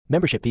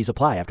Membership fees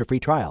apply after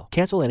free trial.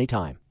 Cancel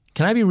anytime.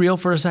 Can I be real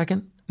for a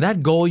second?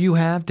 That goal you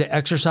have to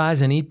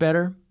exercise and eat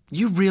better,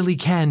 you really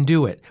can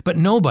do it. But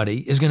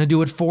nobody is going to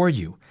do it for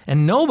you.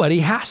 And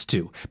nobody has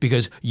to,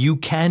 because you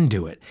can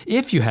do it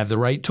if you have the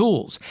right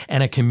tools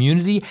and a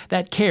community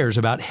that cares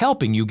about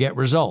helping you get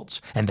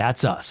results. And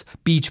that's us,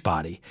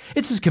 Beachbody.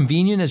 It's as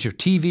convenient as your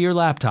TV or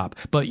laptop,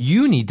 but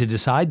you need to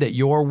decide that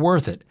you're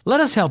worth it. Let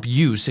us help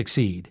you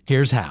succeed.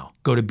 Here's how.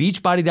 Go to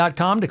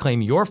beachbody.com to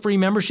claim your free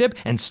membership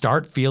and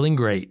start feeling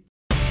great.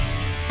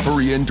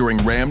 Hurry in during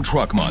Ram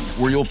Truck Month,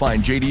 where you'll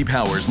find J.D.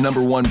 Power's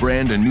 #1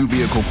 brand and new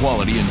vehicle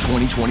quality in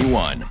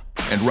 2021.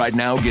 And right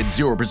now, get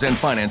 0%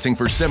 financing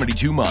for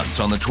 72 months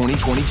on the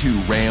 2022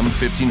 Ram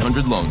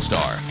 1500 Lone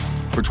Star.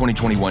 For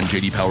 2021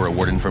 J.D. Power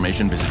award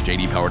information, visit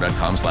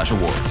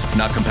jdpower.com/awards.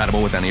 Not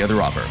compatible with any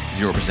other offer.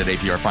 0%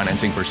 APR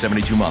financing for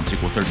 72 months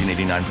equals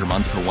 $13.89 per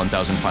month per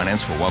 $1,000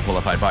 finance for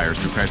well-qualified buyers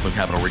through Chrysler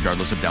Capital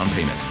regardless of down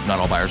payment. Not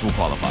all buyers will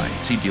qualify.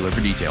 See dealer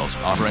for details.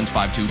 Offer ends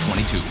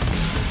 5/2/22.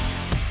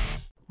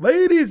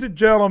 Ladies and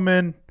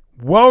gentlemen,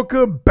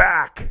 welcome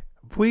back.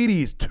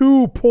 Fleeties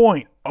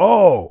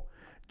 2.0.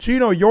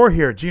 Gino, you're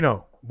here.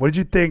 Gino, what did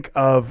you think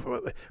of,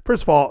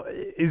 first of all,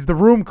 is the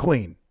room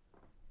clean?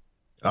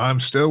 I'm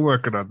still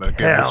working on that.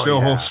 There's still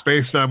a whole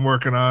space that I'm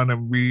working on,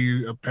 and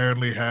we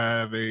apparently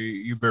have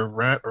either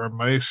rat or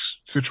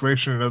mice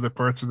situation in other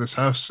parts of this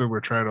house, so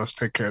we're trying to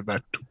take care of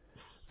that too.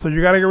 So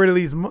you got to get rid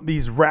of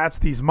these rats,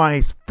 these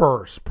mice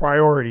first,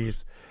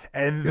 priorities,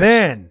 and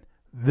then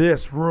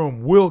this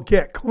room will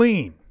get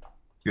clean.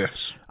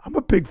 Yes. I'm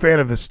a big fan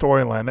of this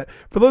storyline.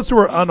 For those who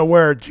are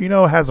unaware,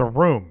 Gino has a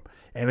room,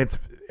 and it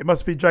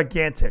must be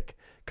gigantic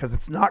because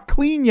it's not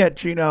clean yet,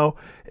 Gino.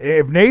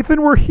 If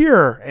Nathan were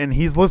here and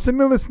he's listening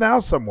to this now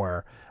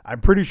somewhere,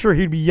 I'm pretty sure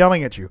he'd be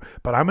yelling at you.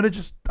 But I'm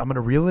gonna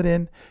reel it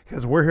in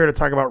because we're here to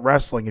talk about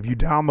wrestling. If you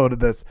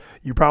downloaded this,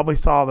 you probably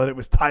saw that it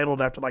was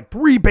titled after like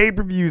 3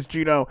 pay-per-views,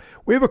 Gino.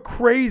 We have a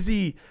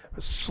crazy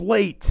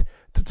slate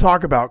to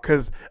talk about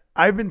because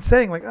I've been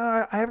saying, like,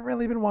 I haven't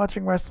really been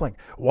watching wrestling.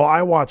 Well,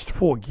 I watched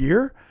Full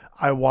Gear.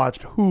 I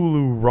watched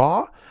Hulu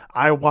Raw.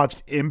 I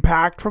watched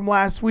Impact from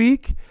last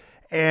week.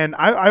 And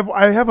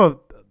I have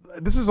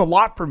this is a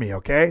lot for me,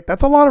 okay?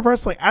 That's a lot of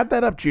wrestling. Add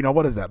that up, Gino.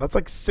 What is that? That's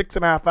like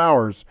 6.5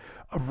 hours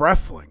of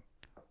wrestling.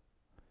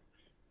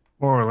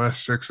 More or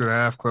less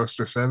 6.5, close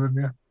to 7,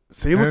 yeah.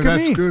 See, look at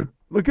me. That's good.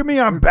 Look at me.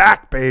 I'm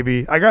back,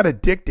 baby. I got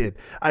addicted.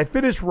 I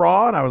finished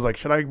Raw, and I was like,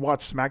 should I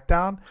watch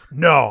SmackDown?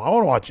 No, I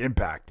want to watch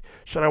Impact.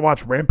 Should I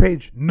watch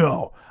Rampage?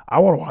 No, I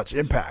want to watch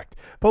Impact.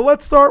 But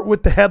let's start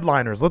with the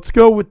headliners. Let's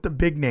go with the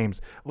big names.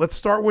 Let's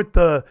start with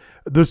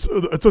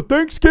it's a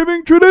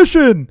Thanksgiving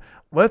tradition.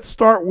 Let's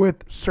start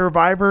with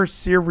Survivor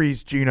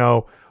Series,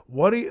 Gino.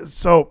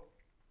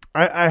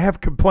 I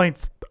have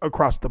complaints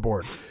across the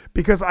board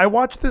because I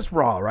watched this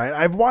Raw, right?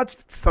 I've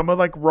watched some of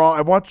like Raw.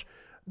 I watched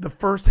the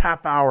first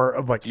half hour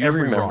of like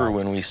every Raw. Do you remember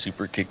when we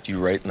super kicked you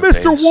right in the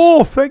face? Mr.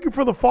 Wolf, thank you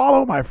for the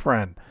follow, my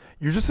friend.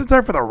 You're just in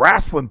time for the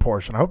wrestling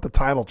portion. I hope the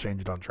title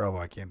changed on Trovo.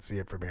 I can't see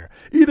it from here.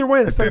 Either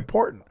way, that's not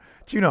important.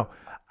 Gino,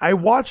 I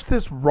watched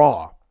this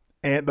Raw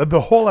and the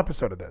whole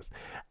episode of this.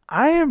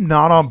 I am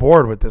not on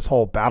board with this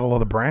whole Battle of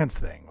the Brands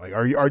thing. Like,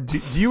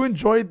 do you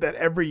enjoy that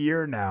every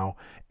year now?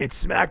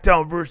 It's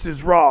SmackDown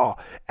versus Raw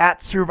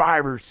at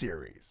Survivor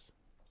Series.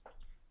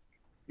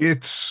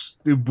 It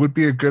would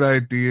be a good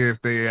idea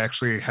if they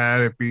actually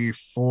had it be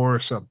for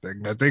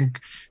something. I think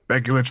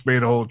Becky Lynch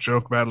made a whole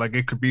joke about like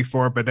it could be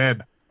for a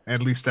banana.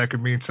 At least that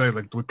could mean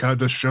something like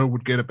the show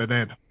would get a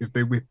banana if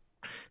they win.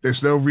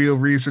 There's no real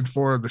reason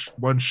for the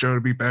one show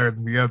to be better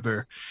than the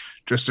other,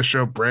 just to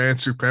show brand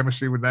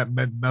supremacy when that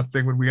meant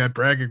nothing when we had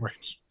bragging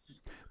rights.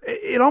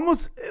 It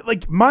almost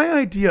like my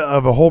idea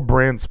of a whole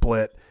brand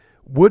split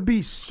would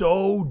be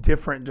so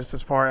different just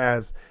as far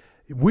as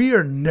we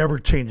are never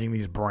changing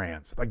these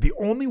brands. Like the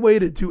only way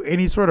to do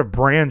any sort of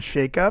brand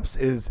shakeups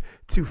is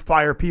to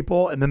fire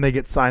people and then they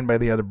get signed by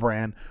the other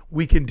brand.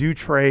 We can do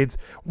trades.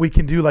 We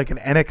can do like an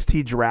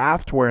NXT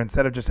draft where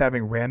instead of just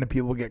having random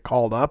people get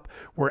called up,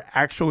 we're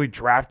actually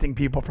drafting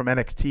people from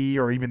NXT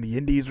or even the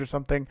indies or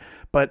something.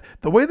 But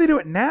the way they do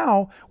it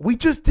now, we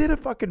just did a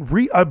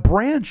fucking a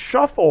brand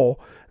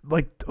shuffle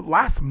like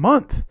last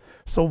month.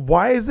 So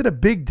why is it a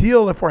big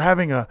deal if we're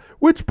having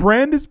which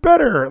brand is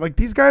better? Like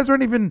these guys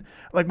aren't even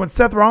like when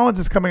Seth Rollins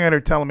is coming out here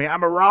telling me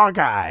I'm a Raw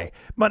guy,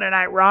 Monday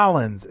Night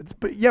Rollins.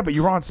 But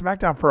you were on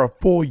SmackDown for a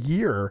full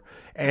year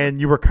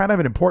and you were kind of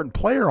an important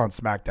player on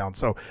SmackDown.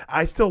 So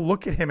I still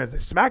look at him as a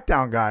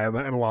SmackDown guy in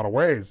a lot of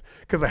ways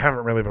because I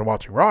haven't really been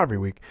watching Raw every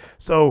week.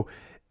 So,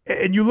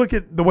 and you look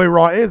at the way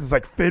Raw is, it's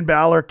like Finn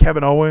Balor,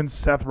 Kevin Owens,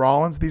 Seth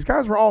Rollins. These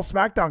guys were all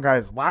SmackDown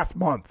guys last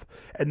month.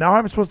 And now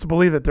I'm supposed to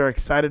believe that they're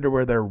excited to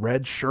wear their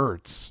red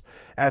shirts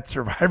at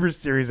Survivor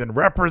Series and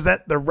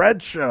represent the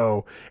red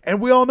show.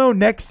 And we all know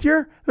next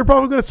year, they're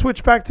probably going to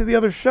switch back to the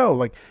other show.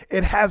 Like,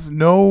 it has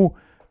no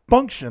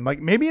function. Like,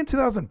 maybe in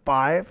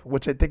 2005,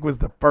 which I think was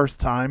the first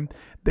time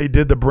they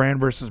did the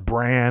brand versus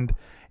brand.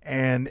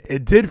 And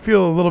it did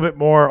feel a little bit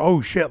more,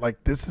 oh, shit,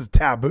 like, this is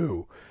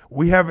taboo.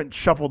 We haven't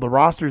shuffled the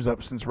rosters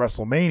up since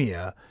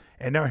WrestleMania.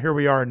 And now here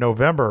we are in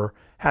November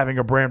having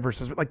a brand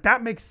versus like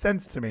that makes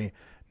sense to me.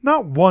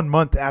 Not 1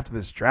 month after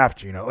this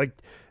draft, like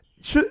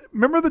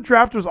remember the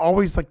draft was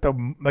always like the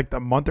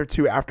month or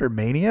two after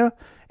Mania.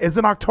 Is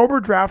an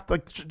October draft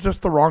like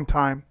just the wrong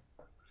time?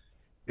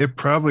 It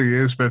probably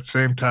is, but at the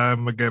same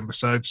time, again,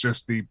 besides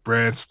just the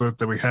brand split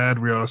that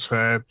we also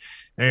had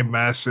a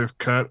massive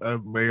cut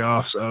of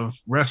layoffs of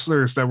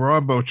wrestlers that were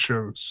on both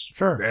shows.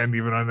 Sure. And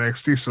even on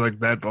NXT. So like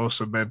that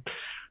also meant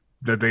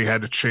that they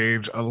had to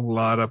change a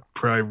lot of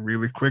probably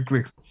really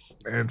quickly.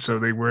 And so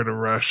they were in a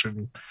rush,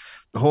 and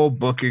the whole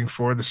booking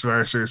for the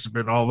Survivor Series has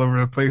been all over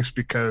the place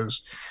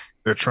because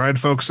they're trying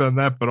to focus on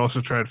that, but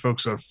also trying to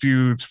focus on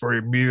feuds for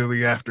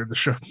immediately after the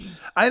show.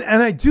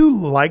 And I do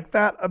like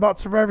that about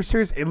Survivor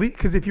Series, at least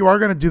because if you are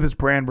going to do this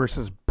brand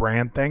versus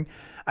brand thing,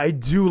 I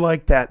do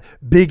like that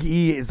Big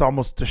E is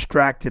almost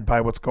distracted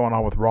by what's going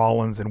on with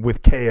Rollins and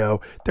with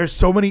KO. There's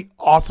so many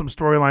awesome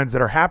storylines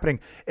that are happening.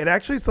 It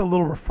actually is a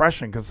little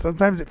refreshing because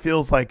sometimes it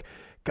feels like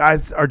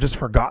guys are just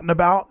forgotten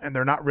about and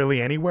they're not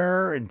really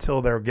anywhere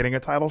until they're getting a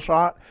title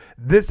shot.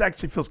 This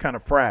actually feels kind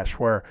of fresh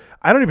where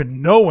I don't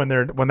even know when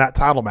that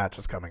title match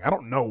is coming. I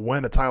don't know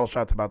when a title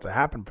shot's about to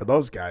happen for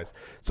those guys.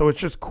 So it's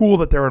just cool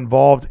that they're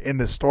involved in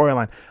this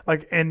storyline.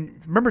 Like,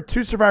 and remember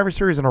 2 Survivor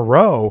Series in a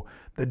row,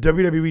 the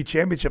WWE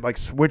Championship like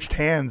switched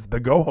hands the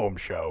go home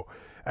show.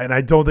 And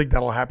I don't think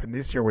that'll happen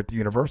this year with the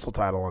Universal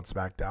title on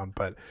SmackDown.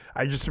 But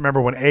I just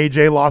remember when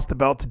AJ lost the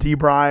belt to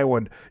D-Bry,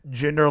 when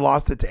Jinder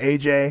lost it to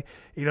AJ,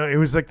 it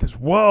was like this,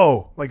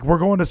 whoa, like we're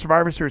going to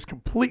Survivor Series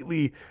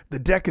completely. The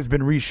deck has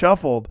been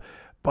reshuffled.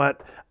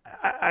 But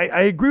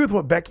I agree with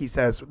what Becky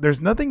says.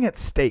 There's nothing at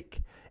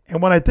stake.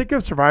 And when I think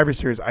of Survivor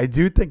Series, I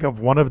do think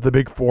of one of the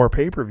big 4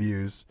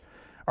 pay-per-views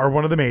or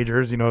one of the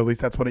majors, at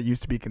least that's what it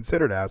used to be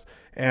considered as.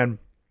 And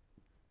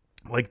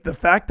like the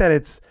fact that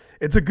it's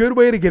a good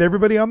way to get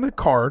everybody on the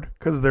card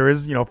because there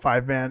is,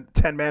 5-man,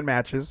 10-man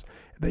matches.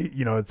 They,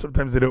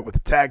 sometimes they do it with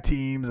the tag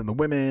teams and the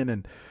women,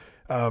 and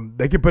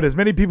they can put as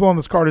many people on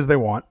this card as they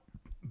want.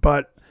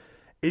 But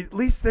at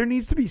least there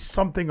needs to be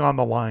something on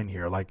the line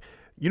here. Like,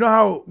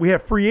 how we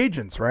have free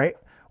agents, right?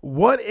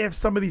 What if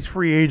some of these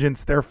free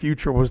agents, their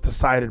future was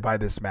decided by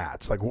this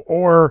match? Like,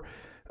 or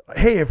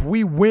hey, if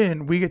we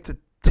win, we get to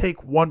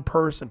take one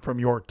person from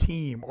your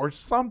team or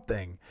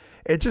something.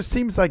 It just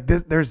seems like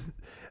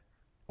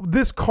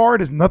this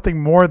card is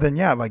nothing more than,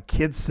 like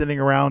kids sitting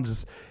around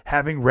just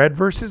having red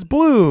versus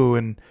blue.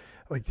 And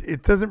like,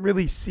 it doesn't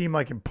really seem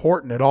like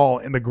important at all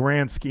in the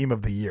grand scheme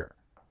of the year.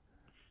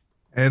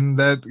 And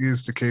that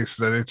is the case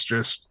that it's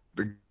just,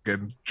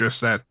 again, just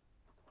that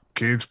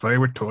kids play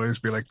with toys,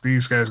 be like,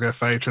 these guys got to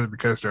fight each other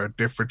because there are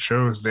different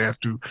shows. They have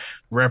to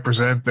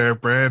represent their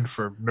brand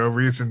for no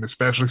reason,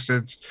 especially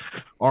since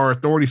our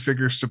authority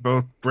figures to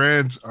both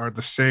brands are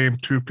the same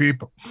 2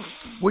 people.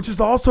 Which is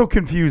also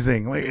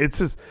confusing. Like, it's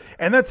just,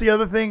 and that's the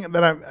other thing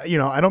that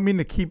I don't mean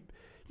to keep,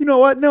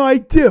 what? No, I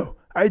do.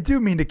 I do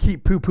mean to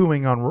keep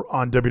poo-pooing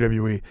on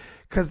WWE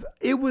because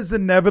it was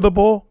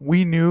inevitable.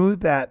 We knew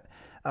that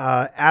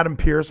Adam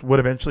Pearce would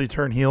eventually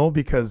turn heel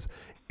because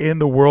in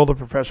the world of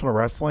professional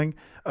wrestling,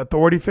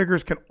 authority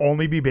figures can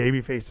only be baby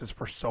faces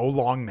for so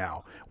long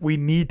now. We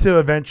need to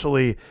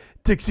eventually,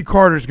 Dixie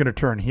Carter's going to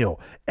turn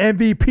heel.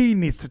 MVP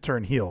needs to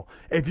turn heel.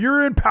 If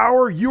you're in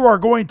power, you are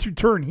going to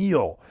turn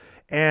heel.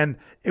 And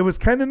it was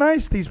kind of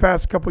nice these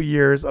past couple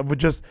years of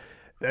just,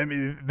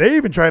 they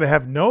even try to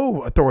have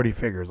no authority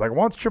figures. Like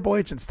once Triple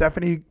H and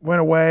Stephanie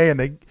went away and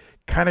they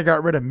kind of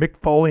got rid of Mick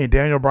Foley and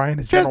Daniel Bryan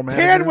as general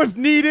manager. Tan was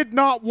needed,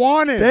 not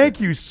wanted. Thank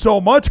you so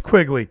much,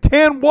 Quigley.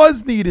 Tan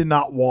was needed,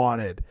 not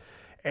wanted.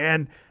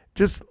 And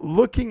just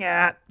looking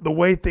at the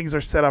way things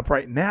are set up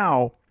right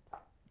now,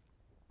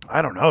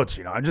 I don't know.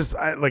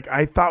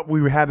 I thought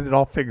we had it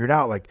all figured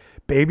out. Like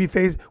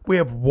babyface, we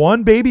have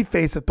one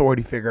babyface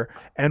authority figure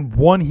and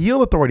one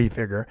heel authority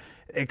figure.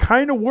 It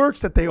kind of works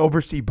that they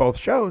oversee both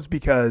shows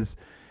because,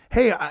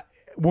 hey,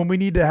 when we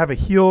need to have a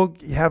heel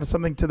have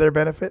something to their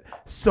benefit,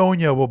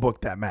 Sonya will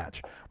book that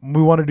match. When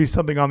we want to do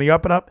something on the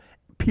up and up,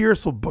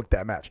 Pierce will book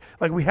that match.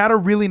 Like we had a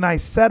really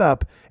nice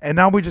setup, and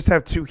now we just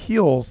have 2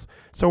 heels,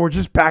 so we're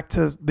just back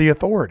to the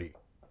authority.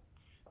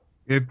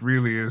 It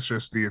really is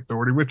just the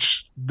authority,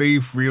 which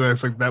they've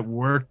realized like that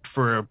worked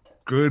for a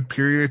good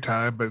period of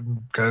time, but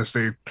because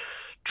they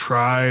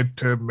tried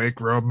to make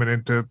Roman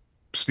into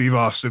Steve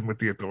Austin with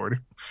the authority,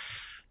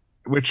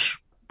 which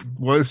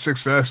was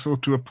successful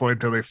to a point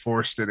until they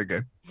forced it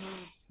again.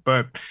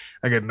 But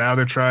again, now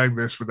they're trying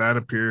this with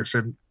Adam Pearce,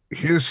 and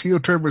his heel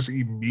turn was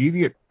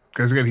immediate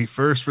because again, he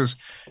first was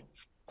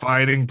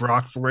fighting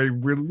Brock for a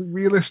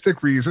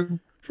realistic reason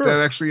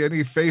that actually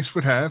any face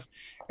would have.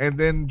 And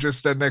then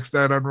just that next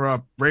night on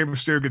Raw, Rey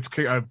Mysterio gets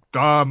kicked,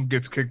 Dom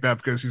gets kicked out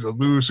because he's a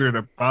loser,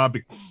 and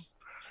Bobby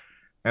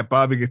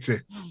gets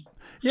it.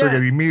 So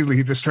again, immediately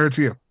he just turns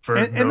heel.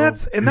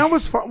 That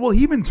was fun. Well,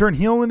 he even turned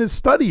heel in his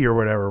study or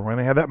whatever when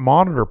they had that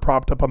monitor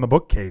propped up on the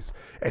bookcase,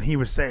 and he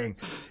was saying,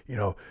 you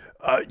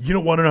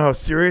don't want to know how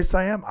serious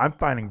I am? I'm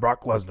finding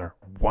Brock Lesnar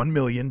 $1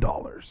 million,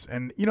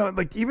 and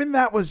like even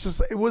that was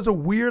just, it was a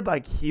weird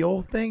like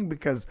heel thing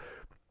because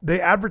they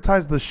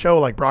advertised the show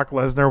like Brock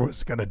Lesnar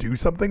was going to do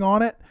something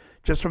on it.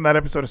 just from that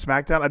episode of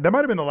SmackDown. That might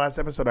have been the last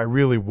episode I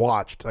really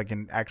watched. I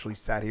can actually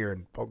sat here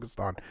and focused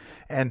on.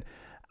 And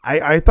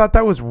I thought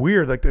that was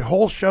weird. Like the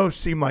whole show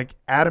seemed like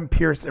Adam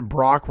Pearce and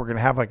Brock were going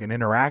to have like an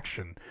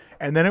interaction.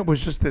 And then it was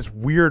just this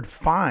weird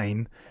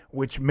fine,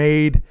 which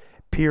made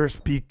Pearce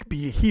be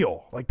a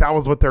heel. Like that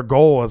was what their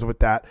goal was with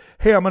that.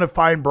 Hey, I'm going to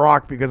fine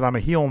Brock because I'm a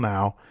heel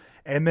now.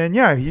 And then,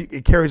 yeah,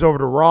 it carries over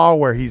to Raw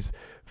where he's,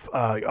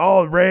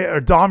 Ray or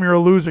Dom, you're a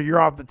loser. You're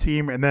off the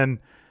team. And then,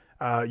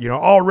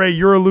 Ray,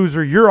 you're a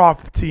loser. You're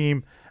off the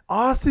team.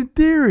 Austin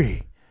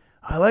Theory,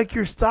 I like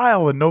your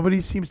style and nobody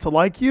seems to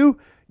like you.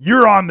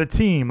 You're on the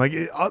team. Like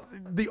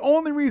the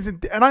only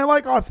reason, and I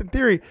like Austin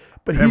Theory,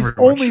 but he's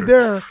only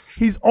there.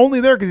 He's only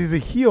there because he's a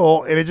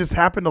heel, and it just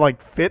happened to like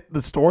fit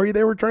the story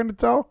they were trying to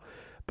tell.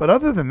 But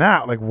other than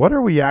that, like, what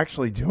are we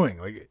actually doing?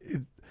 Like,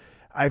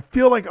 I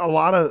feel like a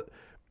lot of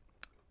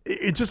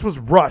it just was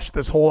rushed.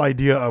 This whole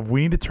idea of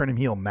we need to turn him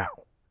heel now.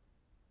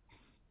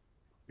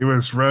 It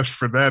was rushed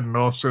for that, and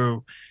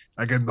also,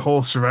 again, the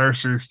whole Survivor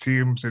Series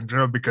teams in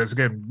general. Because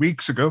again,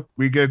 weeks ago,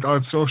 we get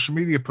on social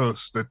media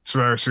posts that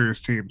Survivor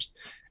Series teams.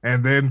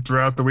 And then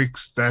throughout the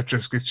weeks, that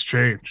just gets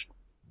changed.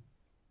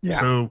 Yeah.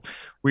 So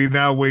we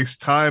now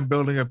waste time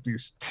building up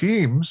these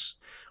teams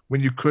when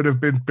you could have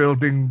been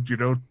building,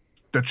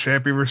 the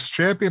champion versus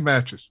champion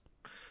matches.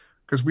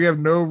 Because we have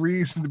no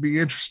reason to be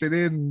interested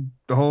in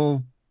the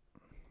whole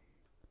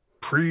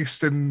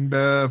Priest and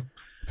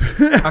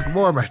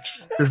Nakamura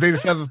match. Because they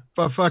just have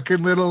a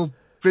fucking little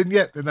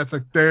vignette. And that's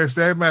like, there's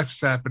their matches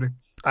happening.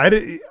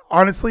 I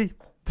honestly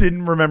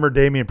didn't remember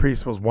Damian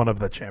Priest was one of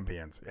the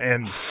champions.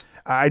 And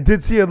I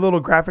did see a little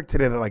graphic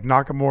today that like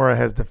Nakamura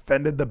has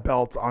defended the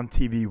belt on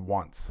TV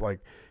once. Like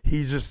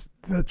he's just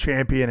the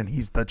champion and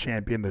he's the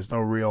champion. There's no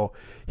real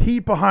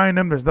heat behind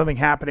him. There's nothing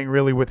happening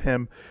really with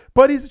him,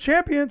 but he's a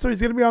champion. So he's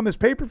going to be on this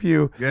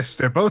pay-per-view. Yes,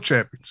 they're both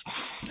champions.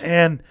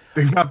 And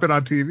they've not been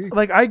on TV.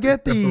 Like I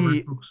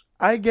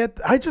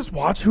just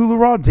watched Hulu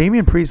Raw.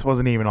 Damian Priest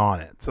wasn't even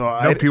on it.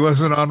 So he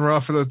wasn't on Raw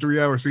for the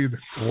 3 hours either.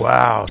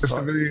 Wow. Just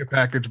a video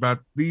package about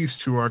these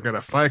two are going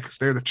to fight because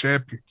they're the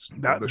champions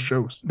of the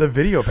shows. The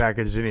video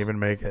package didn't even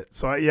make it.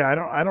 So I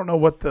don't know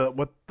what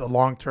the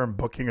long-term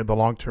booking or the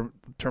long-term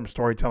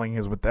storytelling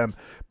is with them,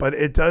 but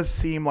it does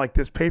seem like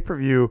this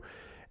pay-per-view,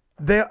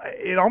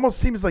 it almost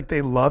seems like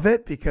they love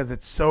it because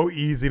it's so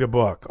easy to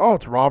book. Oh,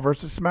 it's Raw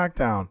versus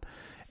SmackDown.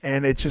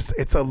 And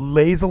it's a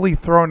lazily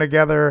thrown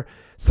together.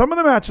 Some of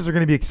the matches are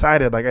going to be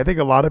excited. Like I think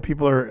a lot of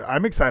people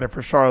I'm excited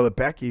for Charlotte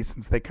Becky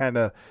since they kind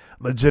of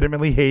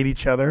legitimately hate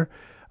each other.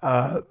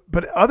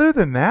 But other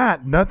than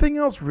that, nothing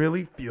else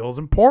really feels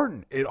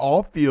important. It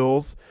all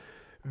feels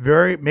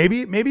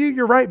maybe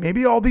you're right.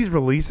 Maybe all these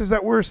releases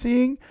that we're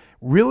seeing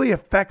really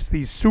affects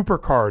these super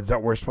cards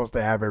that we're supposed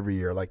to have every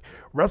year. Like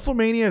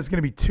WrestleMania is going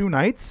to be 2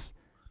 nights.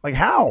 Like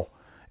how?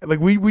 Like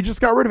we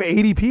just got rid of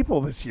 80 people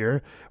this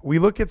year. We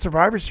look at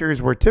Survivor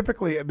Series where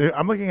typically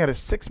I'm looking at a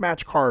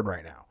 6-match card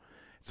right now.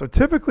 So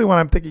typically when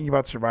I'm thinking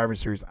about Survivor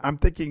Series, I'm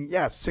thinking,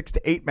 6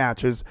 to 8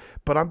 matches,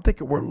 but I'm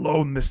thinking we're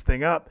loading this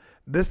thing up.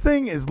 This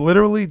thing is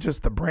literally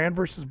just the brand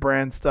versus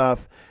brand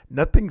stuff.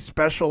 Nothing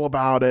special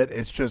about it.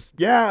 It's just,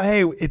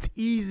 hey, it's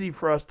easy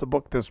for us to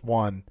book this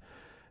one.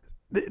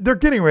 They're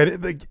getting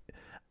ready.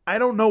 I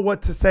don't know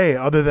what to say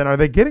other than, are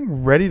they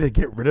getting ready to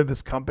get rid of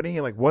this company?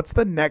 Like what's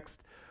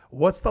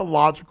the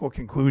logical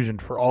conclusion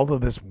for all of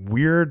this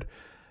weird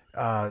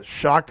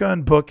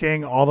shotgun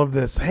booking, all of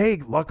this?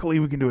 Hey, luckily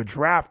we can do a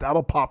draft.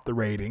 That'll pop the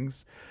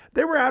ratings.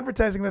 They were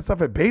advertising that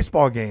stuff at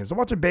baseball games. I'm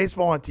watching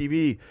baseball on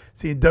TV,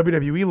 seeing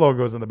WWE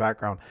logos in the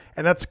background.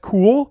 And that's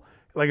cool,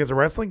 like as a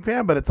wrestling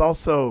fan, but it's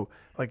also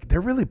like they're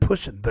really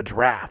pushing the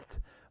draft.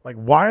 Like,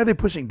 why are they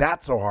pushing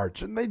that so hard?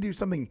 Shouldn't they do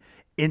something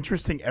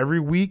interesting every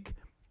week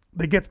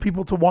that gets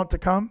people to want to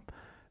come?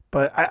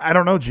 But I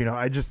don't know, Gino.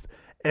 I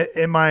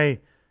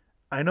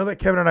know that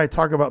Kevin and I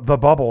talk about the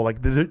bubble,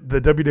 like the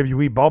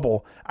WWE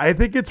bubble. I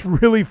think it's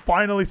really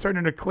finally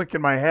starting to click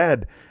in my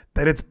head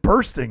that it's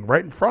bursting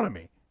right in front of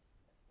me.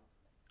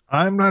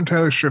 I'm not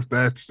entirely sure if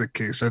that's the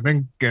case. I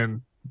think,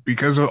 again,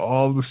 because of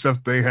all the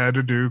stuff they had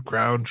to do,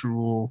 Crown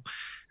Jewel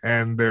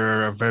and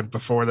their event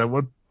before that,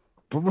 what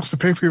was the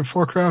pay-per-view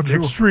before Crown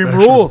Jewel? Extreme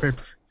Rules.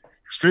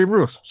 Extreme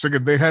Rules. So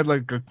again, they had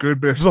like a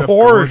good bit of stuff the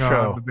horror going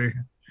show on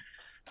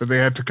that they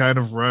had to kind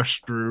of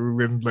rush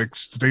through, and like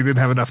they didn't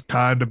have enough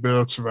time to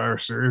build Survivor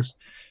Series.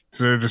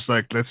 So they're just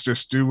like, let's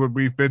just do what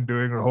we've been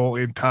doing the whole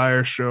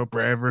entire show,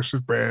 brand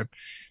versus brand,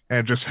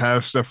 and just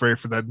have stuff ready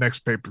for that next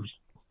pay-per-view,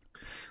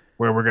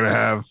 where we're going to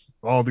have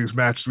all these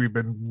matches we've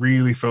been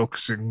really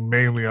focusing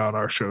mainly on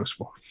our shows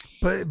for.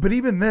 But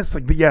even this,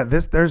 like,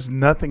 there's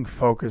nothing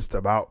focused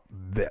about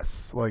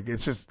this. Like,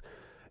 it's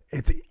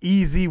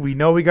easy. We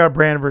know we got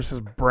brand versus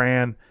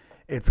brand.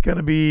 It's going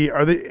to be,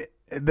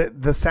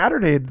 the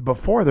Saturday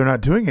before, they're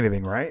not doing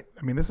anything, right?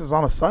 I mean, this is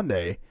on a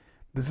Sunday.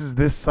 This is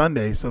this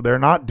Sunday, so they're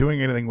not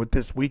doing anything with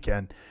this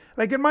weekend.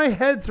 Like, in my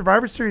head,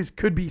 Survivor Series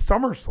could be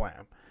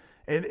SummerSlam.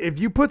 And if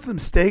you put some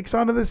stakes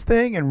onto this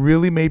thing and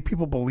really made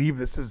people believe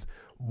this is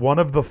one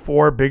of the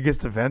 4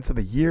 biggest events of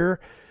the year,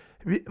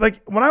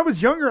 Like when I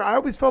was younger, I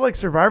always felt like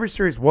Survivor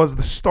Series was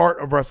the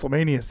start of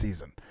WrestleMania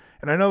season.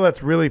 And I know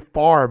that's really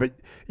far, but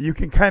you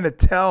can kind of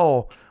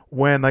tell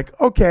when, like,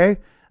 okay,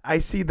 I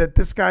see that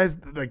this guy's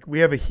like, we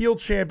have a heel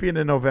champion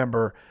in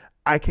November.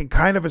 I can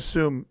kind of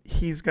assume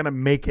he's going to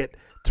make it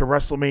to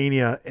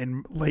WrestleMania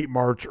in late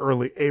March,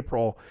 early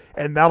April.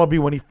 And that'll be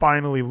when he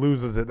finally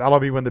loses it. That'll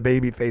be when the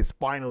babyface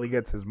finally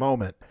gets his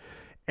moment.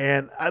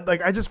 And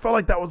I just felt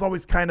like that was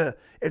always kind of,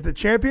 if the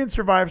champion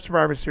survives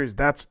Survivor Series,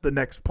 that's the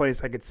next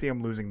place I could see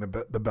him losing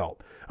the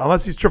belt,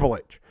 unless he's Triple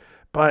H.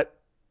 But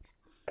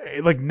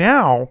like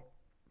now,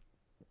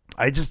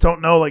 I just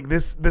don't know. Like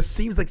this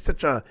seems like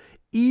such a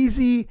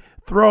easy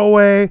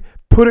throwaway.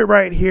 Put it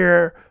right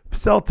here,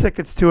 sell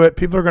tickets to it.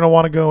 People are going to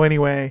want to go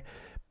anyway.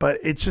 But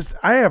it's just,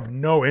 I have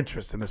no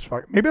interest in this.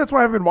 Maybe that's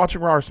why I've been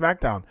watching Raw or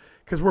SmackDown,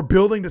 because we're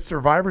building to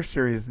Survivor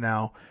Series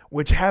now,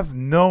 which has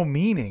no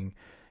meaning.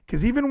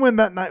 Because even when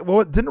that night,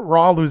 well, didn't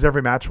Raw lose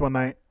every match one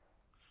night?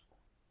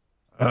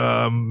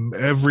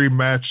 Every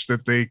match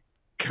that they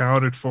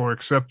counted for,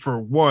 except for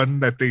one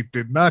that they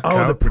did not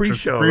count. The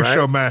pre-show, which was the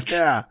pre-show right? match,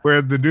 yeah,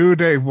 where the New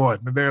Day won,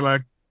 and they're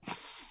like,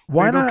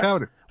 why they don't not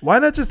count it? Why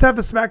not just have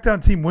the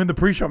SmackDown team win the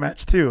pre-show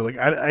match too? Like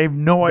I have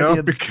no idea.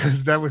 No,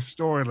 because that was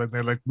storyline.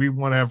 They're like, we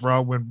want to have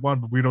Raw win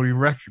one, but we don't even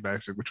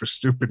recognize it, which was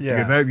stupid.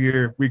 Yeah. And that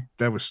year,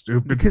 that was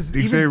stupid. Because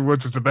Xavier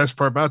Woods was the best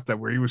part about that,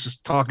 where he was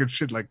just talking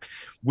shit like,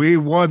 we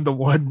won the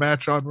one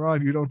match on Raw,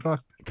 and you don't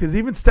talk. Because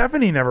even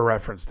Stephanie never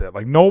referenced it.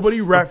 Like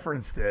nobody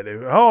referenced it.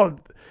 Oh,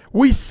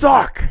 we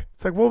suck.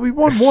 It's like, well, we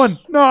won one.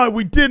 No,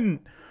 we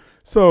didn't.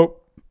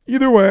 So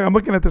either way, I'm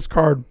looking at this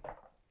card.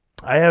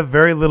 I have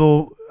very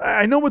little.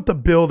 I know what the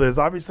build is.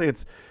 Obviously,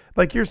 it's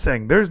like you're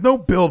saying. There's no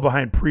build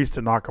behind Priest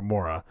and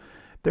Nakamura.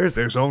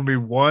 There's only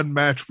one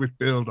match with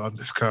build on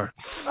this card.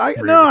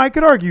 No, I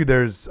could argue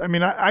there's. I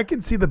mean, I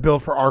can see the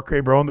build for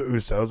RK Bro and the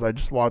Usos. I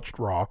just watched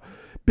Raw.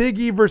 Big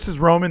E versus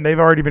Roman. They've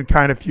already been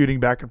kind of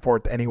feuding back and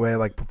forth anyway.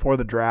 Like before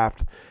the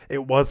draft,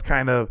 it was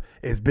kind of,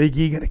 is Big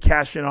E going to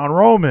cash in on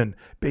Roman?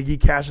 Big E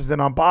cashes in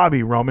on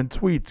Bobby. Roman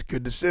tweets,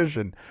 good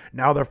decision.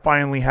 Now they're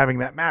finally having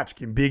that match.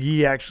 Can Big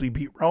E actually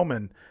beat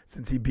Roman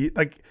since he beat,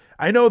 like,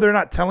 I know they're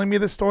not telling me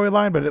the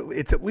storyline, but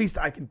it's at least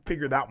I can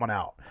figure that one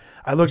out.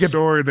 I look the at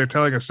story they're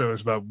telling us though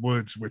is about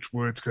Woods, which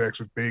Woods connects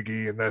with Big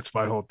E, and that's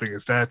my whole thing.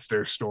 Is that's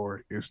their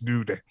story? Is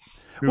New Day?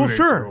 Well,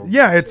 sure,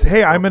 yeah. It's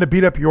hey, I'm going to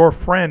beat up your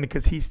friend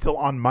because he's still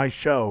on my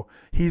show.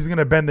 He's going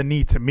to bend the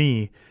knee to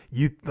me.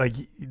 You like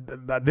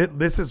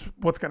this is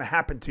what's going to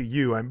happen to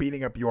you. I'm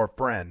beating up your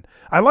friend.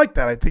 I like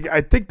that.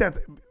 I think that's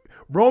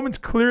Roman's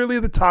clearly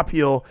the top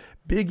heel.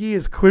 Big E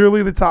is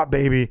clearly the top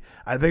baby.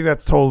 I think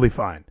that's totally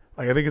fine.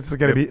 Like I think it's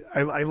going to be.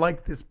 I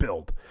like this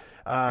build.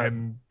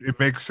 And it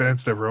makes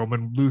sense that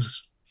Roman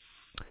loses.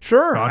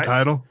 Sure.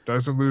 Non-title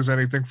doesn't lose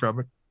anything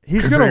from it.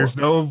 There's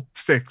no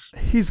stakes.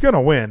 He's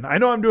gonna win. I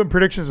know I'm doing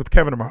predictions with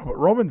Kevin tomorrow, but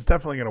Roman's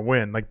definitely gonna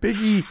win. Like Big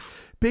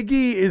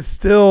E is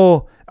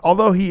still,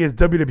 although he is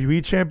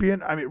WWE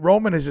champion, I mean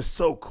Roman is just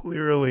so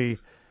clearly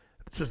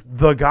just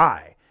the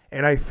guy.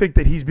 And I think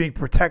that he's being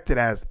protected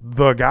as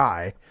the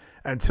guy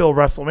until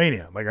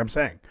WrestleMania, like I'm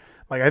saying.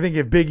 Like I think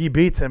if Big E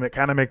beats him, it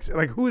kind of makes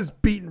like who has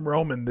beaten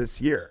Roman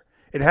this year?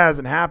 It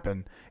hasn't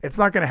happened. It's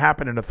not going to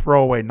happen in a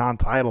throwaway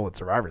non-title at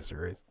Survivor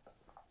Series.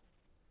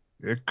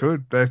 It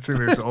could. That's it.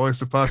 There's always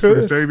the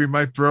possibility. WWE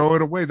might throw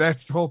it away.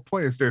 That's the whole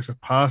point. Is there's a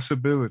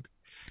possibility.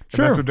 And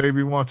Sure. that's what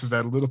WWE wants, is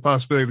that little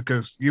possibility.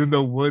 Because even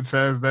though Woods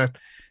has that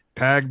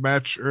tag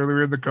match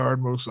earlier in the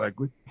card, most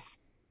likely,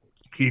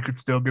 he could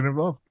still get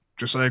involved.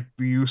 Just like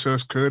the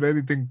Usos could.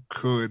 Anything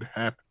could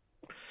happen.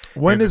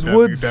 When is the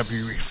Woods?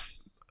 WWE.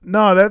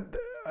 No, that.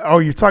 Oh,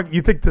 you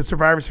think the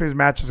Survivor Series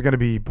match is going to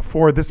be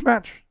before this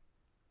match?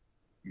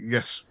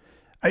 Yes.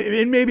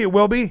 And maybe it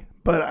will be,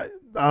 but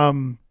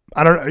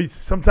I don't know.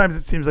 Sometimes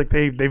it seems like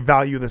they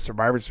value the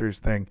Survivor Series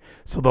thing,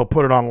 so they'll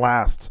put it on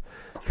last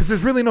because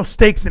there's really no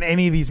stakes in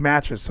any of these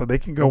matches, so they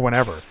can go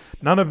whenever.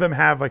 None of them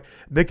have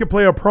they could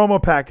play a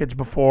promo package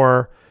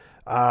before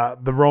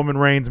the Roman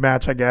Reigns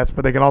match, I guess,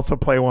 but they can also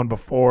play one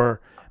before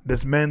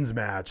this men's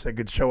match. They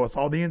could show us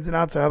all the ins and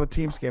outs of how the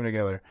teams came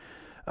together.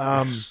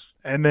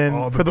 And then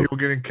all the people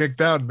getting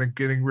kicked out and then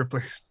getting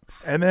replaced.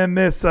 And then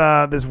this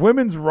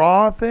women's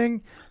Raw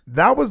thing,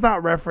 that was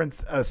not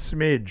referenced a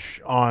smidge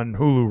on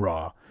Hulu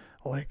Raw.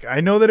 Like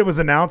I know that it was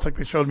announced, like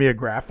they showed me a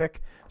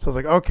graphic, so I was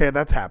like, okay,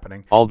 that's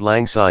happening. Auld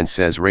Lang Syne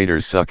says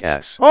Raiders suck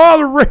ass. Oh,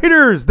 the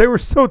Raiders! They were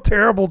so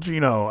terrible,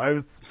 Gino.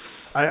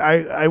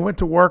 I went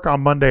to work on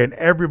Monday and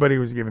everybody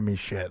was giving me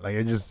shit. Like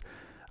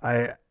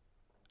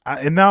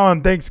and now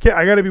on Thanksgiving,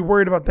 I got to be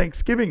worried about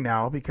Thanksgiving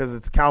now because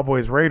it's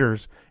Cowboys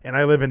Raiders, and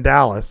I live in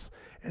Dallas.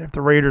 And if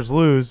the Raiders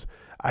lose,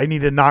 I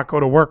need to not go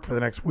to work for the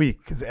next week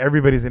because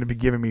everybody's going to be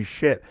giving me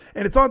shit.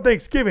 And it's on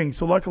Thanksgiving,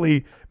 so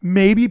luckily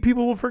maybe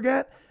people will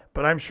forget.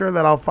 But I'm sure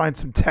that I'll find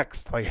some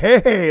text like,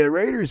 "Hey, the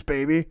Raiders,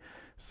 baby."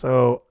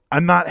 So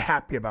I'm not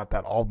happy about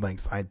that Auld Lang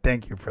Syne.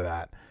 Thank you for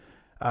that.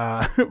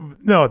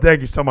 No,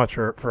 thank you so much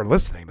for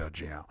listening, though,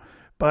 Gino.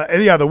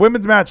 But yeah, the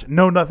women's match,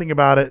 know nothing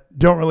about it.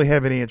 Don't really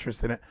have any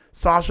interest in it.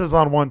 Sasha's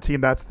on one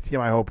team. That's the team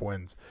I hope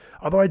wins.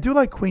 Although I do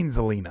like Queen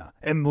Zelina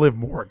and Liv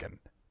Morgan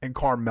and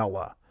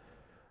Carmella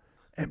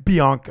and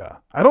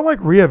Bianca. I don't like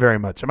Rhea very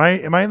much. Am I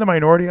in the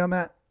minority on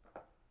that?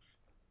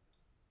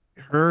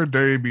 Her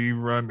debut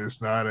run is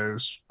not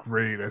as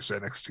great as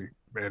NXT.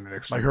 And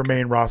NXT. Like her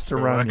main roster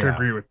So run. I can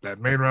agree with that.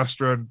 Main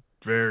roster run,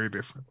 very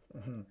different.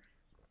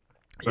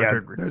 So I can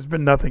agree. There's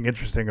been nothing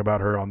interesting about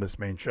her on this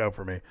main show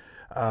for me.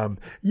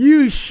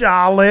 You,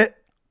 Charlotte,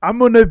 I'm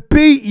going to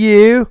beat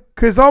you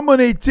because I'm going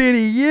to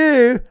titty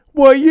you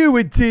while you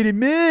would titty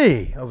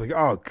me. I was like,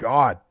 oh,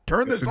 God,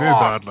 turn this off. It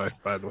is Odd Life,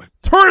 by the way.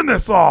 Turn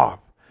this off.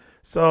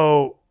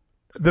 So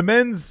the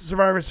men's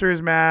Survivor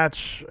Series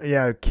match,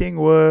 King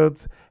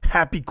Woods,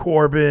 Happy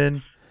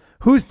Corbin.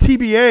 Who's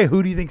TBA?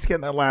 Who do you think's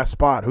getting that last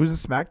spot?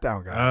 Who's the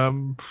SmackDown guy?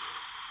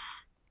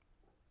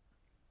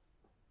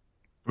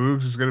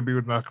 Boogs is going to be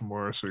with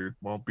Nakamura, so he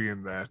won't be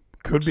in that.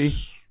 Could be.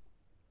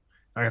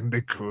 And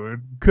they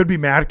could. Could be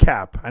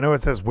Madcap. I know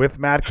it says with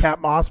Madcap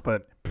Moss,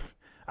 but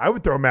I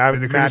would throw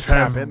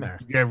Madcap in there.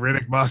 Yeah,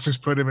 Riddick Moss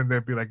just put him in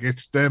there. Be like,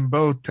 it's them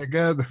both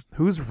together.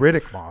 Who's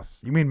Riddick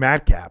Moss? You mean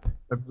Madcap?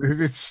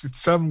 It's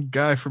some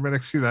guy from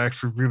NXT that I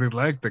actually really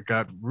liked that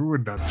got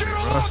ruined on the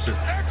roster.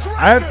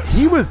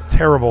 He was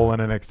terrible in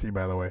NXT,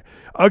 by the way.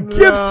 A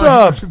gift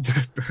sub.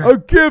 A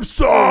gift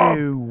sub.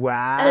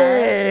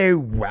 Hey,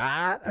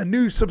 what? A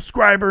new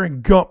subscriber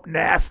in Gump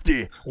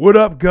Nasty. What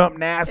up, Gump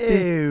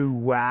Nasty?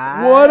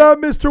 What up,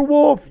 Mr.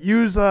 Wolf?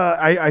 Use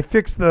I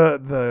fixed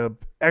the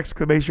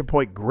exclamation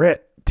point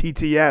grit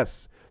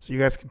TTS so you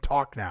guys can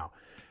talk now.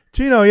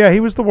 Gino, yeah, he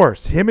was the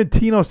worst. Him and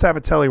Tino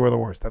Sabatelli were the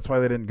worst. That's why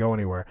they didn't go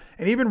anywhere.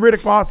 And even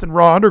Riddick Moss and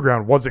Raw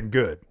Underground wasn't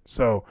good.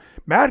 So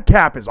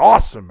Madcap is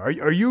awesome.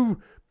 Are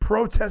you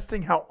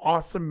protesting how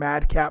awesome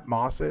Madcap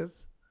Moss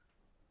is?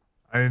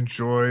 I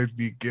enjoyed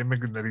the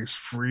gimmick and that he's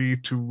free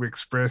to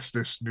express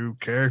this new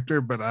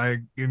character, but I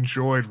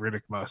enjoyed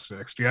Riddick Moss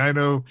NXT. I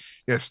know,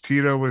 yes,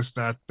 Tito was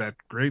not that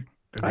great.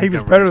 He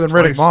was better than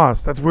Riddick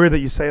Moss. That's weird that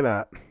you say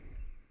that.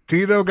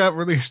 Tito got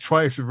released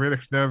twice and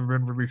Riddick's never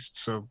been released,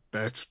 so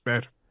that's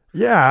better.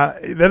 Yeah,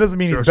 that doesn't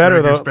mean he's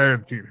better, though. Better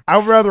than Tino. I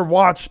would rather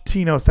watch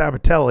Tino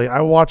Sabatelli.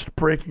 I watched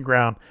Breaking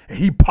Ground, and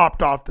he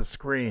popped off the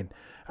screen.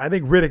 I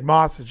think Riddick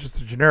Moss is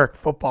just a generic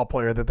football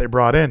player that they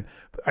brought in.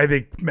 I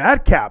think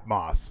Madcap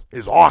Moss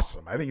is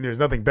awesome. I think there's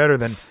nothing better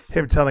than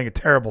him telling a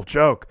terrible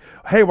joke.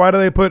 Hey, why do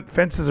they put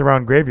fences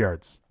around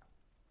graveyards?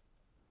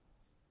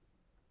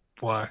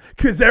 Why?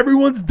 Because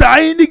everyone's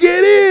dying to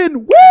get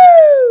in.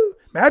 Woo!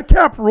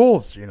 Madcap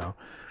rules, you know.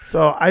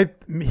 So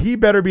he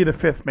better be the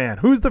fifth man.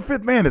 Who's the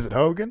fifth man? Is it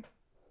Hogan?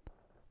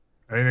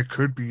 I mean, it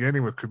could be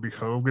anyone. It could be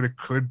Hogan. It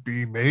could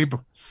be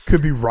Mabel.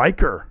 Could be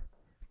Riker.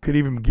 Could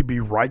even be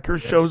Riker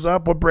shows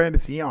up. What brand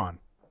is he on?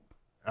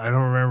 I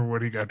don't remember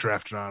what he got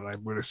drafted on. I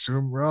would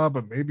assume Raw,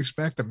 but maybe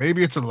SmackDown.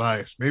 Maybe it's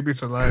Elias.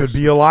 Could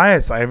be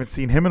Elias. I haven't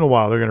seen him in a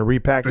while. They're going to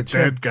repackage the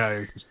dead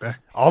guy. He's back.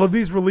 All of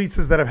these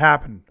releases that have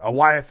happened,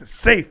 Elias is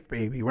safe,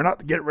 baby. We're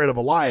not getting rid of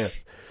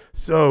Elias.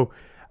 So,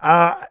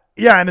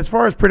 yeah, and as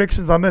far as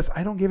predictions on this,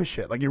 I don't give a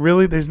shit. Like,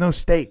 there's no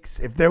stakes.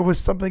 If there was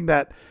something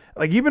that,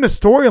 like, even a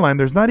storyline,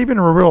 there's not even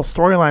a real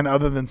storyline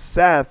other than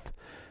Seth.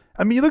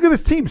 I mean, you look at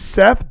this team: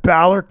 Seth,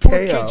 Balor, KO. Poor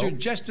kids are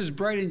just as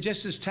bright and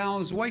just as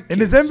talented as white kids.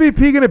 And is MVP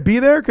going to be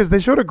there? Because they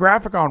showed a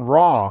graphic on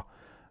Raw.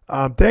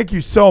 Thank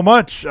you so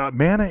much.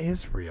 Mana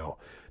is real.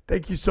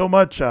 Thank you so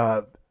much,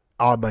 Odd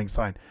Lang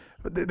Sign.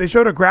 But they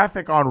showed a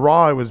graphic on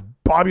Raw. It was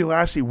Bobby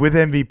Lashley with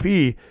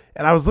MVP.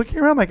 And I was looking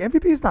around like,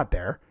 MVP's not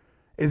there.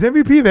 Is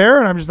MVP there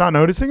and I'm just not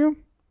noticing him?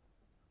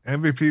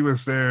 MVP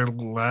was there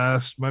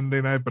last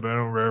Monday night, but I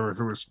don't remember if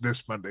it was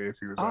this Monday if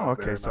he was out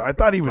there. Okay. So I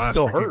thought he was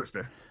still hurt.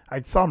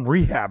 I saw him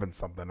rehabbing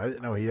something. I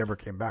didn't know he ever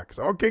came back.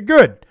 So, okay,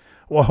 good.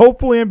 Well,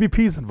 hopefully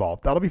MVP's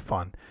involved. That'll be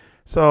fun.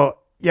 So,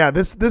 yeah,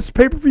 this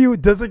pay-per-view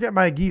doesn't get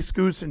my geese,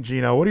 goose, and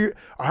Gino.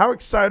 How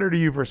excited are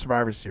you for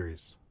Survivor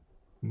Series?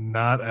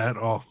 Not at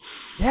all.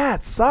 Yeah,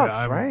 it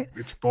sucks, right?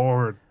 It's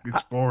boring.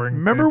 It's boring.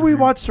 Remember we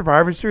watched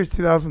Survivor Series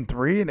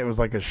 2003, and it was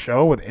like a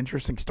show with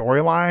interesting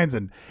storylines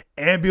and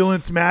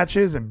ambulance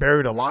matches and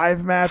buried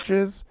alive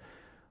matches?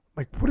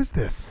 Like, what is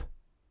this?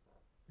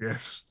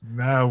 Yes.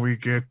 Now we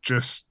get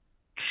just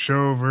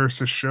show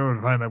versus show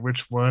and find out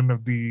which one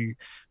of the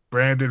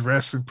branded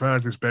wrestling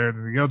product is better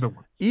than the other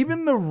one.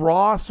 Even the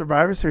Raw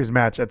Survivor Series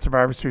match at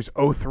Survivor Series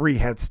 03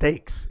 had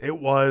stakes. It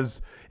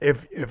was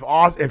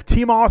if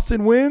Team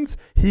Austin wins,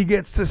 he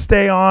gets to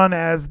stay on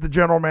as the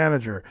general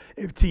manager.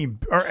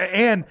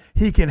 And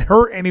he can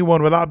hurt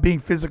anyone without being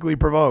physically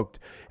provoked.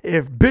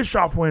 If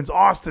Bischoff wins,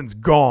 Austin's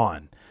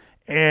gone.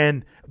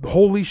 And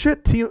holy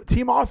shit,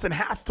 Team Austin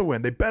has to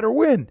win. They better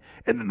win.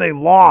 And then they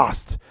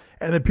lost.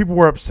 And then people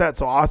were upset,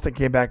 so Austin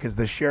came back as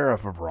the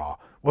sheriff of Raw.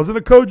 Wasn't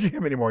a Koji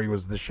him anymore. He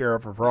was the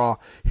sheriff of Raw.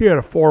 He had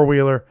a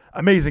four-wheeler.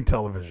 Amazing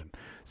television.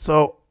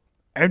 So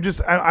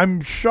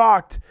I'm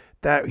shocked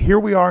that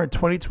here we are in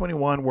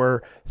 2021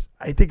 where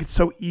I think it's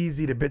so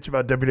easy to bitch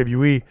about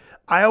WWE.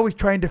 I always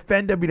try and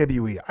defend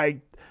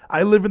WWE.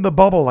 I live in the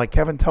bubble like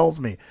Kevin tells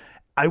me.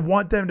 I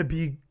want them to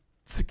be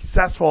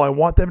successful. I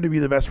want them to be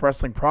the best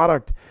wrestling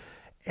product.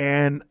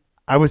 And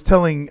I was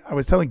telling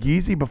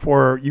Geezy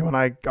before you and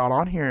I got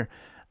on here,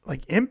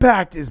 like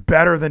Impact is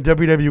better than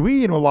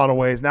WWE in a lot of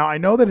ways. Now I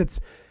know that it's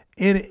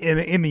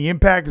in the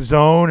Impact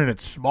zone and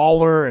it's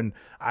smaller and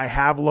I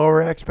have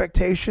lower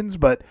expectations,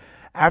 but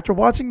after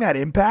watching that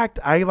Impact,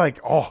 I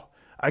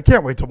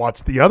can't wait to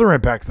watch the other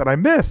Impacts that I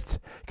missed.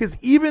 Because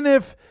even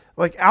if,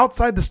 like,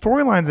 outside the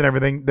storylines and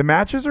everything, the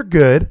matches are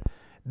good.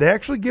 They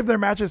actually give their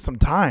matches some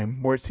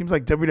time, where it seems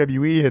like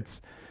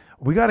WWE,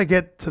 we got to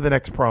get to the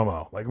next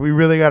promo. Like, we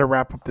really got to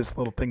wrap up this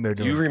little thing they're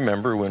doing. You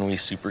remember when we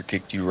super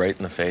kicked you right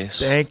in the face?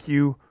 Thank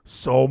you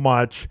so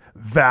much.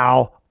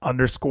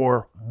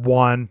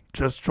 Val_1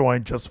 just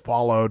joined, just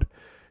followed.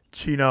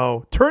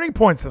 Chino, Turning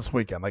Point's this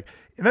weekend. Like,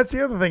 and that's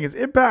the other thing is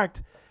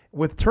Impact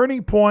with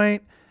Turning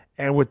Point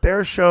and with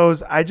their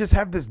shows, I just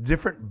have this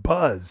different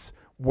buzz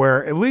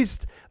where at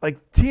least like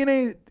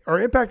TNA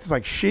or Impact is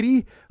like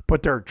shitty,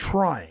 but they're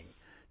trying.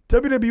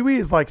 WWE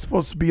is like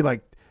supposed to be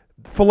like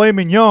filet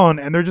mignon,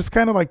 and they're just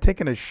kind of like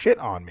taking a shit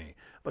on me.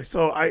 Like,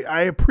 so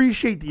I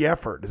appreciate the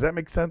effort. Does that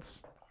make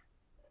sense?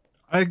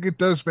 I think it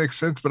does make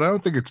sense, but I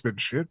don't think it's been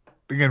shit.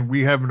 Again,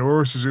 we have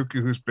Minoru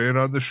Suzuki who's been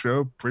on the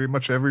show pretty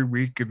much every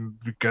week, and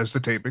because the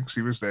tapings,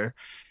 he was there.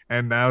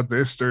 And now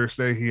this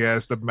Thursday, he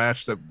has the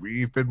match that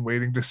we've been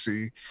waiting to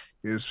see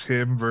is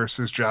him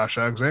versus Josh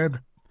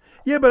Alexander.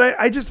 Yeah, but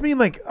I just mean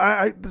like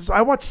I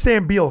watched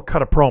Sam Beal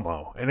cut a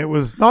promo, and it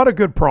was not a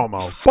good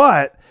promo,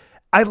 but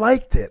I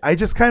liked it. I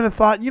just kind of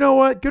thought, you know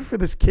what, good for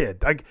this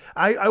kid. Like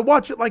I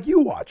watch it like you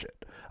watch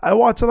it. I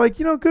watch it like,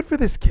 you know, good for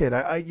this kid.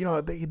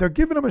 They're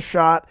giving him a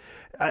shot.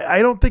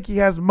 I don't think he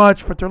has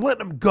much, but they're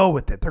letting him go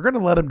with it. They're going to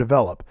let him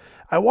develop.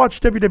 I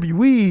watched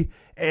WWE,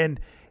 and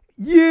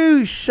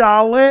you,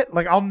 Charlotte,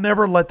 like, I'll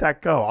never let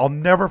that go. I'll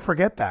never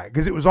forget that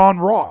because it was on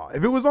Raw.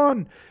 If it was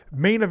on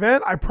main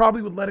event, I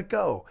probably would let it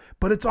go.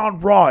 But it's on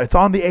Raw. It's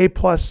on the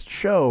A+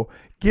 show,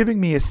 giving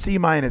me a C-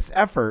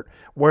 effort.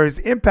 Whereas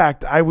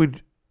Impact, I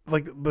would,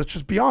 like, let's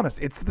just be honest,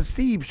 it's the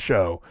C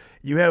show.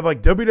 You have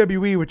like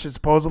WWE, which is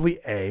supposedly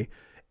A,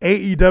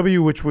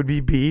 AEW, which would be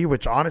B,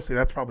 which honestly,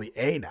 that's probably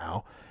A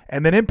now.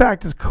 And then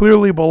Impact is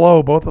clearly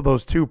below both of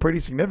those two pretty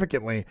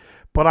significantly.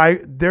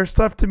 But their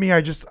stuff to me,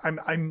 I'm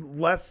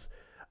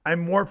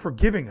more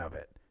forgiving of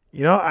it.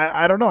 You know,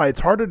 I don't know. It's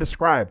hard to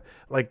describe.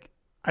 Like,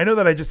 I know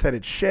that I just said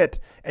it's shit,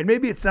 and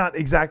maybe it's not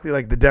exactly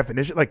like the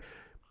definition. Like,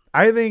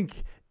 I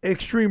think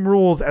Extreme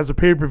Rules as a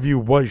pay-per-view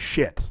was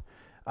shit.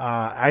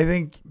 I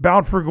think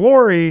Bound for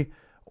Glory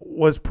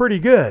was pretty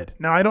good.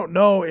 Now, I don't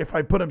know if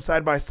I put them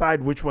side by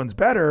side, which one's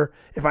better.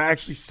 If I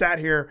actually sat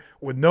here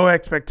with no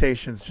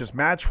expectations, just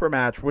match for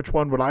match, which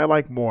one would I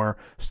like more?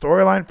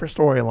 Storyline for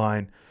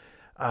storyline.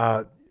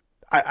 I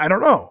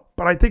don't know.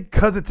 But I think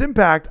because it's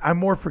Impact, I'm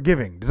more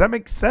forgiving. Does that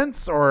make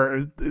sense?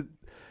 Or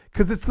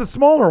because it's the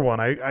smaller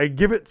one, I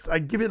give it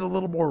a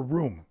little more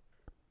room.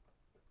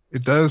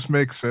 It does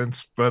make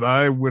sense, but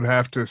I would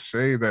have to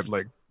say that,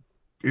 like,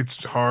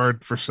 it's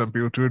hard for some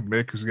people to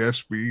admit because,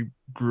 yes, we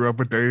grew up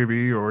with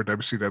WWE or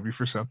WCW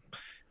for some,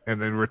 and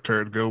then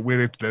go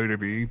win it to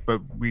WWE.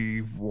 But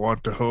we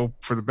want to hope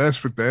for the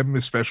best with them,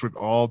 especially with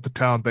all the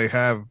talent they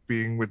have,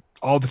 being with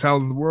all the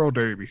talent in the world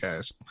WWE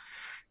has.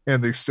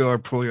 And they still are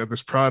pulling out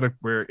this product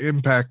where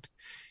Impact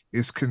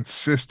is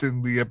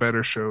consistently a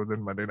better show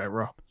than Monday Night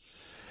Raw.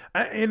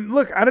 And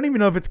look, I don't even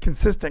know if it's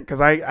consistent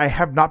because I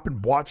have not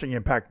been watching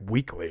Impact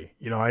weekly.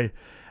 You know,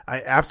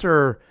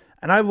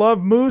 and I love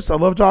Moose. I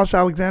love Josh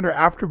Alexander.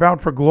 After Bound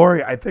for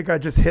Glory, I think I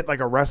just hit like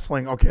a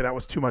wrestling. Okay, that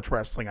was too much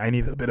wrestling. I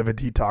need a bit of a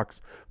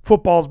detox.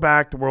 Football's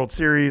back, the World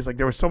Series. Like,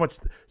 there was so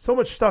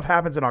much stuff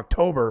happens in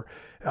October.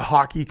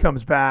 Hockey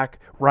comes back.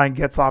 Ryan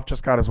Getzoff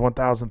just got his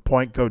 1,000th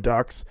point. Go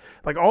Ducks.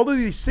 Like, all of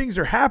these things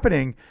are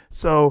happening.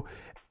 So,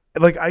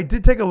 like, I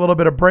did take a little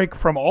bit of break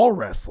from all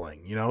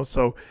wrestling, you know?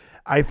 So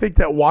I think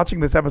that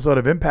watching this episode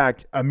of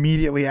Impact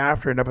immediately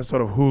after an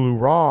episode of Hulu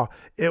Raw,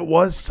 it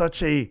was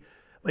such a,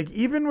 like,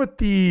 even with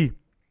the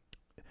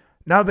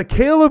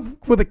Caleb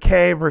with a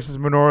K versus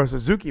Minoru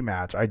Suzuki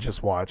match I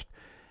just watched,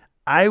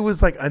 I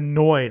was like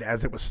annoyed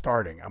as it was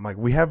starting. I'm like,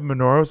 we have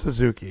Minoru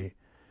Suzuki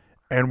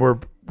and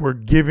we're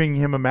giving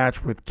him a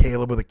match with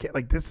Caleb with a K.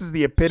 Like, this is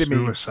the epitome.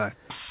 Suicide.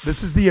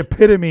 This is the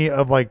epitome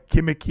of like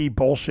gimmicky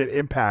bullshit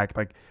Impact,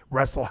 like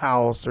Wrestle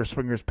House or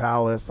Swingers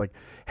Palace. Like,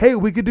 hey,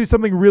 we could do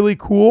something really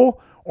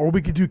cool, or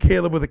we could do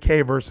Caleb with a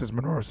K versus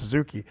Minoru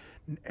Suzuki.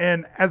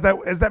 And as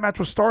that match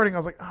was starting, I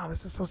was like, oh,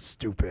 this is so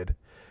stupid.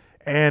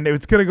 And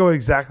it's going to go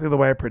exactly the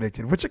way I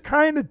predicted, which it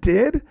kind of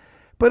did.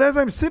 But as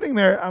I'm sitting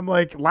there, I'm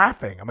like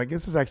laughing. I'm like,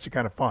 this is actually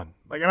kind of fun.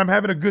 Like, and I'm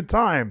having a good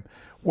time.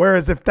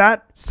 Whereas if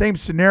that same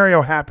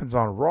scenario happens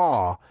on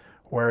Raw,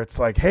 where it's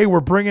like, hey, we're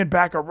bringing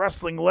back a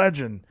wrestling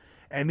legend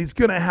and he's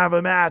going to have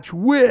a match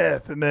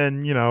with, and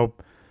then, you know,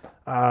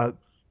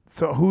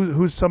 so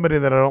who's somebody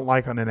that I don't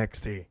like on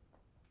NXT?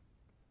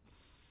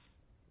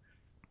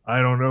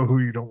 I don't know who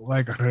you don't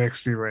like on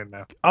NXT right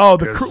now. Oh,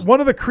 Because- one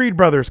of the Creed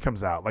brothers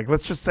comes out. Like,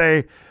 let's just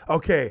say,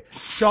 okay,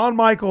 Shawn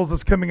Michaels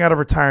is coming out of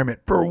retirement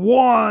for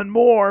one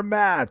more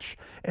match,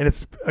 and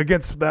it's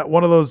against that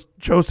one of those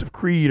Joseph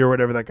Creed or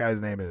whatever that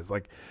guy's name is.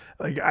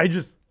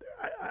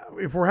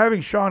 If we're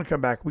having Shawn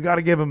come back, we got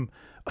to give him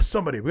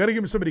somebody. We got to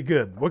give him somebody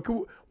good.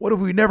 What have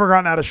we never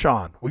gotten out of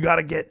Shawn? We got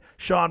to get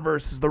Shawn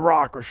versus The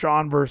Rock or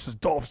Shawn versus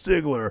Dolph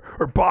Ziggler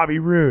or Bobby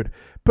Roode.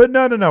 But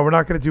no, we're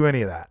not going to do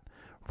any of that.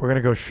 We're going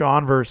to go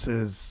Shawn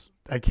versus,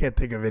 I can't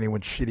think of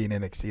anyone shitty in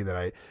NXT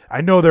that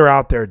I know they're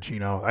out there,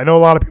 Gino. I know a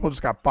lot of people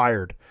just got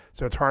fired,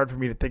 so it's hard for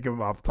me to think of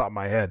them off the top of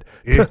my head.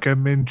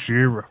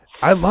 Ikemen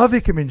I love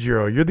Ikemen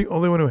Jiro. You're the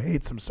only one who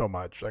hates him so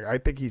much. Like, I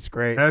think he's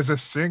great. As a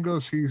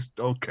singles, he's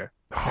okay.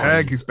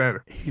 Tag, he's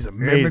better. He's Him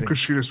amazing. and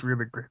Kushida's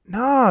really great.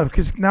 No,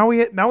 because now we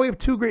have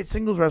two great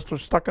singles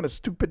wrestlers stuck in a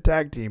stupid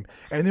tag team,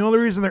 and the only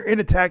reason they're in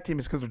a tag team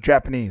is because they're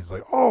Japanese.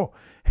 Like, oh,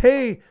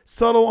 hey,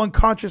 subtle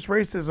unconscious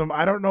racism.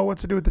 I don't know what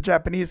to do with the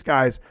Japanese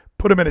guys.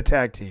 Put them in a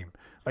tag team.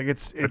 Like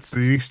it's At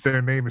least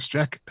their name is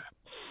Jacket.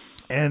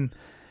 and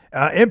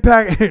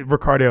Impact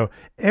Ricardo.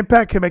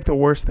 Impact can make the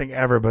worst thing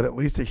ever, but at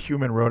least a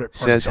human wrote it.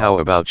 Says how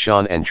about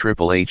Shawn and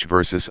Triple H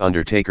versus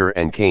Undertaker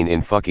and Kane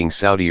in fucking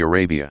Saudi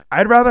Arabia?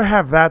 I'd rather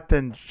have that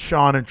than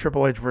Shawn and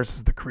Triple H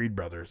versus the Creed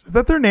brothers. Is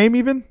that their name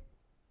even?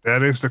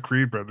 That is the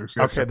Creed brothers.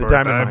 Yes, Okay, the or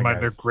Diamond Mine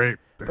They're guys. great.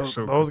 They're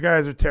Those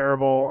guys are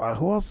terrible.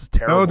 Who else is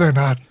terrible? No, they're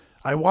not.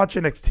 I watch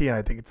NXT and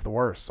I think it's the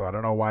worst, so I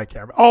don't know why I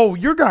can't remember. Oh,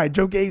 your guy,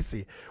 Joe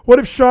Gacy. What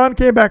if Shawn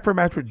came back for a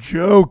match with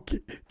Joe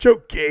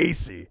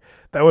Gacy?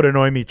 That would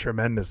annoy me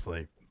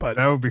tremendously. But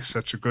That would be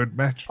such a good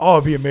match. oh,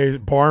 it'd be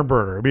amazing. Barn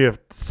burner. It'd be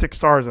 6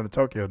 stars in the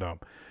Tokyo Dome.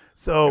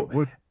 So It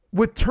would.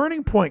 with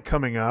Turning Point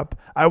coming up,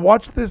 I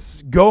watched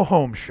this Go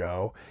Home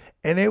show,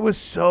 and it was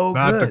so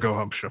Not good. the Go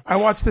Home show. I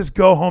watched this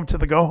Go Home to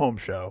the Go Home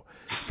show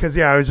because,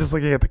 I was just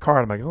looking at the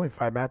card. I'm like, there's only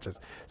 5 matches.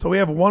 So we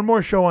have one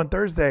more show on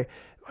Thursday.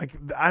 Like,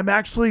 I'm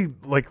actually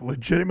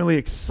legitimately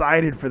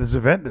excited for this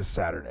event this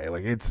Saturday.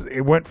 Like,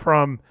 it went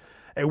from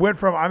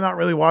I'm not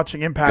really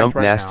watching Impact Gump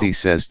right Nasty now.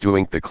 says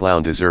Doink the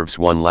Clown deserves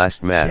one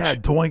last match. Yeah,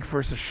 Doink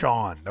versus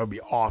Shawn. That would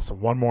be awesome.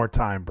 One more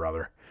time,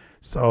 brother.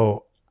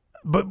 So,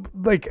 but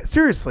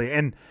seriously,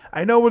 and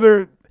I know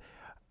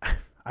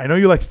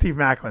you like Steve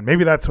Macklin.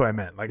 Maybe that's who I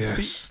meant. Like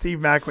Yes. Steve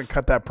Macklin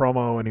cut that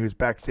promo and he was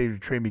backstage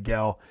with Trey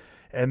Miguel,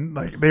 and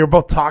they were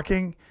both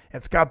talking.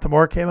 And Scott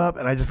D'Amore came up,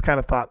 and I just kind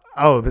of thought,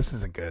 oh, this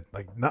isn't good.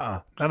 Like,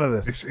 none of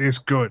this. This is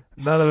good.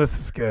 None of this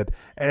is good.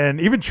 And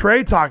even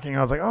Trey talking,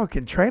 I was like, oh,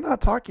 can Trey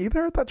not talk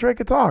either? I thought Trey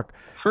could talk.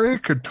 Trey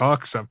could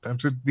talk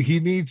sometimes. He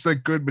needs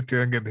good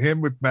material. And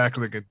him with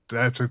Macklin,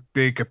 that's a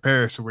big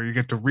comparison where you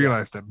get to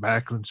realize that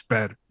Macklin's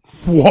better.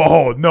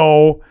 Whoa,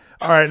 no.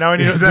 All right, now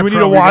do we need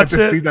to watch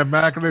it? See that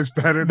Macklin is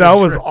better. That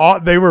than was Trey.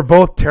 they were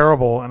both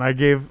terrible, and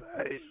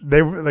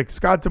they were like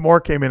Scott D'Amore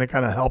came in and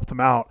kind of helped him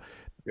out.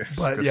 Yes,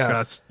 But, 'cause yeah.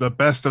 Scott's the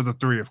best of the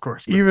 3, of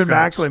course. but Even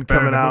Scott's Macklin better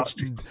coming than out.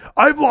 most.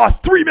 I've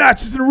lost 3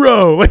 matches in a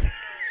row.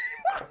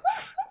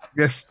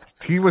 Yes,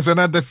 he was an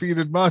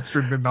undefeated monster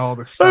in all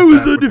this stuff. I was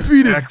happened with this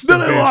undefeated. X Then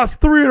I division. lost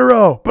 3 in a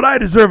row, but I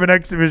deserve an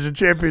X Division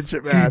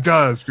championship He match.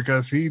 does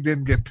because he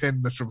didn't get pinned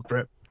in the triple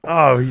threat.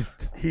 Oh,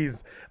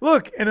 he's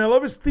look, and I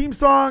love his theme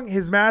song.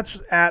 His match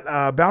at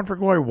Bound for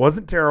Glory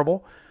wasn't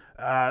terrible,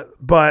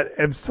 but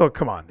I'm still,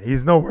 come on,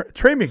 he's nowhere.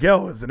 Trey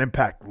Miguel is an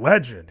Impact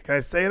legend. Can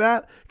I say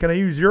that? Can I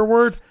use your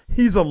word?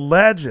 He's a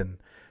legend.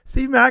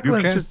 Steve You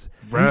Macklin's can, just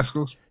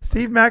rascals.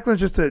 Steve Macklin's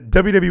just a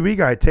WWE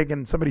guy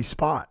taking somebody's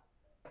spot.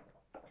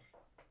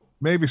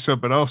 Maybe so,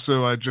 but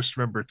also I just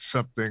remembered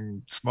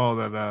something small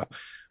that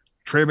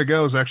Trey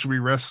Miguel is actually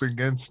wrestling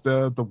against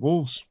the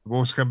Wolves. The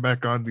Wolves come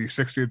back on the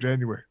 60th of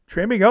January.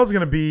 Trey Miguel's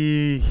going to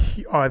be.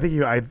 I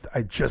think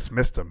I just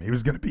missed him. He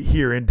was going to be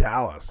here in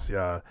Dallas.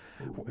 Yeah,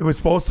 it was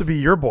supposed to be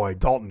your boy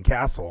Dalton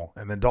Castle,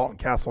 and then Dalton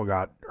Castle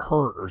got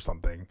hurt or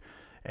something,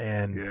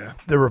 and Yeah.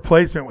 the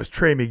replacement was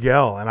Trey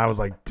Miguel. And I was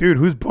like, dude,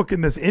 who's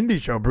booking this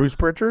indie show? Bruce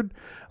Pritchard?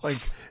 Like,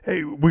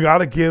 hey, we got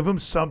to give him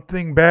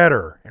something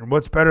better. And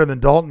what's better than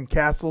Dalton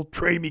Castle?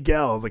 Trey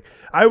Miguel.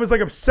 I was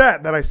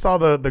upset that I saw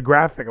the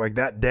graphic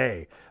that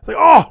day. It's like,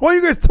 oh, why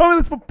you guys tell me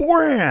this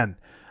beforehand?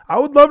 I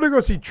would love to go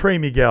see Trey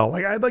Miguel.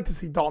 I'd like to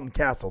see Dalton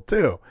Castle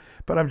too.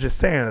 But I'm just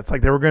saying, it's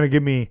like they were going to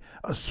give me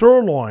a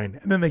sirloin,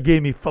 and then they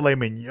gave me filet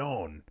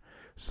mignon.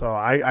 So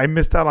I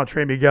missed out on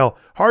Trey Miguel.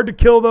 Hard to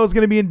Kill, though, is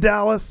going to be in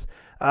Dallas.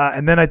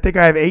 And then I think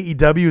I have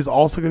AEW is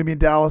also going to be in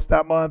Dallas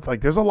that month.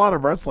 There's a lot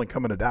of wrestling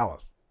coming to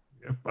Dallas.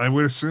 Yep. I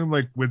would assume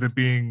with it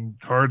being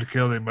Hard to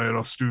Kill, they might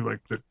also do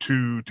the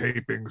 2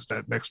 tapings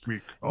that next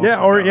week. Also they're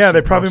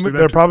probably also do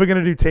that.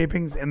 going to do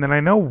tapings. And then I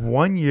know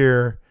one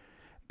year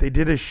they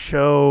did a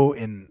show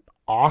in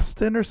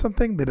Austin or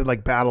something. They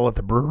did Battle at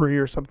the Brewery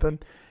or something,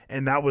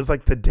 and that was the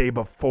day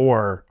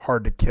before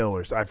Hard to Kill,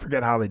 or so. I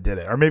forget how they did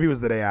it, or maybe it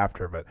was the day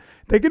after. But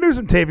they can do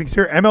some tapings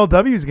here.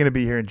 MLW is going to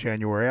be here in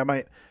January. I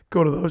might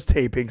go to those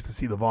tapings to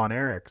see the Von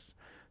Erichs.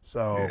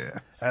 So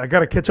I got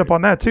to catch up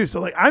on that too. So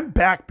like I'm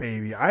back,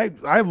 baby.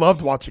 I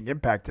loved watching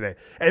Impact today.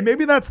 And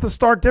maybe that's the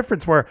stark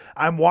difference where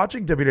I'm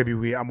watching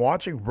WWE, I'm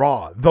watching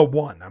Raw, the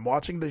one. I'm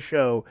watching the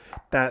show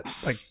that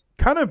like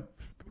kind of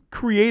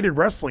created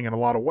wrestling in a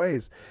lot of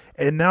ways.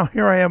 And now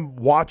here I am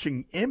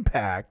watching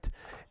Impact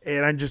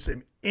and I'm just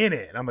in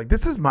it. And I'm like,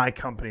 this is my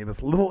company,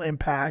 this little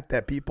Impact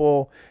that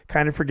people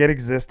kind of forget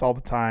exists all the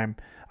time.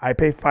 I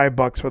pay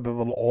 $5 for the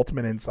little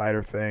Ultimate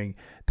Insider thing.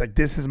 Like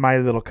this is my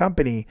little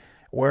company.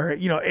 Where,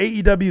 you know,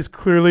 AEW is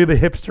clearly the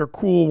hipster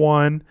cool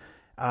one.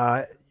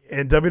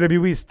 And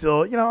WWE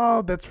still, you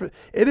know,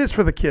 it is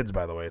for the kids,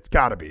 by the way. It's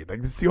got to be. Like,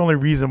 it's the only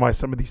reason why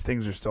some of these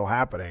things are still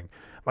happening.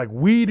 Like,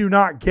 we didn't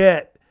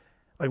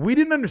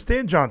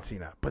understand John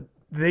Cena, but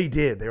they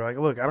did. They were like,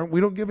 look,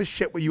 we don't give a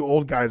shit what you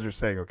old guys are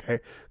saying, okay?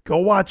 Go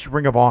watch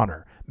Ring of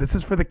Honor. This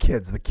is for the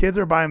kids. The kids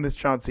are buying this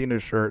John Cena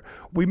shirt.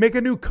 We make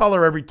a new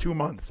color every 2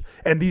 months,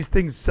 and these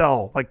things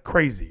sell like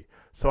crazy.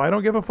 So I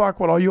don't give a fuck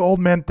what all you old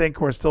men think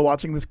who are still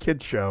watching this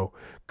kid's show.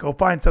 Go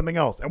find something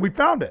else. And we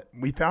found it.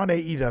 We found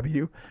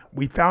AEW.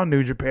 We found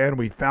New Japan.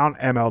 We found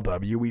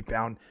MLW. We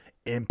found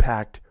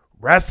Impact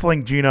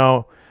Wrestling,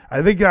 Gino.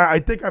 I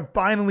think I'm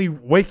finally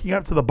waking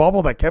up to the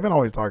bubble that Kevin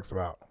always talks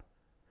about.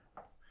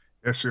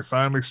 Yes, you're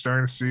finally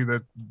starting to see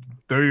that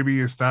WWE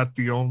is not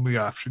the only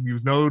option.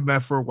 You've known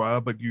that for a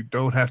while, but you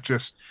don't have to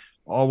just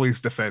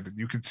always defend it.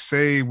 You can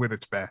say when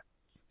it's bad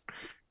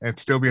and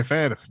still be a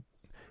fan of it.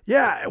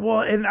 Yeah,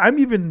 well, and I'm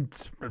even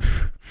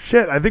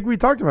shit. I think we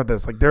talked about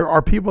this. Like, there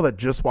are people that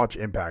just watch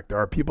Impact. There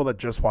are people that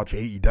just watch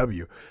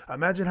AEW.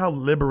 Imagine how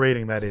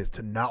liberating that is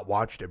to not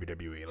watch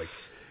WWE,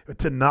 like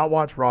to not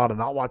watch Raw, to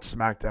not watch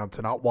SmackDown,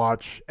 to not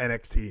watch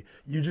NXT.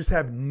 You just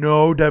have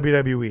no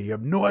WWE. You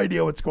have no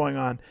idea what's going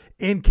on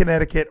in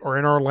Connecticut or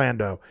in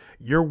Orlando.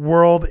 Your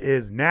world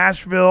is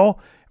Nashville,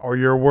 or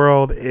your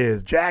world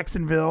is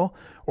Jacksonville,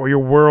 or your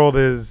world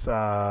is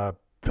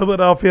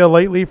Philadelphia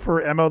lately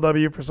for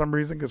MLW for some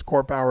reason, because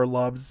Core Power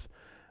loves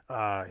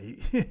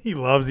he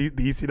loves the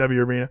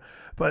ECW arena.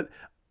 But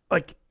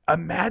like,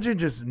 imagine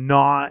just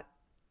not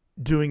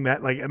doing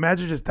that. Like,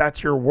 imagine just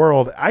that's your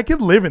world. I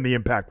could live in the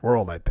Impact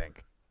world, I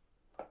think.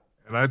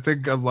 And I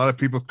think a lot of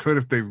people could,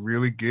 if they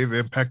really give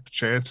Impact a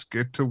chance,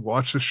 get to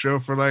watch the show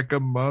for like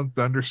a month,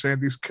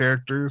 understand these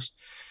characters,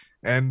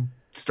 and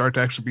start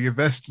to actually be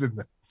invested in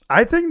them.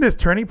 I think this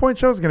Turning Point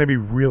show is going to be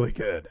really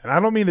good. And I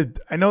don't mean to,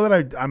 I know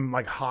that I'm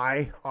like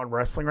high on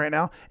wrestling right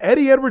now.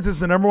 Eddie Edwards is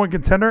the number one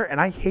contender,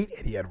 and I hate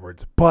Eddie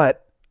Edwards.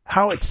 But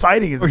how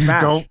exciting is this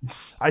match?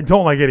 I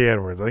don't like Eddie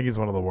Edwards. I think he's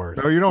one of the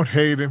worst. No, you don't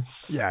hate him.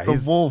 Yeah.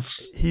 The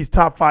Wolves. He's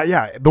top 5.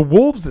 Yeah. The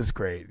Wolves is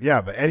great.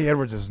 Yeah. But Eddie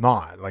Edwards is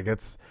not. Like,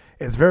 it's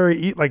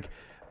very, like,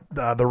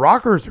 the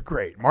Rockers are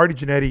great. Marty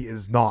Jannetty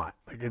is not.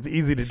 Like, it's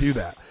easy to do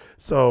that.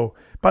 So,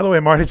 by the way,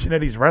 Marty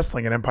Jannetty's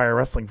wrestling at Empire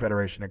Wrestling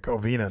Federation at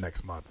Covina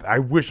next month. I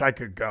wish I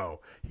could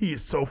go. He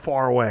is so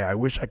far away. I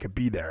wish I could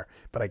be there,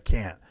 but I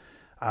can't.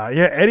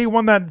 Yeah, Eddie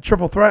won that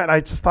triple threat, and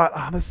I just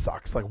thought, this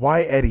sucks. Like,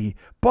 why Eddie?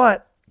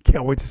 But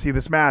can't wait to see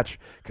this match,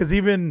 because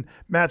even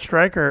Matt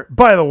Striker,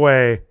 by the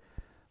way,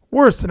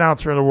 worst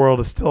announcer in the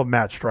world is still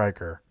Matt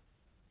Striker.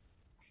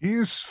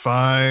 He's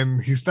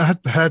fine. He's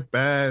not that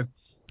bad.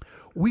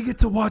 We get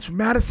to watch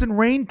Madison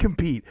Rayne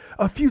compete,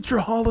 a future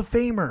Hall of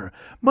Famer,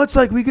 much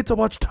like we get to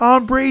watch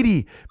Tom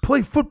Brady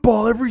play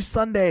football every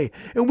Sunday,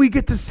 and we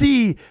get to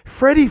see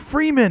Freddie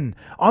Freeman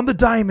on the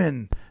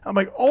diamond. I'm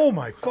like, oh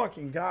my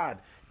fucking God.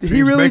 Did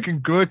he really making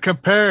good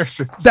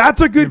comparisons?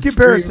 That's a good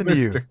comparison to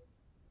you.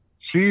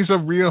 She's a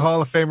real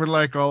Hall of Famer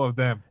like all of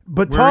them.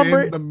 But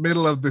we're in the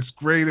middle of this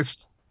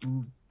greatest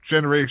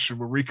generation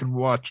where we can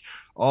watch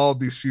all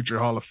these future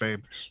Hall of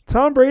Famers.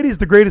 Tom Brady is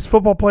the greatest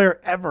football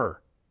player ever.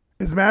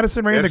 Is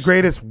Madison Rayne the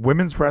greatest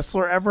women's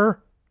wrestler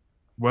ever?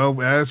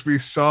 Well, as we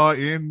saw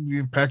in the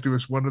Impact, it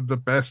was one of the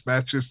best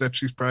matches that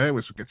she's probably had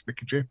was against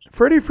Mickie James.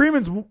 Freddie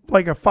Freeman's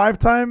like a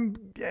 5-time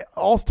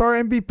All-Star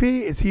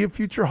MVP. Is he a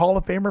future Hall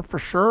of Famer for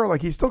sure?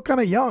 Like, he's still kind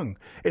of young.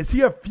 Is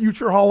he a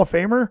future Hall of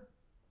Famer?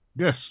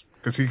 Yes,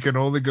 because he can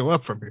only go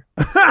up from here.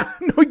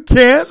 No, he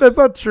can't. That's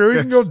not true. He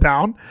can go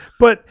down.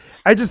 But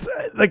I just,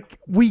 like,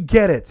 we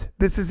get it.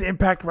 This is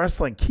Impact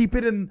Wrestling. Keep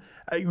it in.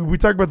 We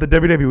talk about the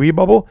WWE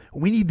bubble.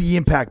 We need the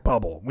Impact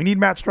bubble. We need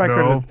Matt Striker.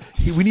 No.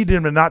 We need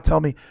him to not tell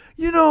me,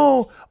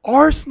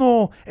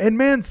 Arsenal and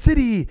Man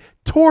City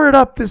tore it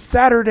up this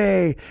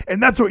Saturday,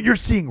 and that's what you're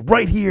seeing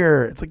right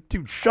here. It's like,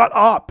 dude, shut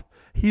up.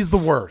 He's the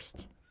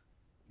worst.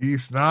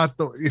 He's not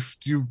if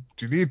you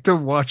need to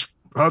watch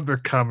other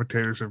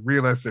commentators and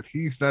realize that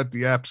he's not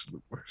the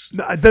absolute worst.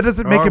 No, that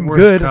doesn't make him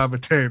good.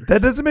 That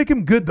doesn't make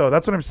him good, though.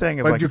 That's what I'm saying.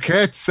 Is but like, you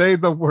can't say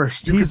the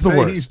worst. You can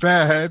say he's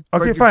bad.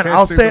 Okay, fine.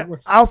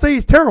 I'll say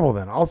he's terrible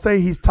then. I'll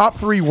say he's top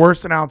 3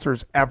 worst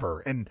announcers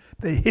ever in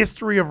the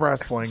history of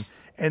wrestling,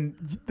 and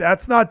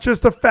that's not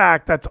just a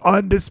fact. That's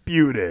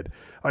undisputed.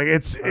 Like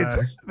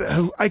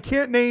I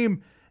can't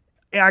name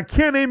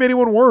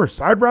anyone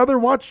worse. I'd rather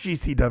watch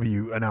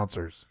GCW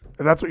announcers.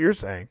 If that's what you're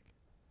saying.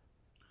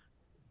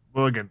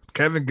 Well, again,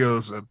 Kevin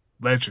Gill's a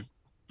legend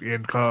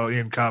in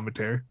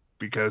commentary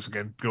because,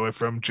 again, going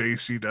from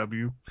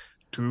JCW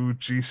to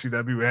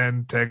GCW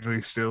and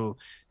technically still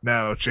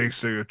now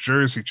chasing a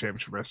Jersey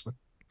Championship Wrestling.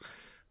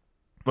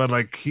 But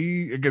like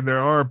there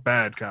are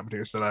bad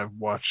commentators that I've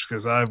watched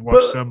because I've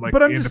watched some like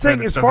but I'm just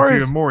saying, as far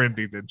as even more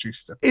indie than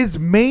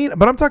GCW.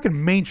 But I'm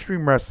talking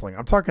mainstream wrestling.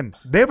 I'm talking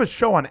they have a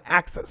show on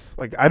Access.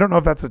 Like I don't know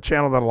if that's a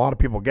channel that a lot of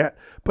people get,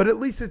 but at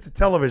least it's a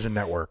television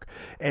network.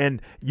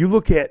 And you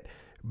look at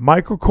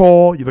Michael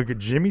Cole, you look at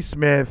Jimmy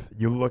Smith,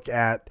 you look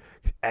at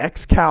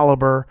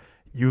Excalibur,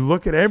 you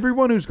look at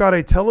everyone who's got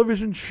a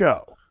television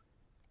show.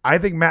 I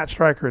think Matt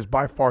Striker is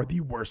by far the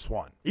worst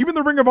one. Even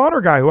the Ring of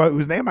Honor guy,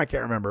 whose name I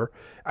can't remember,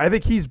 I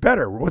think he's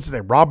better. What's his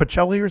name? Rob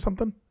Bocelli or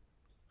something?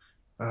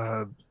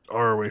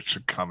 ROH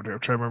commentator. I'm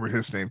trying to remember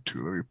his name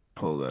too. Let me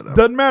pull that up.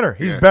 Doesn't matter.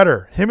 He's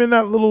better. Him and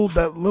that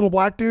little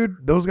black dude,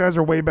 those guys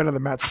are way better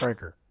than Matt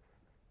Striker.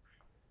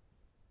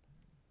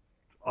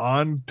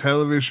 On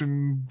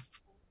television,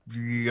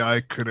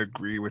 I could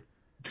agree with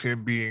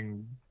him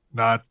being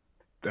not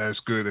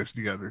as good as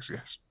the others,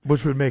 yes.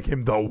 Which would make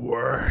him the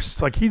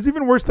worst. Like, he's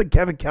even worse than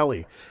Kevin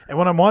Kelly. And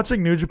when I'm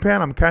watching New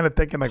Japan, I'm kind of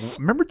thinking, like,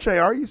 remember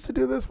JR used to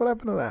do this? What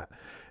happened to that?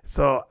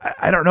 So,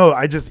 I don't know.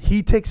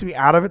 He takes me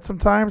out of it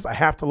sometimes. I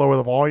have to lower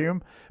the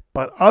volume.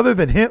 But other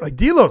than him, like,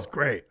 D'Lo's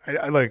great.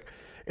 I like,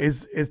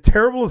 as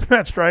terrible as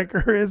Matt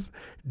Striker is,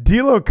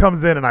 D'Lo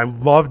comes in, and I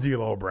love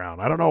D'Lo Brown.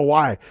 I don't know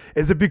why.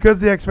 Is it because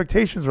the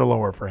expectations are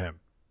lower for him?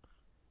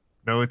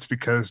 No, it's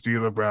because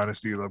D'Lo Brown is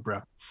D'Lo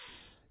Brown.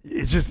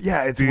 It's just,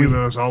 it's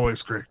D'Lo's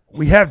always great.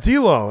 We have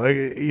D'Lo,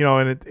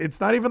 and it's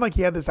not even like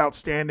he had this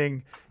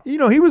outstanding, he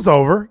was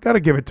over. Got to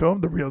give it to him,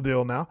 the real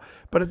deal now.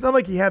 But it's not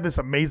like he had this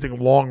amazing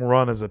long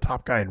run as a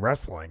top guy in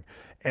wrestling.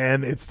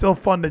 And it's still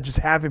fun to just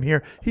have him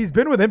here. He's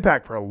been with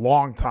Impact for a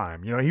long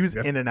time. He was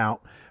in and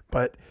out,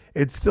 but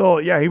it's still,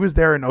 he was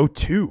there in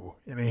 2002.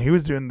 He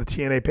was doing the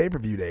TNA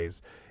pay-per-view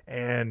days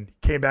and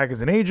came back as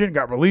an agent,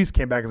 got released,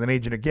 came back as an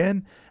agent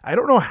again. I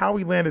don't know how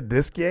he landed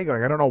this gig.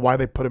 Like, I don't know why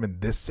they put him in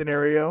this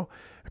scenario.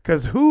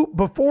 Because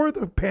before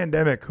the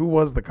pandemic, who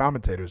was the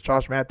commentators?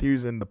 Josh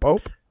Matthews and the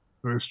Pope?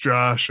 It was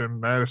Josh and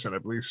Madison, I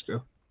believe,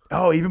 still.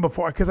 Oh, even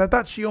before? Because I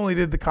thought she only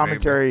did the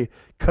commentary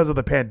because of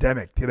the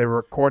pandemic. They were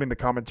recording the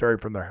commentary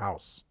from their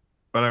house.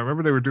 But I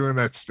remember they were doing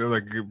that still.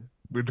 Like,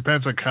 it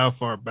depends like how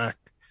far back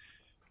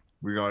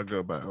we got to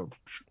go by. Oh,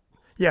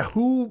 yeah,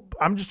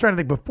 I'm just trying to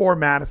think before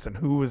Madison,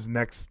 who was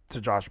next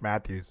to Josh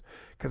Matthews?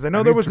 Because I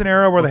know there was an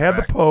era where they had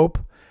the Pope.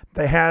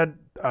 They had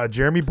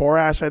Jeremy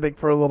Borash, I think,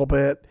 for a little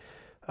bit.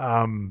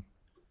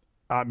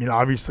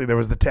 Obviously there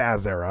was the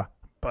Taz era,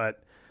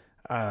 but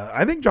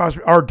I think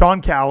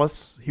Don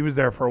Callis, he was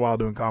there for a while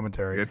doing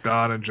commentary. Yeah,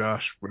 Don and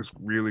Josh was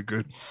really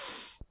good.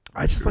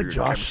 I just like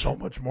Josh so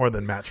much more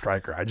than Matt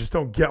Striker. I just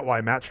don't get why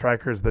Matt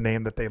Striker is the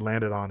name that they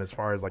landed on as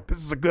far as like, this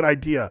is a good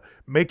idea.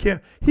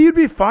 He'd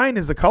be fine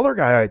as a color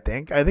guy, I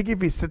think. I think if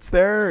he sits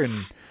there and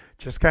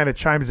just kind of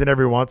chimes in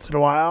every once in a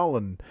while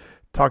and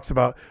talks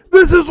about,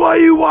 this is why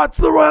you watch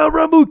the Royal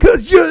Rumble,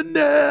 because you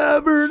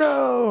never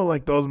know.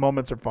 Like, those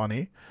moments are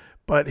funny.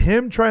 But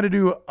him trying to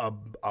do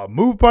a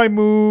move by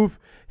move,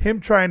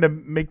 him trying to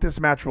make this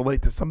match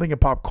relate to something in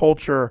pop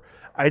culture,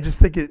 I just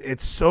think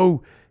it's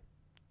so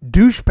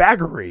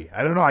douchebaggery.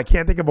 I don't know. I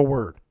can't think of a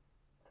word.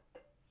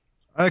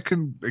 I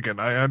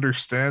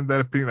understand that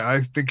opinion.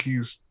 I think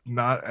he's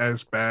not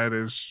as bad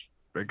as,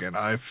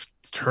 I've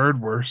heard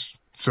worse.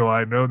 So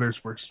I know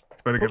there's worse.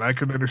 But again, I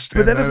can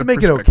understand. But that doesn't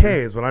make it okay,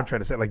 is what I'm trying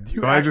to say. Like,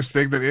 I just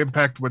think that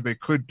Impact, what they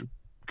could do,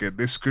 again,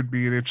 this could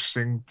be an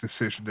interesting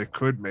decision they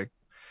could make,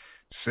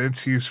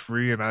 since he's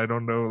free, and I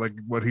don't know like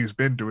what he's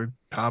been doing.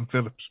 Tom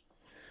Phillips.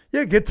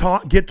 Yeah, get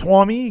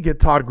Tommy, get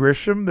Todd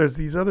Grisham. There's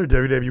these other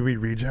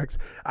WWE rejects.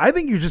 I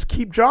think you just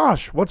keep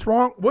Josh. What's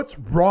wrong? What's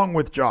wrong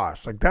with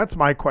Josh? Like, that's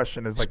my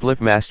question. Is like,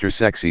 Spliffmaster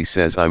Sexy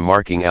says I'm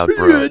marking out,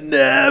 bro. You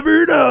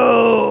never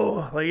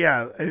know. Like,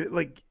 yeah,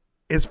 like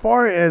as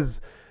far as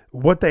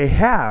what they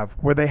have,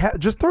 where they have,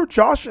 just throw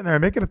Josh in there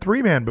and make it a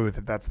 3-man booth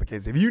if that's the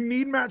case. If you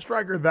need Matt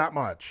Striker that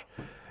much,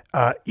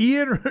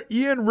 Ian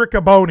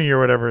Riccaboni or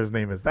whatever his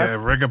name is. That's,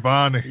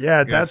 Riccaboni.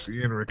 Yeah, that's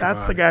Ian Riccaboni.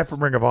 That's the guy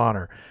from Ring of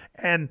Honor.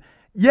 And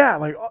yeah,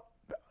 like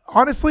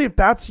honestly, if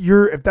that's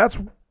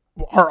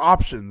our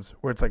options,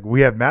 where it's like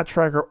we have Matt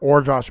Striker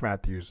or Josh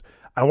Matthews.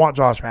 I want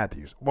Josh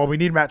Matthews. Well, we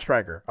need Matt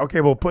Striker.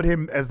 Okay, we'll put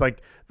him as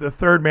like the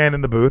third man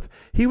in the booth.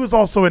 He was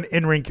also an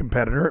in-ring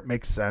competitor. It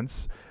makes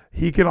sense.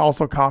 He can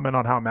also comment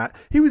on how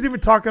he was even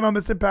talking on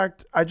this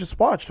Impact I just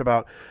watched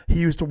about he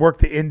used to work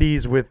the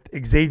indies with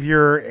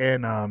Xavier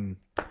and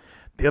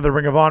the other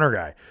Ring of Honor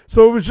guy.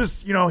 So it was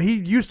just, he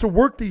used to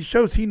work these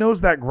shows. He knows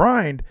that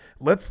grind.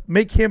 Let's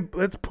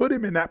put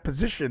him in that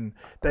position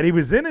that he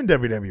was in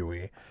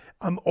WWE.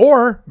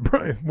 Or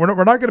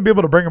we're not going to be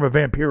able to bring him a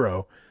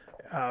Vampiro.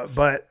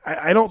 But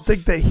I don't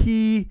think that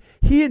he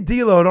and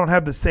D'Lo don't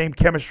have the same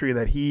chemistry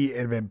that he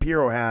and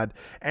Vampiro had,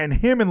 and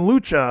him and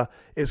Lucha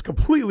is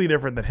completely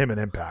different than him and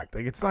Impact.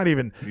 Like, it's not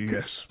even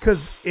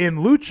because in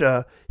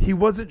Lucha he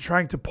wasn't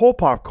trying to pull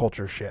pop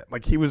culture shit.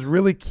 Like, he was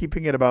really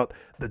keeping it about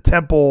the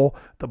temple,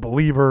 the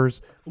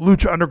believers.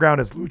 Lucha Underground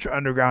is Lucha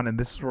Underground, and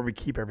this is where we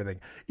keep everything.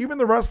 Even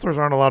the wrestlers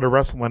aren't allowed to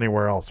wrestle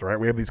anywhere else, right?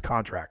 We have these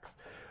contracts.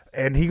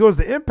 And he goes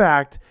to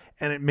Impact,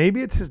 and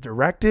maybe it's his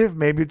directive,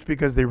 maybe it's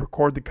because they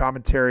record the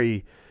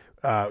commentary,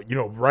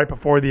 right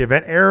before the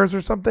event airs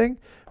or something.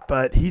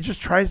 But he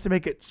just tries to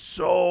make it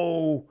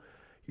so,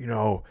 in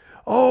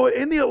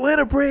the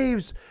Atlanta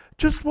Braves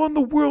just won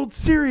the World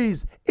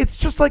Series. It's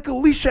just like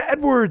Alicia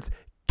Edwards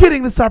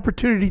getting this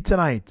opportunity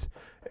tonight.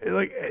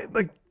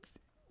 Like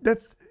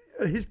that's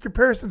his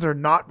comparisons are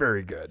not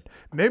very good.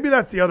 Maybe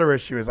that's the other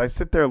issue is I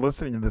sit there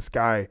listening to this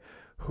guy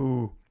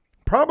who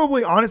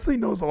probably honestly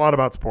knows a lot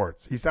about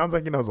sports. He sounds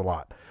like he knows a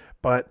lot.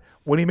 But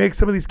when he makes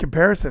some of these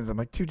comparisons, I'm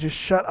like, dude, just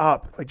shut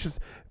up. Like,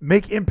 just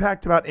make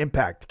Impact about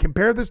Impact.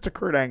 Compare this to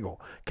Kurt Angle.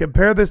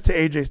 Compare this to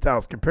AJ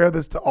Styles. Compare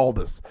this to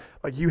Aldis.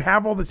 Like, you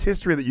have all this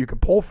history that you can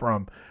pull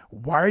from.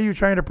 Why are you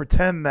trying to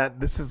pretend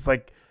that this is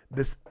like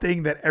this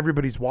thing that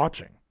everybody's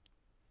watching?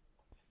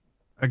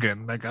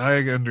 Again, like,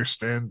 I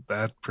understand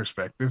that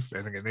perspective.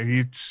 And again,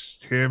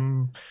 it's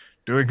him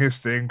doing his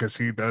thing because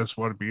he does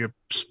want to be a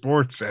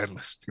sports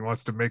analyst. He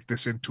wants to make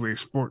this into a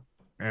sport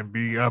and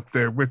be up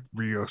there with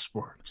real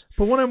sports.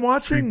 But when I'm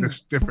watching this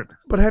different.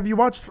 But have you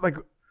watched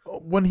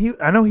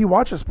I know he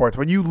watches sports.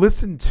 When you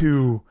listen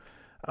to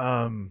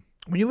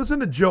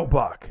Joe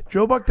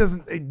Buck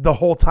doesn't the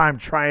whole time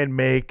try and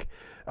make,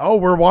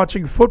 we're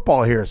watching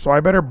football here, so I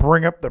better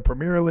bring up the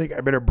Premier League.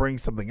 I better bring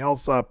something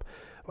else up.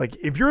 Like,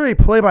 if you're a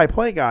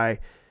play-by-play guy,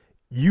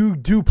 you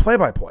do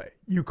play-by-play.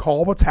 You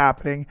call what's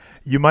happening.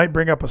 You might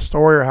bring up a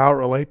story or how it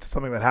relates to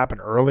something that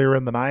happened earlier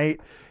in the night.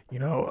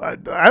 I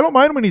don't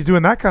mind when he's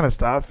doing that kind of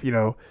stuff,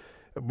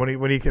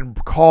 when he can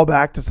call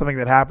back to something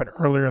that happened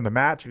earlier in the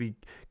match and he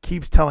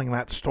keeps telling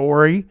that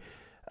story.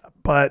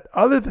 But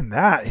other than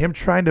that, him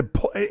trying to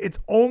pull, it's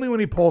only when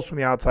he pulls from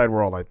the outside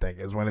world, I think,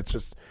 is when it's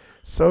just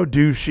so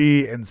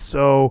douchey and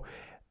so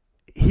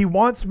he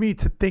wants me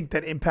to think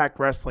that Impact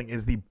Wrestling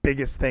is the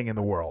biggest thing in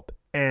the world.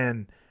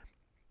 And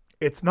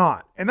it's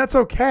not. And that's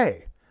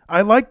okay.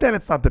 I like that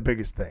it's not the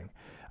biggest thing.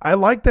 I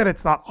like that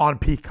it's not on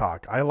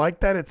Peacock. I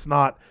like that it's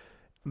not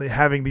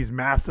having these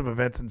massive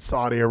events in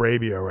Saudi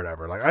Arabia or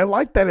whatever. Like, I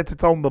like that it's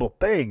its own little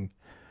thing,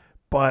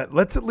 but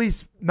let's at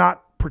least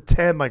not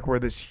pretend like we're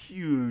this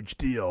huge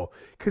deal,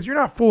 because you're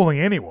not fooling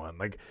anyone.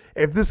 Like,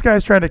 if this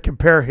guy's trying to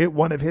compare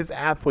one of his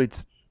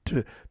athletes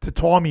to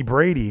Tommy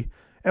Brady,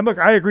 and look,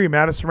 I agree,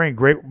 Madison Rayne,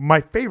 great, my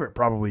favorite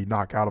probably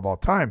knockout of all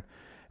time.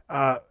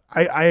 I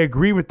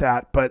agree with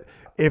that, but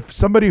if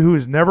somebody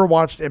who's never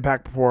watched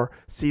Impact before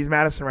sees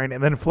Madison Rayne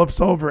and then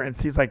flips over and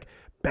sees like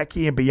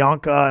Becky and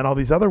Bianca and all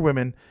these other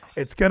women,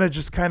 it's going to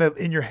just kind of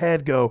in your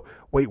head go,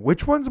 wait,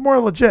 which one's more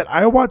legit?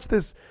 I watched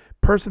this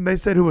person they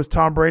said who was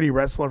Tom Brady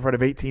wrestle in front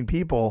of 18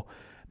 people.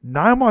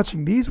 Now I'm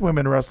watching these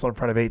women wrestle in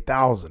front of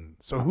 8,000.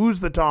 So who's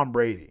the Tom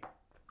Brady?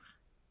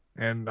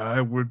 And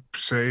I would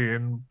say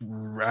in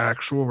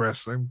actual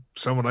wrestling,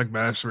 someone like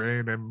Madison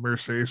Rayne and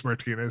Mercedes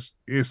Martinez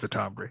is the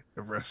Tom Brady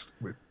of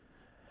wrestling.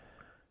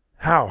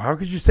 How? How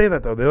could you say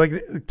that, though?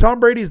 Tom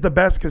Brady is the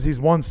best because he's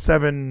won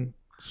 7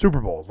 Super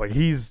Bowls. Like,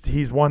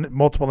 he's won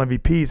multiple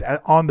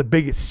MVPs on the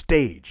biggest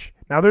stage.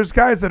 Now, there's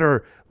guys that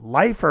are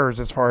lifers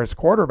as far as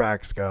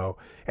quarterbacks go,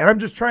 and I'm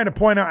just trying to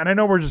point out, and I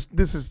know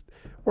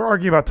we're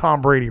arguing about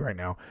Tom Brady right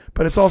now,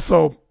 but it's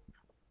also,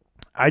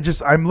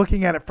 I'm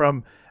looking at it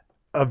from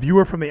a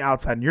viewer from the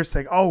outside, and you're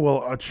saying, oh,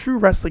 well, a true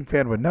wrestling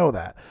fan would know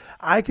that.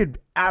 I could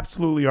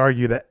absolutely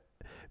argue that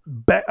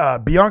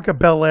Bianca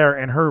Belair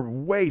in her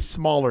way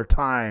smaller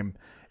time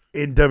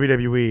in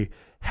WWE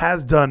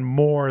has done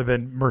more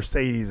than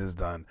Mercedes has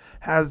done.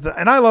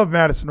 And I love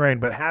Madison Rayne,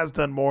 but has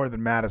done more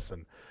than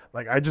Madison.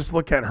 Like, I just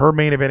look at her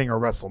main eventing or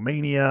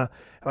WrestleMania.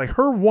 Like,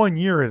 her 1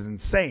 year is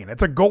insane.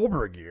 It's a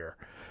Goldberg year.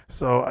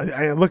 So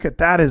I look at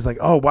that as like,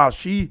 oh, wow,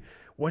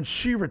 when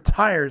she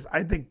retires,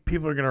 I think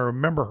people are going to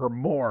remember her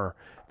more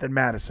than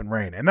Madison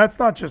Rayne. And that's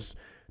not just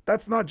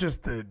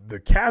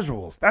the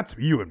casuals. That's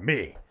you and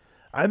me.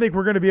 I think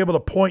we're going to be able to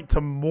point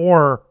to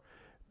more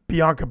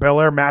Bianca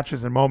Belair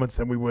matches and moments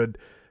than we would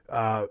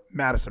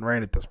Madison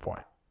Rayne at this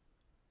point.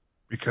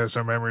 Because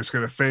our memory is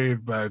going to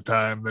fade by the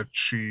time that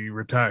she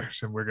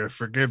retires, and we're going to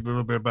forget a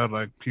little bit about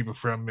like people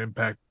from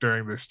Impact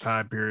during this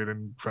time period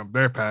and from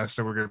their past,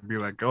 and we're going to be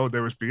like, oh,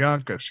 there was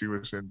Bianca. She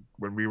was in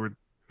when we were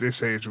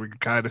this age. We can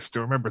kind of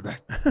still remember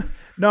that.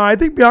 No, I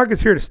think Bianca's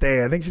here to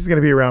stay. I think she's going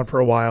to be around for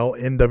a while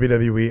in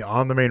WWE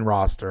on the main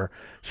roster.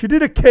 She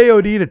did a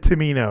KOD to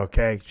Tamina.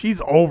 Okay,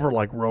 she's over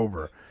like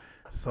Rover.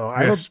 So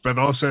but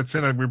also it's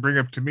in we bring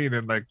up Tamina,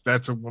 and like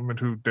that's a woman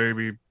who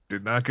maybe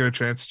did not get a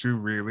chance to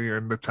really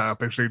earn the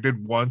top. Actually,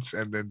 did once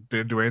and then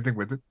didn't do anything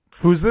with it.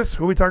 Who's this?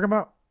 Who are we talking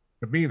about?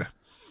 Tamina.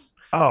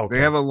 Oh, okay.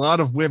 They have a lot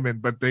of women,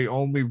 but they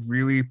only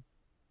really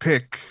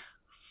pick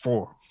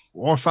 4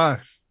 or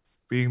 5,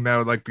 being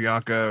now like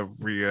Bianca,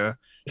 Rhea,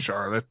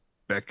 Charlotte,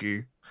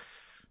 Becky,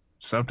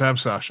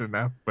 sometimes Sasha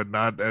now, but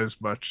not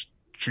as much.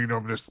 She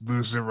normally just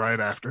loses it right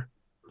after.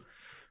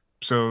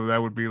 So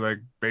that would be like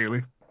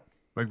Bayley.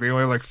 Like they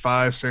only have like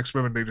 5, 6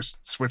 women. They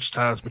just switch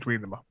titles between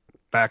them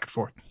back and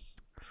forth.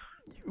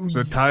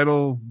 So the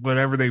title,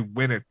 whenever they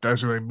win it,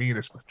 doesn't really mean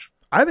as much.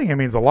 I think it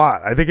means a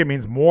lot. I think it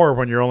means more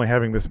when you're only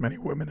having this many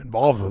women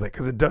involved with it,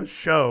 because it does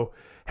show,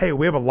 hey,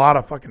 we have a lot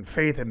of fucking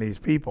faith in these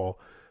people.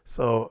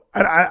 So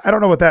I don't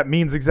know what that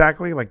means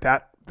exactly, like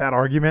that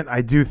argument.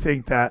 I do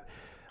think that,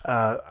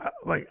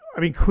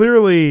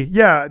 clearly,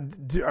 yeah,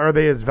 are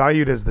they as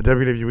valued as the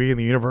WWE and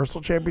the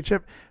Universal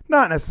Championship?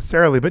 Not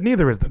necessarily, but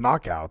neither is the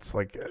Knockouts.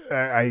 Like,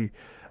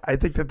 I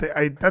think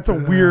that that's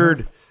a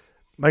weird,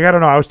 like, I don't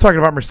know. I was talking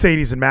about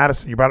Mercedes and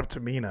Madison. You brought up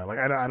Tamina. Like,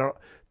 I don't,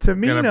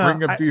 Tamina.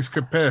 Bring up these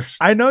comparisons.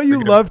 I know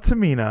you love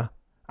Tamina.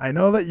 I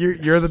know that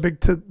you're the big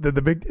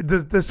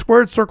does the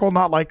squared circle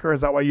not like her? Is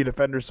that why you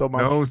defend her so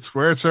much? No,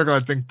 squared circle I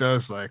think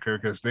does like her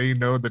because they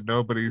know that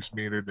nobody's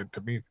meaner than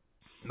Tamina.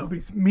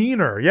 Nobody's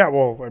meaner. Yeah,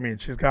 well, I mean,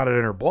 she's got it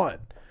in her blood.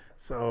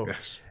 So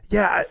yes.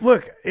 Yeah,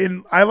 look,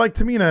 I like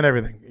Tamina and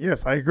everything.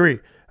 Yes, I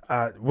agree.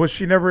 Was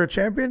she never a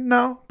champion?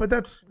 No, but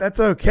that's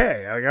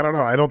okay. Like, I don't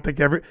know.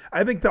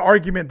 I think the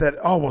argument that,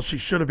 oh, well, she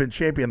should have been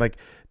champion, like,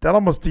 that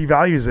almost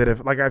devalues it.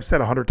 If, like I've said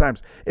 100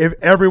 times, if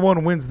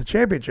everyone wins the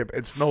championship,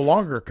 it's no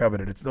longer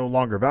coveted. It's no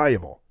longer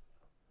valuable.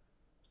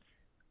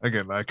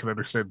 Again, I can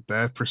understand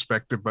that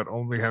perspective, but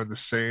only having the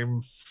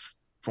same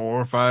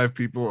 4 or 5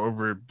 people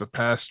over the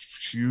past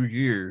few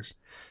years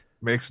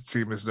makes it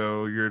seem as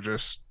though you're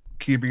just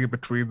keeping it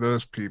between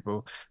those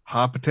people,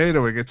 hot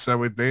potatoing it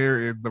so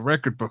they're in the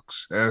record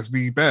books as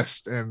the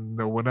best and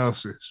no one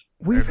else is.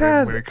 When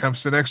it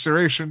comes to the next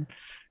generation,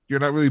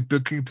 you're not really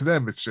booking to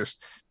them. It's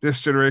just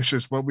this generation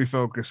is what we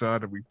focus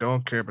on and we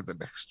don't care about the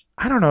next.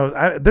 I don't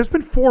know. There's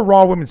been 4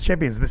 Raw Women's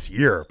Champions this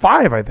year.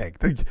 5, I think.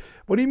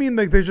 What do you mean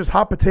like they just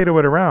hot potato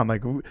it around?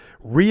 Like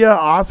Rhea,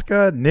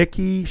 Asuka,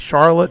 Nikki,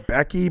 Charlotte,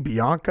 Becky,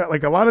 Bianca.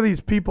 Like a lot of these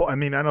people, I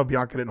mean, I know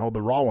Bianca didn't hold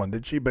the Raw one,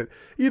 did she? But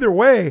either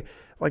way,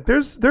 like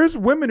there's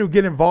women who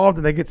get involved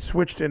and they get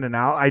switched in and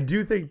out. I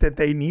do think that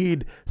they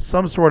need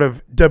some sort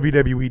of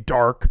WWE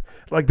dark.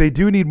 Like they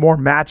do need more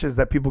matches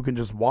that people can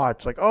just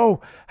watch. Like, oh,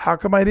 how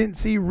come I didn't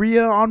see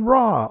Rhea on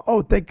Raw?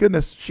 Oh, thank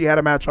goodness she had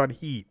a match on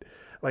Heat.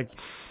 Like,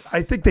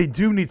 I think they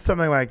do need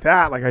something like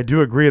that. Like, I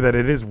do agree that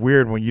it is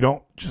weird when you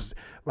don't just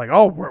like,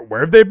 oh,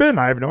 where have they been?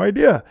 I have no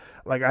idea.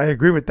 Like, I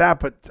agree with that.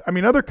 But I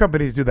mean, other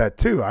companies do that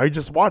too. I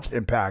just watched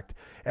Impact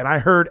and I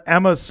heard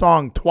Emma's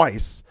song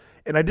twice.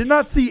 And I did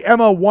not see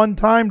Emma one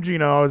time,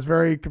 Gino. I was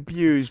very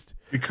confused.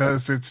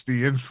 Because it's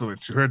the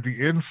influence. You heard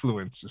the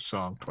influence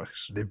song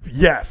twice.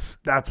 Yes,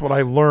 that's what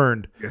I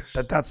learned. Yes.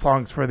 That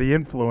song's for the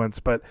influence.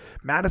 But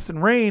Madison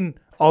Rayne,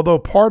 although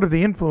part of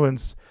the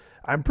influence,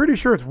 I'm pretty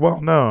sure it's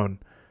well known,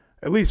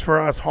 at least for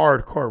us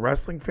hardcore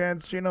wrestling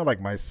fans, Gino,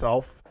 like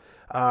myself.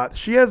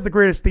 She has the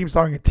greatest theme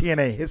song in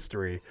TNA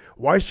history.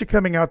 Why is she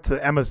coming out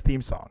to Emma's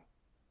theme song?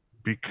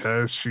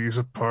 Because she's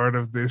a part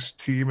of this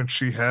team and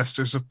she has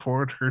to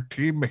support her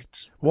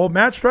teammates. Well,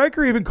 Matt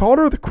Stryker even called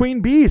her the Queen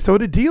Bee. So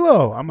did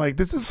D'Lo. I'm like,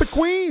 this is the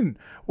Queen.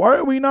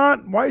 Why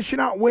is she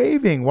not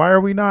waving? Why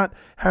are we not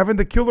having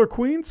the Killer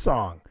Queen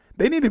song?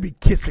 They need to be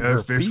kissing her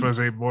feet. Because this was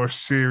a more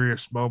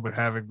serious moment,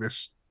 having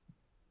this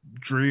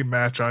dream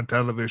match on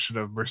television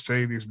of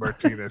Mercedes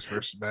Martinez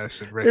versus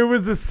Madison Rayne. It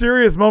was a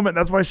serious moment.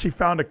 That's why she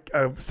found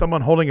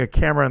someone holding a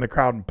camera in the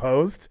crowd and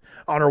posed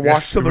on her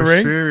walk to the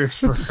ring. It's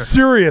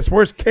serious.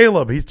 Where's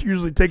Caleb? He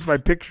usually takes my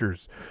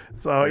pictures.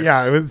 So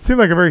yeah, it seemed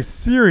like a very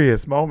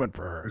serious moment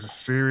for her. It was a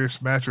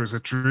serious match. It was a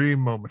dream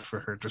moment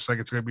for her, just like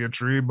it's going to be a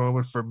dream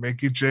moment for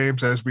Mickie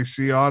James, as we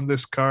see on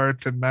this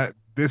card tonight,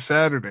 this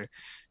Saturday.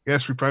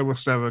 Yes, we probably will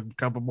still have a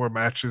couple more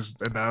matches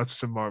announced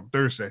tomorrow,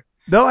 Thursday.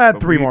 They'll add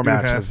 3 more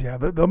matches.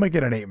 They'll make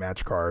it an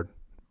 8-match card.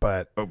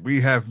 But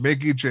we have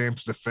Mickie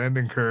James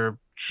defending her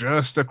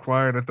just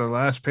acquired at the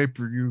last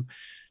pay-per-view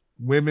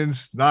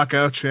Women's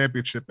Knockout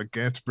Championship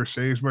against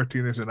Mercedes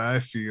Martinez, and I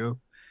feel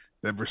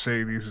that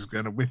Mercedes is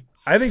going to win.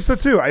 I think so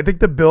too. I think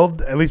the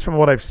build, at least from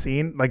what I've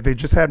seen, like they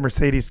just had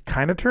Mercedes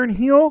kind of turn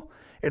heel.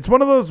 It's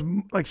one of those,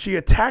 like she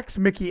attacks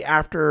Mickie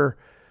after,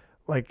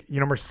 like, you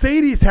know,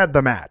 Mercedes had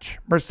the match.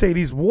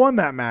 Mercedes won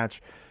that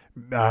match.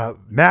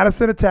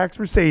 Madison attacks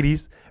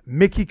Mercedes.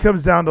 Mickie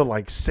comes down to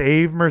like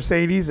save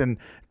Mercedes, and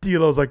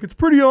D'Lo's like, it's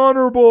pretty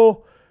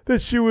honorable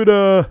that she would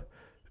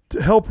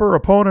to help her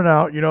opponent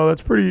out. You know,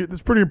 that's pretty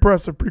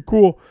impressive, pretty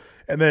cool.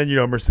 And then, you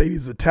know,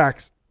 Mercedes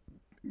attacks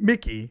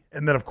Mickie,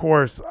 and then of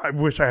course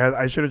we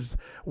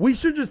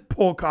should just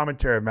pull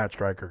commentary of Matt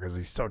Stryker because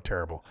he's so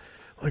terrible.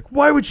 Like,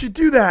 why would she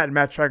do that? And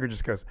Matt Stryker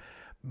just goes,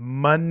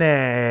 money.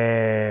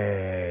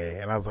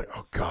 And I was like,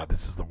 oh God,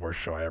 this is the worst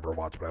show I ever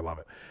watched, but I love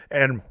it.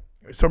 And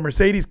so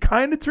Mercedes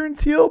kind of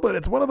turns heel, but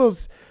it's one of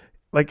those,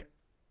 like,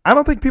 I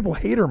don't think people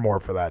hate her more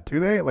for that,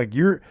 do they? Like,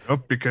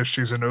 because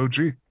she's an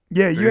OG.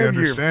 Yeah, you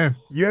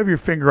have your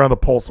finger on the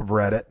pulse of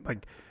Reddit.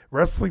 Like,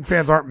 wrestling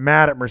fans aren't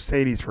mad at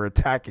Mercedes for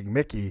attacking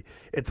Mickie.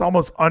 It's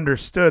almost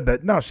understood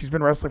that, no, she's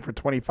been wrestling for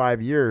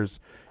 25 years.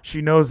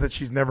 She knows that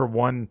she's never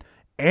won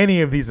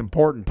any of these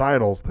important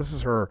titles. This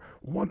is her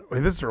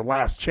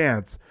last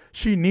chance.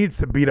 She needs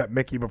to beat up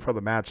Mickie before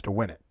the match to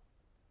win it.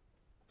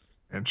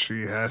 And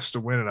she has to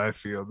win it, I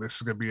feel. This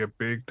is going to be a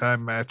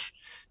big-time match.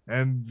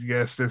 And,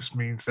 yes, this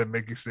means that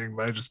Mickie's thing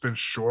might have just been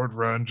short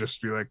run, just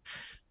be like,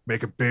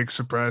 make a big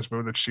surprise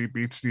move that she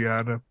beats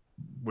Deonna,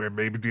 where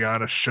maybe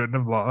Deonna shouldn't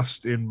have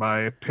lost, in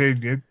my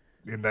opinion,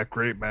 in that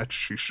great match.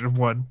 She should have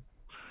won.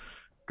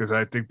 because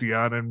I think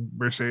Deanna and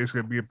Mercedes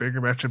going to be a bigger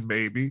match, and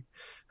maybe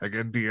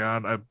again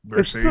Deanna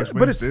Mercedes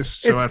wins this.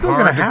 So at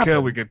Hard to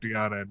Kill, we get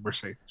Deanna and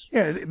Mercedes.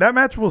 Yeah, that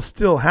match will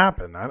still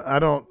happen.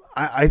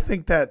 I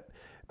think that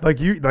like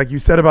you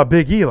said about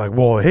Big E, like,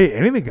 well, hey,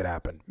 anything could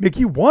happen.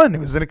 Mickey won. It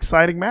was an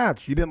exciting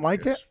match. You didn't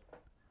like it?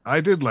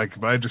 I did like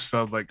it, but I just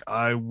felt like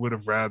I would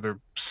have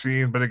rather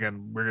seen. But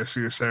again, we're gonna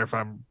see if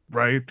I'm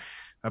right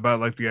about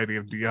like the idea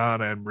of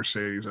Deanna and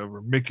Mercedes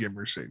over Mickey and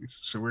Mercedes.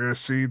 So we're gonna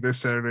see this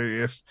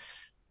Saturday if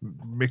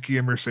Mickey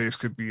and Mercedes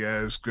could be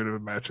as good of a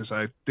match as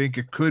I think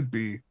it could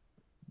be,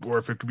 or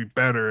if it could be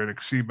better and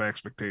exceed my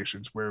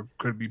expectations, where it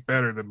could be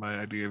better than my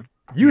idea of.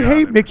 You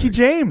hate Mickie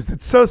James.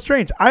 It's so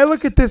strange. I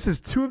look at this as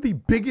two of the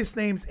biggest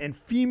names in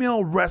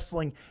female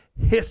wrestling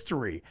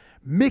history.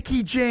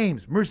 Mickie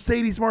James,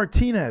 Mercedes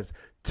Martinez,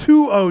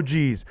 two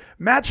OGs.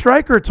 Matt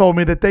Stryker told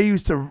me that they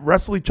used to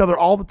wrestle each other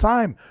all the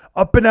time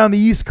up and down the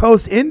East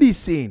Coast indie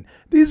scene.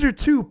 These are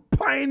two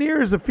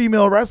pioneers of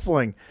female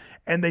wrestling,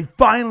 and they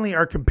finally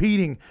are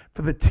competing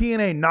for the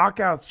TNA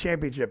Knockouts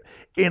Championship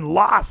in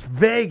Las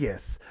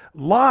Vegas,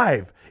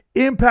 live.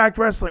 Impact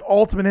Wrestling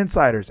Ultimate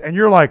Insiders. And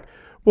you're like,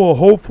 well,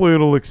 hopefully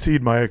it'll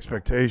exceed my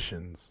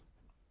expectations.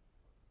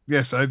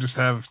 Yes, I just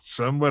have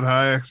somewhat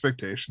high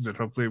expectations, and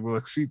hopefully it will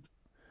exceed.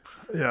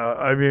 Yeah,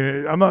 I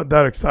mean, I'm not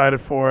that excited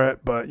for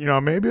it, but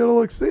maybe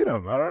it'll exceed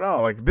them. I don't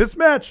know. Like this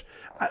match,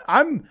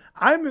 I'm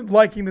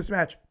liking this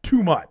match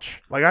too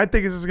much. Like I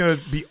think this is going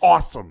to be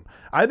awesome.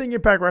 I think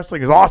Impact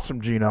Wrestling is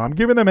awesome, Gino. I'm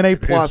giving them an A+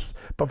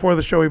 before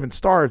the show even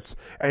starts,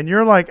 and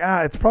you're like,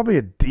 it's probably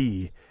a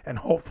D. And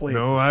hopefully,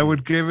 no, I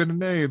would give it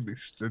an A at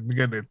least. And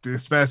again, if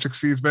this match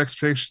exceeds my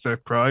expectations, I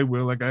probably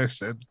will, like I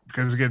said,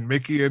 because again,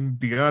 Mickey and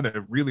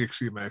Deanna really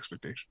exceed my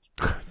expectations.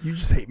 You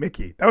just hate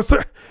Mickey.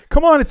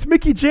 Come on, it's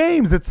Mickie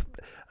James.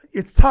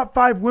 It's top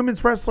 5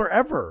 women's wrestler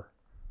ever.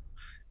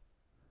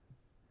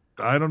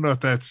 I don't know if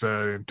that's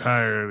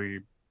entirely.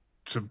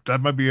 That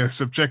might be a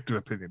subjective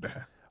opinion to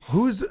have.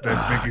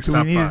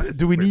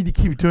 Do we need to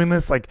keep doing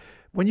this? Like,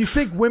 when you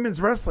think women's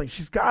wrestling,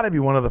 she's got to be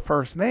one of the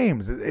first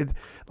names. It's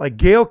like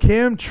Gail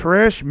Kim,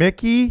 Trish,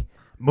 Mickey,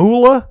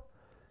 Moolah.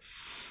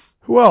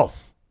 Who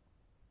else?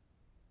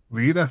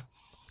 Lita.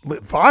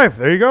 5.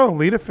 There you go.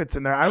 Lita fits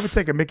in there. I would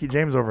take a Mickie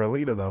James over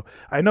Lita, though.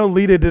 I know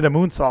Lita did a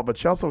moonsault, but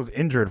she also was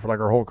injured for like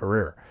her whole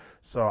career.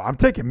 So I'm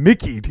taking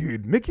Mickey,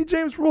 dude. Mickie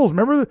James rules.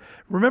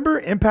 Remember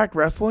Impact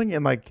Wrestling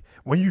and like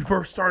when you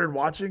first started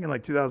watching in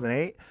like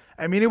 2008?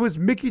 I mean, it was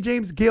Mickie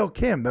James, Gail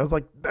Kim. That was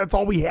like that's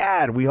all we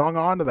had. We hung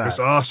on to that. It was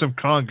Awesome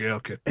Kong, Gail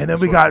Kim. And then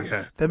we got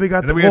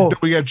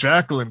we had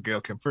Jacqueline,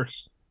 Gail Kim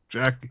first.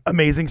 Jackie.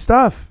 Amazing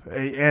stuff.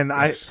 And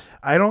yes.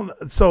 I don't.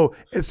 So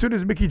as soon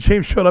as Mickie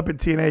James showed up in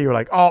TNA, you're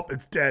like, oh,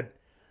 it's dead.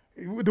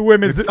 The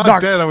women's it's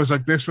not dead. I was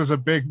like, this was a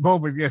big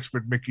moment, yes,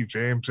 with Mickie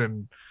James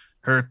and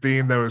her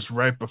theme that was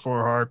right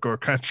before Hardcore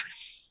Country,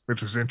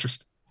 which was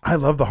interesting. I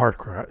love the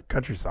Hardcore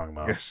Country song,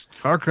 though. Yes,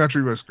 Hardcore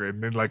Country was great,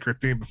 and then like her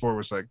theme before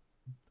was like,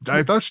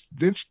 I thought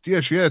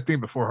she had a theme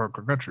before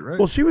Hardcore Country, right?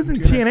 Well, she was in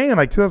TNA in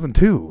like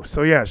 2002,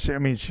 so yeah,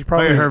 she's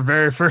probably her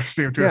very first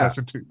theme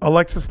 2002. Yeah.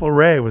 Alexis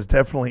LeRae was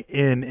definitely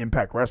in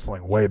Impact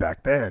Wrestling way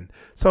back then.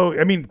 So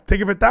I mean,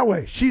 think of it that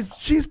way.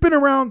 She's been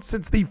around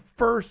since the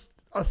first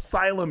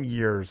Asylum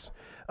years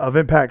of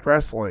Impact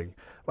Wrestling.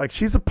 Like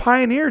she's a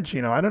pioneer,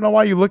 Gino. I don't know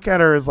why you look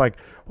at her as like,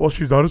 well,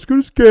 she's not as good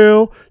as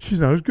Gail, she's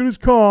not as good as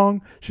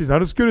Kong, she's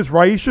not as good as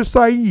Raisha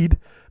Saeed,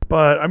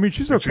 but I mean,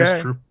 she's okay.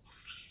 She's true.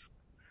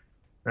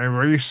 And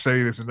Raisha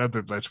Saeed is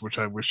another legend, which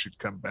I wish she'd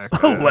come back.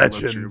 A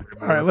legend.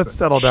 All right, let's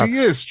settle down. She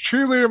is.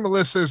 Cheerleader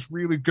Melissa is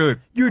really good.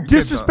 You're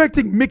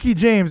disrespecting Mickie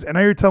James, and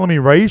now you're telling me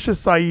Raisha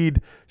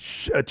Saeed,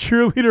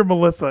 Cheerleader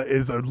Melissa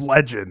is a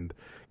legend.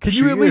 Can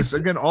you at least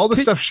again all the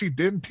stuff she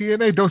did in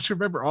TNA? Don't you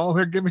remember all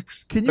her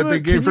gimmicks? Can you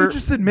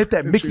just admit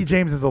that Mickie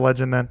James is a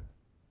legend then?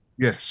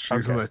 Yes,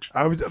 she's a legend.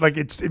 I was like,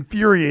 it's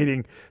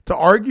infuriating to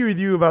argue with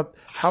you about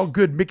how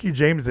good Mickie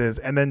James is,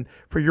 and then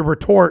for your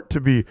retort to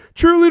be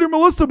Cheerleader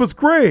Melissa was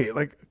great.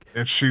 Like,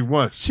 and she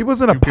was. She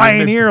wasn't a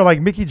pioneer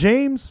like Mickie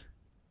James.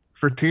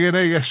 For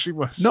TNA, yes, she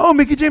was. No,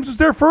 Mickie James was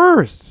there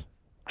first.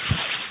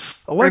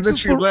 And then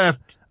she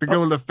left to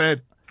go to the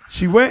Fed.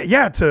 She went,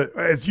 to,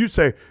 as you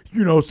say,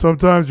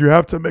 sometimes you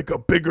have to make a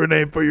bigger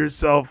name for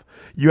yourself.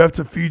 You have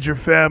to feed your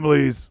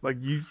families. Like,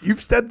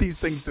 you've said these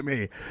things to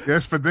me.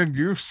 Yes, but then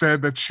you've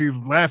said that she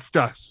left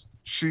us.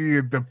 She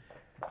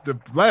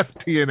left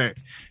TNA.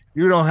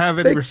 You don't have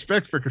any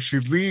respect for her because she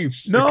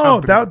leaves.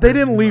 No, they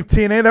didn't leave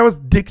TNA. That was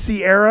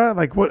Dixie era.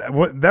 Like,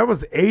 what that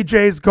was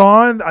AJ's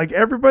gone. Like,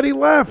 everybody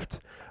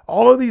left.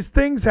 All of these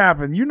things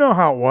happened. You know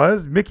how it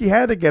was. Mickey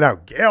had to get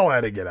out. Gail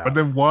had to get out. But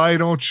then why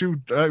don't you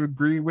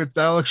agree with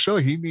Alex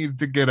Shelley? He needed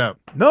to get out.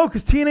 No,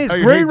 because TNA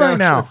is great right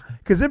now.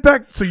 Because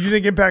Impact, so you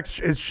think Impact's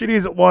as shitty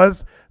as it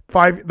was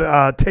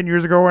 10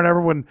 years ago or whenever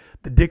when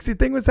the Dixie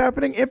thing was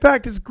happening?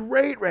 Impact is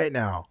great right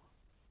now.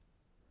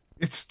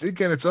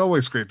 It's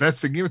always great.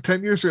 That's the game.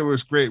 10 years ago, it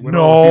was great.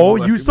 No,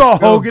 you saw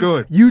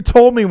Hogan. You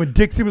told me when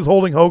Dixie was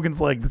holding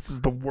Hogan's leg, this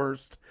is the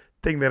worst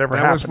thing that ever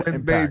That was happened. when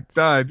in they Impact.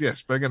 died.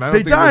 Yes, but again, I don't They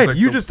think it was died. like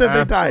You the just said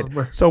they died.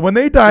 absolute- So when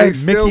they died, They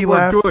still Mickey were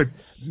left. good.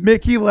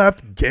 Mickey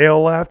left.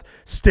 Gail left.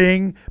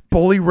 Sting,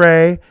 Bully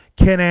Ray,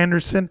 Ken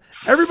Anderson.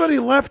 Everybody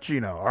left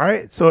Gino. All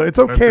right. So it's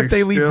But okay if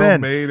they leave still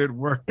then. made it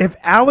work. If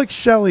Alex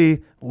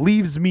Shelley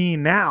leaves me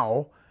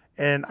now,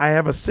 and I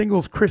have a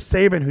singles Chris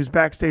Sabin who's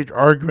backstage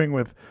arguing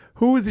with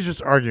who is he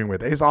just arguing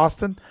with? Ace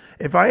Austin.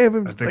 If I have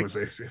him, I think it was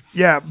AC.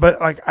 yeah,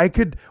 but like I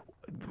could.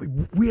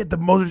 We had the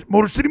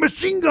Motor City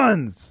Machine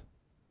Guns.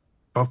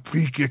 But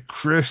we get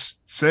Chris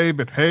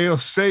Sabin. Hail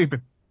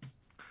Sabin.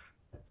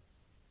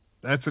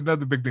 That's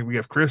another big thing. We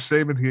have Chris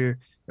Sabin here,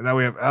 and now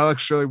we have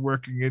Alex Shelley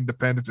working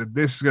independence, and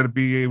this is going to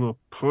be able to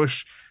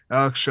push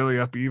Alex Shelley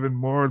up even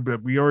more.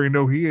 But we already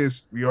know he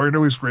is. We already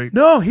know he's great.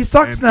 No, he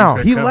sucks And now.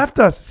 he's He gonna come. left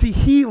us. See,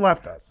 he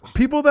left us.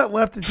 People that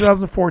left in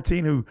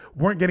 2014 who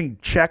weren't getting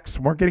checks,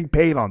 weren't getting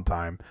paid on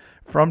time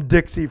from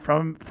Dixie,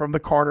 from the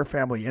Carter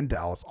family in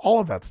Dallas, all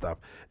of that stuff.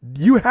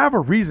 You have a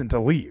reason to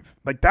leave.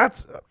 Like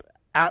that's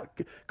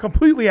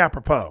completely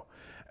apropos.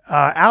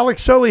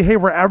 Alex Shelley, hey,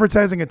 we're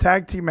advertising a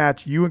tag team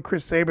match. You and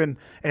Chris Sabin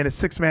and a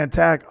 6-man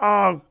tag.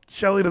 Oh,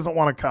 Shelley doesn't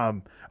want to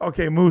come.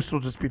 Okay, Moose will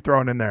just be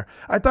thrown in there.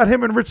 I thought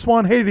him and Rich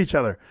Swann hated each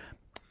other.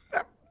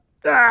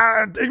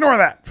 Ignore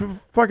that.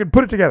 Fucking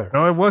put it together.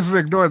 No, it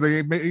wasn't ignored.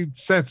 It made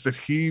sense that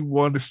he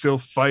wanted to still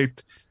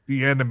fight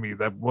the enemy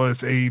that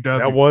was AEW.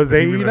 That was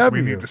And he realized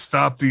We AEW. need to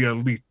stop the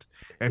elite.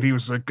 And he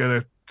was like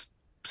going to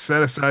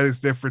set aside his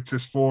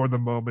differences for the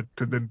moment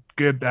to then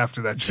get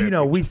after that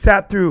Gino, we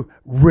sat through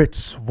Rich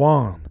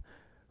Swann,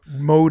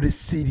 Motor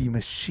City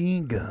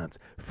Machine Guns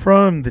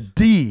from the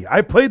D.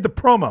 I played the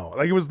promo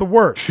like it was the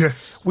worst.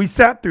 Yes. We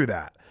sat through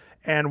that.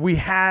 And we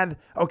had,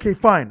 okay,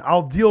 fine,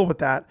 I'll deal with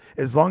that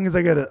as long as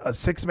I get a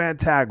 6-man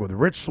tag with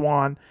Rich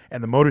Swann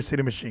and the Motor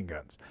City Machine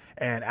Guns.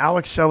 And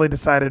Alex Shelley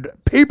decided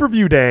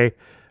pay-per-view day,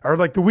 or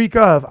like the week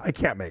of, I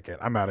can't make it.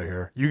 I'm out of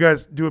here. You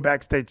guys do a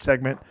backstage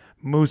segment.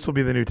 Moose will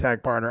be the new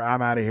tag partner.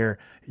 I'm out of here.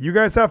 You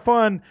guys have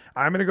fun.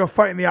 I'm going to go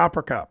fight in the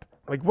Opera Cup.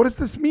 Like, what does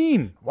this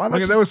mean? Why not?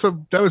 Again,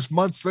 that was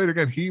months later.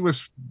 Again, he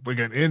was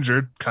again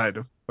injured, kind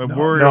of, but No,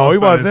 worried. no, he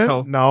about his wasn't.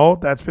 health. No,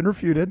 that's been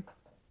refuted.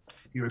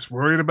 He was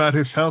worried about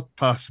his health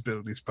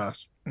possibilities.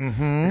 Possible.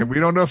 Mm-hmm. Again, we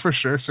don't know for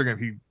sure. So again,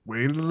 he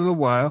waited a little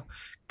while,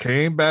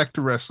 came back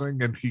to wrestling,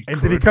 and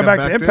did he come back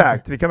to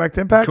Impact? Did he come back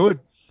to Impact? Could.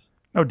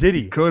 No, did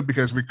he? Could,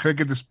 because we could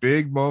get this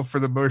big moment for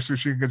the Mercy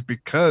Machine Guns,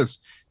 because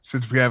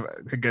since we have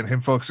again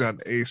him focusing on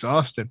Ace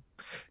Austin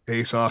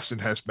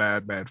has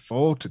Madman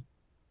Fulton.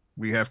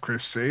 We have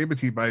Chris Sabin.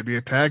 He might be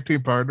a tag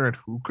team partner, and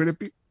who could it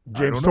be?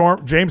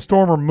 James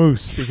Storm or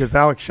Moose, because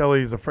Alex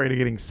Shelley is afraid of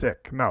getting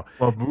sick. No.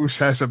 Well, Moose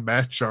has a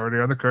match already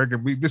on the card,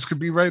 and this could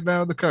be right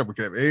now on the card. We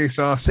could have Ace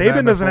Austin.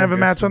 Sabin doesn't have a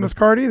match on this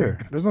card either.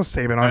 There's no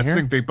Sabin on I here.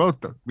 think they both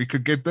do. We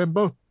could get them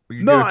both. We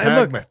could No, get a and tag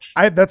look,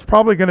 match. that's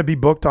probably going to be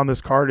booked on this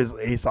card is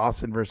Ace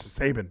Austin versus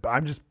Sabin. But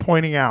I'm just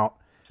pointing out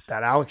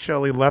that Alex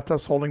Shelley left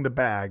us holding the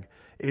bag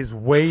is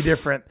way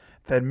different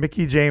than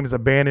Mickey James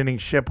abandoning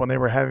ship when they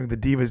were having the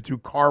Divas do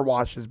car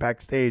washes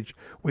backstage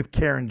with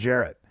Karen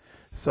Jarrett.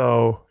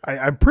 So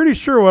I'm pretty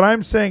sure what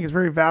I'm saying is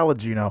very valid,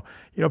 Gino.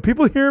 You know,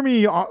 people hear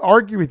me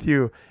argue with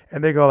you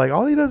and they go like,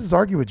 all he does is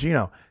argue with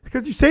Gino. It's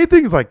because you say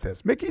things like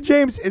this. Mickey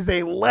James is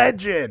a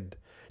legend.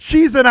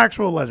 She's an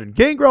actual legend.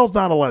 Gangrel's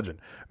not a legend.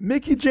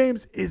 Mickey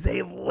James is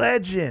a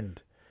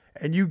legend.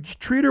 And you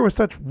treat her with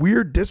such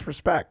weird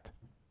disrespect.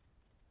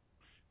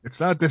 It's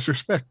not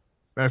disrespect.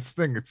 That's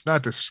the thing. It's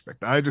not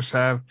disrespect. I just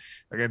have,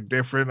 again,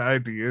 different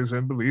ideas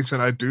and beliefs,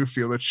 and I do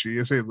feel that she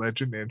is a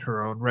legend in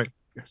her own right.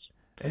 Yes.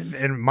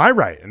 And my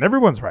right, and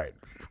everyone's right.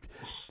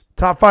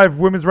 Top 5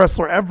 women's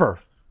wrestler ever.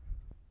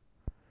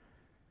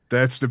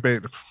 That's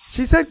debatable.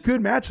 She's had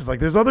good matches. Like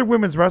there's other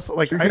women's wrestlers.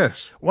 Like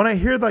Yes. when I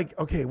hear like,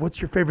 okay,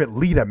 what's your favorite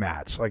Lita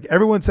match? Like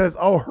everyone says,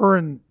 oh, her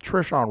and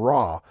Trish on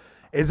Raw.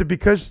 Is it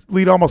because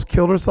Lita almost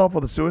killed herself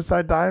with a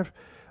suicide dive?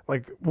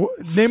 Like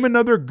name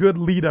another good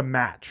Lita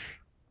match.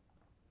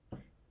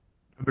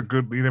 The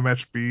good leader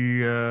match be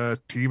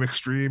Team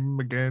Extreme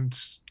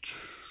against,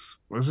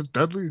 was it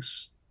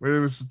Dudley's? Where it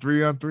was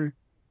 3-on-3,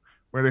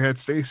 where they had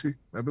Stacy,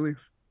 I believe.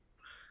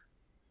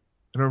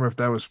 I don't remember if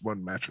that was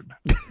one match or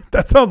not.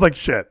 That sounds like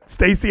shit.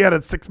 Stacy had a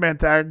 6-man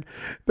tag.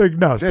 Like,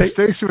 no, Yeah,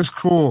 Stacy was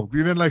cool.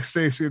 You didn't like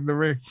Stacy in the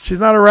ring.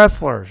 She's not a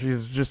wrestler.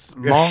 She's just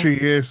Yes, she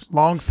is.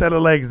 long set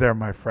of legs there,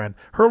 my friend.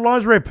 Her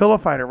lingerie pillow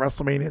fight at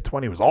WrestleMania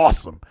 20 was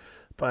awesome.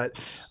 But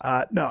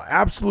no,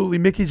 absolutely.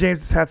 Mickey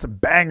James has had some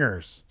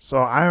bangers. So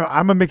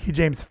I'm a Mickey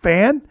James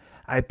fan.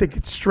 I think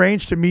it's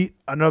strange to meet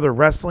another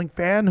wrestling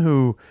fan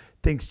who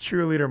thinks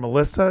cheerleader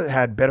Melissa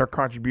had better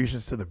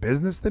contributions to the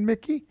business than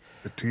Mickey.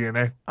 The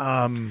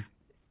TNA.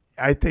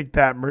 I think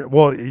that,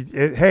 well,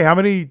 hey, how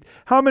many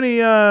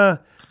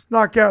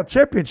knockout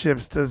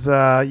championships does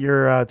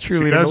your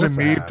cheerleader She doesn't Melissa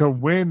need have? to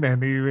win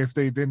any if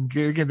they didn't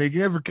get, again, they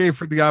never gave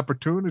her the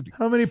opportunity.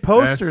 How many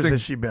posters That's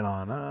has she been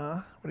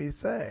on? What do you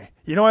say?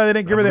 You know why they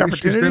didn't give her the I believe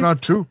opportunity? She's been on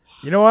 2.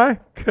 You know why?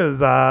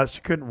 Because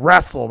she couldn't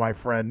wrestle, my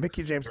friend.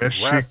 Mickey James could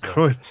Yes, wrestle. she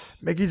could.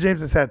 Mickey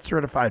James has had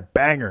certified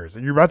bangers,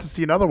 and you're about to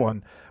see another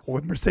one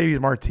with Mercedes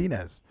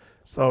Martinez.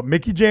 So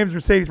Mickey James,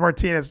 Mercedes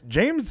Martinez.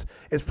 James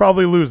is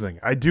probably losing.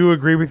 I do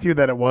agree with you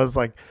that it was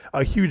like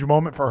a huge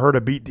moment for her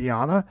to beat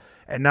Deanna,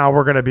 and now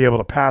we're going to be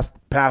able to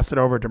pass it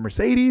over to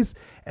Mercedes,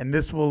 and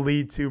this will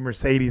lead to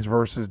Mercedes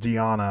versus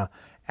Deanna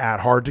at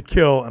Hard to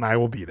Kill, and I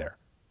will be there.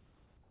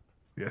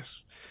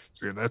 Yes.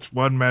 So yeah, that's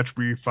one match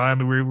we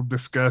finally were able to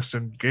discuss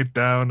and get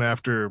down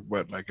after,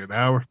 like an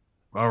hour?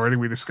 Already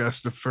we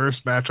discussed the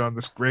first match on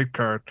this great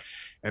card,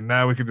 and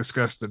now we can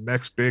discuss the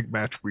next big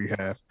match we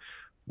have,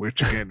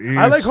 which again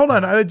is... hold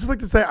on. I just like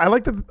to say, I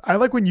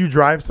like when you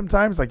drive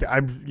sometimes. Like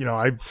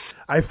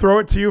I throw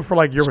it to you for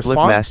like your response.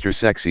 Splitmaster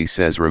Sexy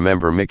says,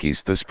 remember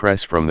Mickey's Thus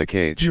Press from the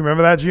cage. Do you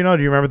remember that, Gino?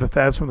 Do you remember the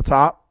Thesz from the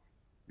top?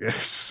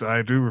 Yes,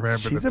 I do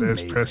remember the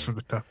Thesz press from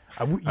the top.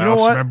 I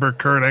also remember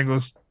Kurt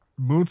Angle's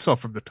moonsault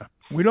from the top.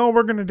 We know what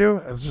we're gonna do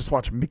is just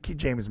watch Mickey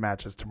James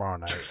matches tomorrow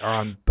night or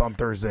on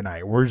Thursday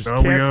night. We're just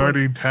we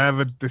already have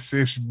a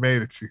decision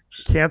made. It seems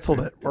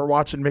canceled it. We're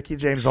watching Mickey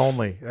James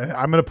only.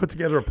 I'm gonna put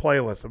together a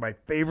playlist of my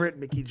favorite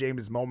Mickey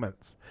James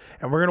moments,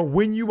 and we're gonna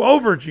win you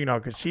over, Gino,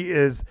 because she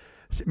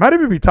might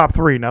even be top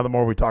 3 now. The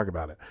more we talk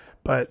about it,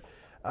 but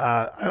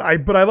I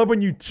love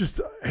when you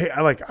just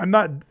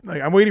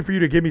I'm waiting for you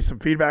to give me some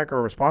feedback or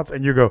a response,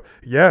 and you go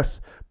yes,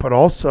 but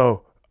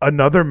also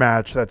another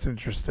match that's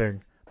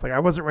interesting. Like I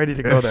wasn't ready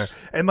to go there.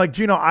 And like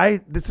Gino,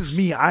 this is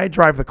me. I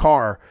drive the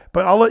car,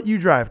 but I'll let you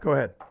drive. Go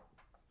ahead.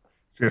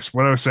 Yes,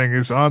 what I was saying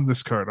is on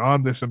this card,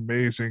 on this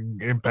amazing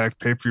Impact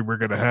pay-per-view we're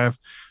gonna have,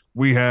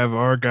 we have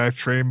our guy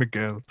Trey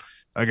Miguel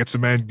against a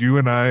man you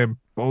and I and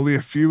only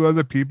a few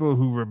other people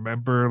who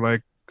remember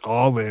like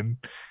All In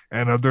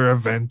and other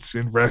events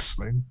in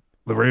wrestling.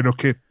 Laredo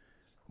Kid.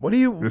 What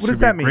does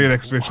that mean? Great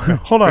exhibition.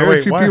 Hold on,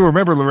 Very few people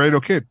remember Laredo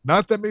Kid.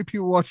 Not that many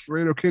people watch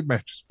Laredo Kid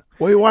matches.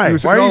 Wait, why? He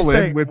was why are you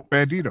saying with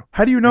Bandito?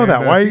 How do you know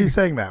that? Why are you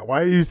saying that?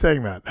 Why are you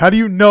saying that? How do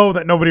you know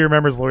that nobody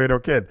remembers Laredo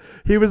Kid?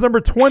 He was number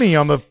 20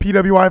 on the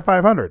PWI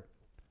 500.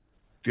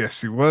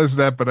 Yes, he was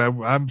that, but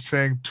I'm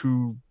saying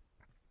to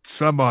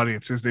some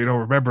audiences, they don't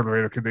remember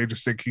Laredo Kid. They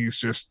just think he's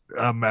just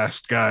a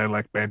masked guy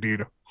like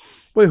Bandito.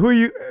 Wait, who are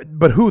you?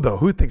 But who though?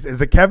 Who thinks?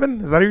 Is it Kevin?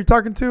 Is that who you're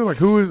talking to? Like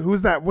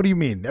who's that? What do you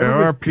mean? There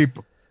are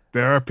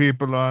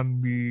people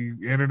on the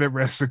internet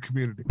wrestling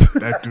community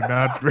that do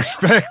not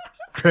respect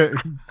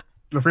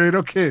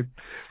Laredo Kid.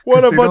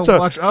 What a they bunch don't of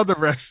watch other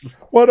wrestling.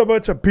 What a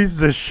bunch of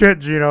pieces of shit,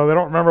 Gino. They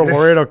don't remember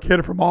Laredo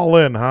Kid from All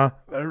In, huh?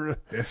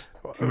 Yes,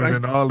 he was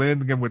in All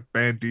In again with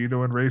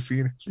Bandito and Ray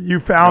Phoenix. You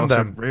found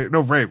them. Ray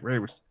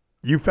was.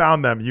 You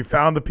found them. You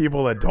found the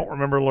people that don't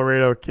remember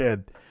Laredo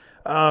Kid.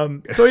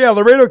 So yeah,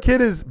 Laredo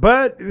Kid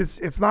but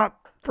it's not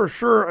for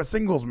sure a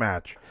singles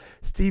match.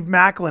 Steve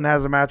Maclin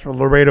has a match with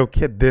Laredo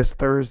Kid this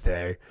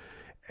Thursday,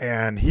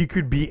 and he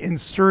could be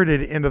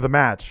inserted into the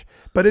match.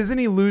 But isn't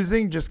he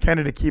losing just kind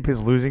of to keep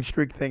his losing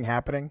streak thing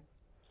happening?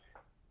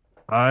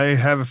 I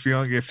have a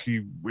feeling if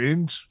he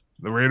wins,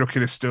 Laredo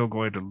Kid is still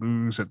going to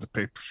lose at the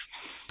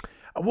pay-per-view.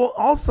 Well,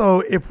 also,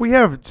 if we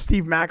have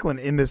Steve Maclin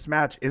in this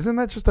match, isn't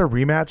that just a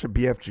rematch of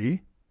BFG?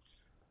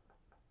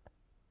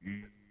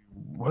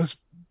 Was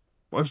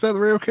that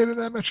Laredo Kid in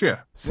that match?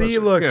 Yeah. See,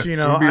 look,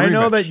 Gino, I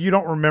know that you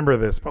don't remember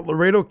this, but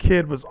Laredo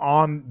Kid was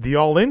on the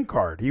All In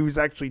card. He was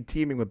actually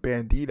teaming with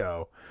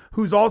Bandito,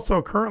 who's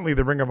also currently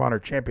the Ring of Honor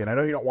champion. I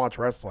know you don't watch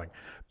wrestling,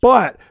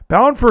 but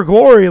Bound for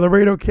Glory,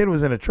 Laredo Kid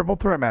was in a triple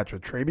threat match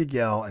with Trey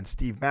Miguel and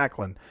Steve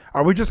Maclin.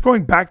 Are we just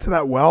going back to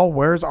that well?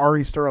 Where's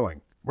Ari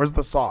Sterling? Where's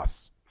the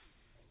sauce?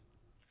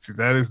 See,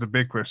 that is the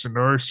big question.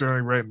 Ari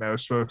Sterling right now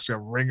is focusing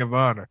on Ring of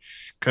Honor,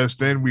 because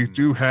then we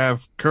do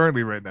have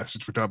currently right now,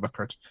 since we're talking about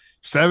cards,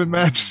 7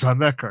 matches on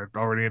that card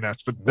already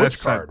announced. But which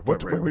card?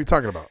 What are you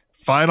talking about?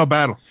 Final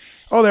Battle.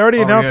 Oh, they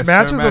already announced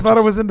matches? I thought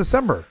it was in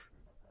December.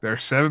 There are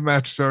 7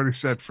 matches already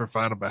set for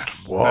Final Battle.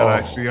 Whoa. That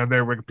I see on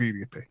their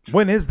Wikipedia page.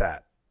 When is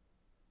that?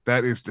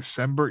 That is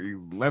December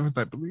 11th,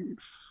 I believe.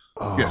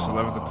 Yes,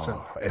 11th of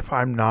December.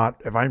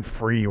 If I'm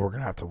free, we're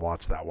gonna have to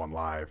watch that one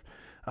live.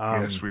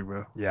 Yes, we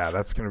will. Yeah,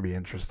 that's gonna be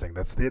interesting.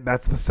 That's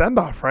the send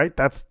off, right?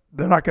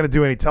 They're not gonna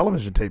do any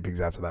television tapings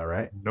after that,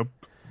 right? Nope.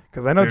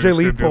 Because I know Jay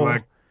Lethal.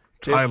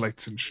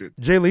 Highlights and shit.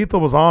 Jay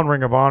Lethal was on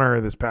Ring of Honor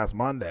this past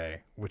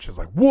Monday, which is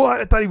like, what?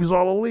 I thought he was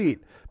all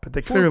elite. But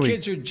they clearly... Poor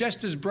kids are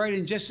just as bright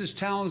and just as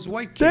talented as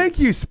white kids. Thank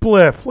you,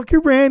 Spliff. Look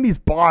at Randy's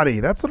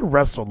body. That's what a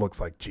wrestler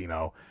looks like,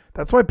 Gino.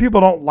 That's why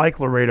people don't like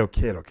Laredo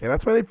Kid, okay?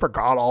 That's why they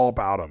forgot all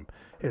about him.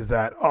 Is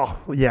that, oh,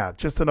 yeah,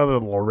 just another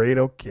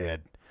Laredo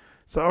Kid.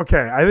 So,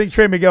 okay, I think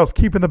Trey Miguel's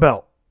keeping the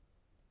belt.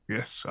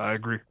 Yes, I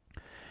agree.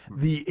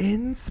 The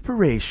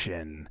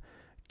Inspiration.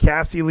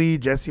 Cassie Lee,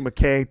 Jessie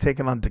McKay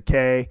taking on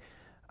Decay.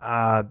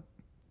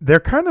 They're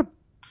kind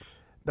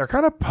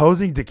of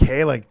posing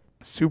Decay like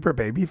super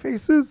baby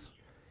faces,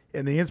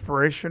 and the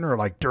Inspiration are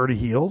like dirty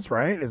heels,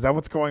 right? Is that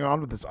what's going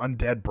on with this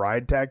Undead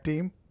Bride tag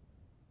team?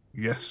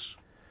 Yes.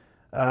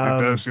 It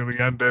does seem the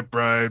Undead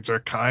Brides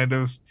are kind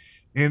of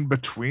in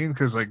between,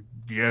 because like,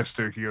 yes,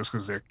 they're heels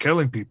because they're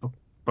killing people,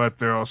 but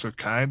they're also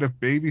kind of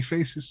baby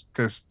faces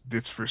because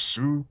it's for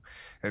Sue,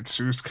 and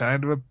Sue's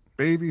kind of a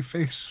baby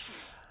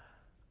face.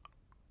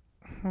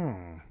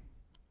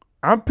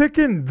 I'm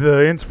picking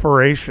the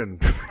Inspiration.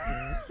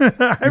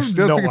 I You have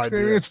still no think it's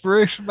going to be idea.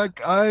 Inspiration?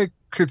 Like, I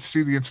could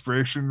see the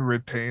Inspiration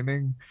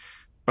retaining,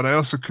 but I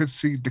also could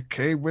see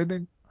Decay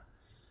winning.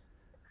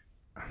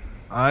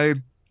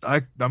 I'm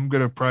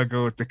gonna probably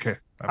go with Decay.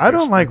 I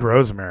don't like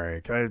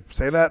Rosemary. Can I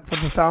say that for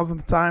the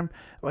 1000th time?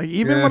 Like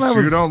even when I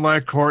was you don't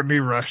like Courtney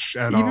Rush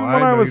at all. even when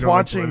I know was you don't like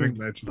watching, Living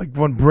Legend. like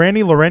when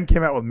Brandy Loren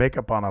came out with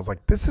makeup on, I was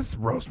like, this is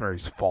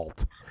Rosemary's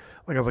fault.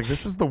 Like I was like,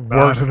 this is the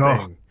worst at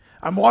all. thing.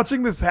 I'm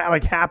watching this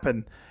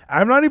happen.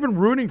 I'm not even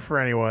rooting for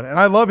anyone, and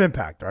I love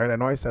Impact. All right, I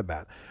know I said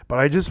that, but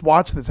I just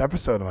watched this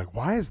episode. And I'm like,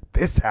 why is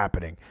this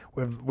happening?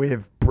 We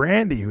have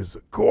Brandy, who's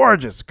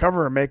gorgeous,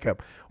 cover her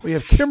makeup. We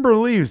have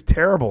Kimberly, who's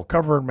terrible,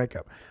 cover her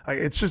makeup. Like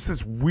it's just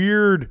this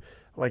weird.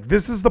 Like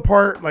this is the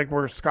part like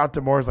where Scott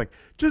D'Amore is like,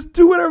 just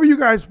do whatever you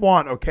guys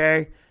want,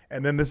 okay?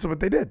 And then this is what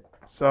they did.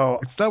 So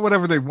it's not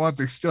whatever they want.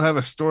 They still have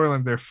a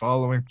storyline they're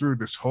following through.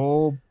 This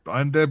whole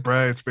Undead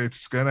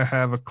Bridesmaids is going to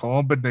have a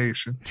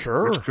combination,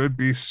 which could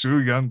be Su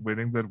Yung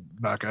winning the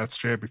Knockouts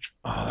Championship.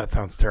 Oh, that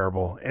sounds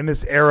terrible. In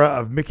this era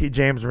of Mickie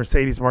James,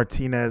 Mercedes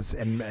Martinez,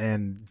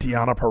 and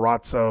Deonna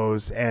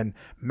Purrazzo's, and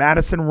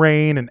Madison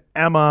Rayne and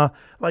Emma,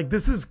 like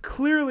this is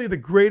clearly the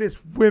greatest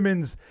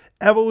women's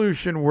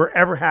evolution we're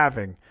ever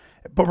having.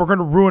 But we're going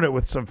to ruin it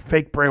with some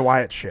fake Bray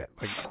Wyatt shit.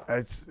 Like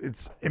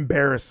it's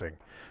embarrassing.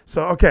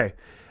 So, okay.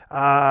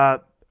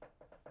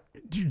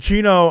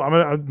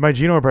 Gino, my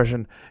Gino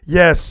impression.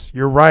 Yes,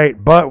 you're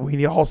right. But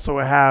we also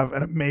have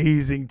an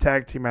amazing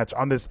tag team match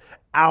on this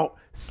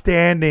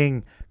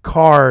outstanding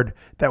card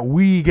that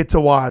we get to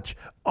watch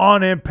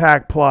on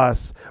Impact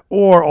Plus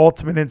or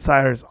Ultimate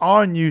Insiders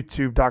on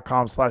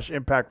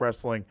YouTube.com/Impact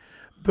Wrestling.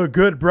 The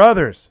Good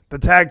Brothers, the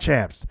tag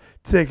champs,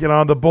 taking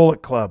on the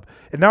Bullet Club.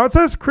 And now it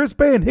says Chris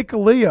Bay and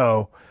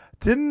Hikuleo.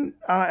 Didn't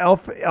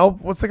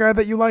what's the guy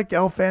that you like?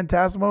 El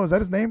Phantasmo? Is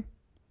that his name?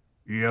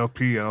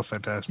 ELP, El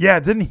Phantasmo. Yeah,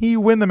 didn't he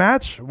win the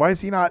match? Why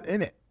is he not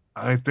in it?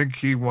 I think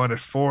he won it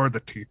for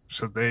the team,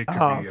 so they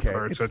could be a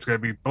part. So it's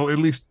going to be at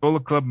least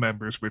Bullet Club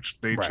members, which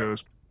they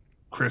chose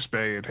Chris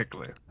Bay and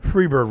Hikuleo.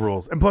 Freebird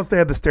rules. And plus they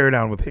had the stare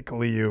down with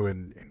Hikuleo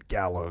and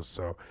Gallows.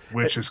 So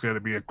which is going to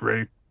be a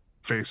great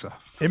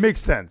face-off. It makes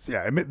sense.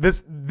 Yeah,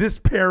 this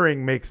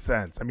pairing makes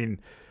sense. I mean,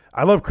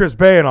 I love Chris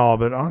Bay and all,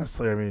 but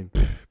honestly, I mean,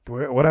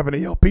 what happened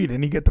to ELP?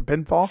 Didn't he get the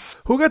pinfall?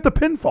 Who got the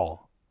pinfall?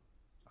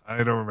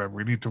 I don't remember.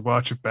 We need to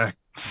watch it back.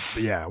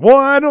 Yeah. Well,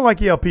 I don't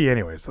like ELP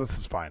anyway, so this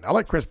is fine. I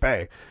like Chris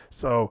Bay.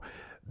 So,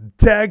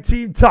 tag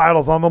team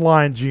titles on the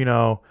line,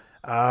 Gino.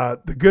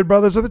 The Good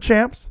Brothers are the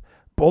champs.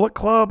 Bullet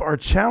Club are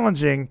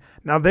challenging.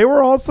 Now, they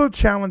were also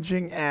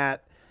challenging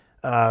at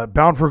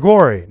Bound for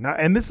Glory. Now,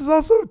 and this is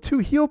also two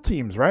heel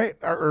teams, right?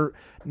 Or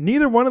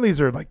neither one of these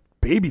are like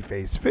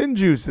babyface.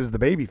 FinJuice is the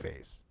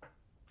babyface.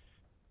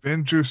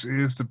 FinJuice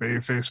is the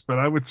babyface, but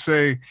I would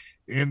say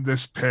in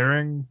this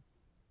pairing,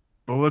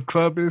 Bullet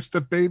Club is the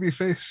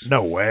babyface.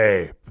 No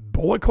way.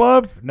 Bullet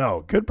Club?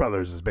 No. Good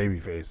Brothers is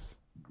babyface.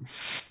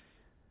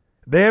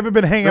 They haven't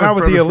been hanging out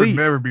with the Elite.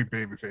 Would never be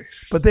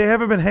babyface. But they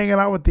haven't been hanging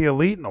out with the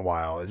Elite in a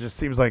while. It just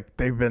seems like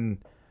they've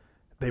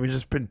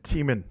just been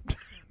teaming.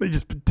 They've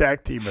just been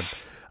tag teaming.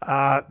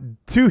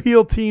 Two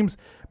heel teams.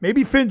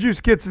 Maybe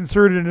FinJuice gets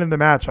inserted into the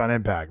match on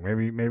Impact.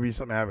 Maybe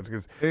something happens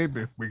because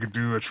maybe we could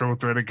do a triple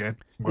threat again.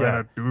 Why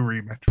not do a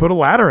rematch? Put a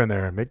ladder in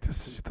there and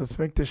let's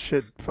make this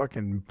shit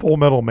fucking Full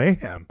Metal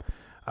Mayhem.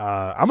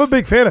 I'm a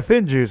big fan of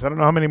FinJuice. I don't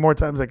know how many more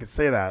times I could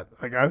say that.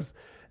 Like I was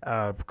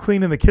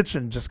cleaning the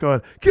kitchen, just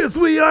going, "'Cause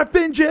we are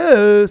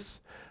FinJuice."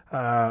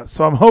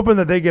 So I'm hoping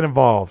that they get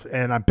involved,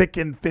 and I'm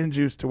picking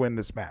FinJuice to win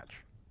this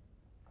match.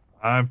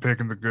 I'm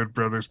picking the Good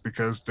Brothers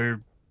because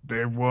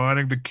they're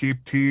wanting to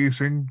keep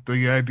teasing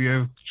the idea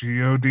of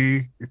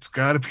GOD. It's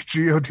got to be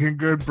GOD and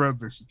Good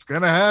Brothers. It's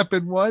going to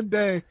happen one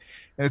day,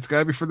 and it's got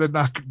to be for the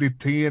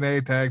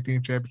TNA Tag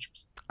Team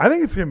Championships. I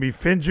think it's going to be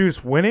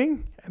FinJuice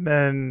winning, and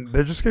then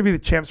they're just going to be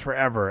the champs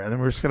forever, and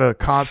then we're just going to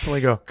constantly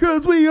go,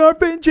 "'Cause we are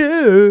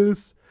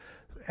FinJuice."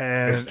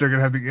 And they're still going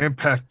to have the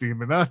Impact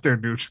team and not their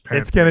New Japan.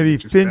 It's going to be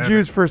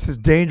FinJuice versus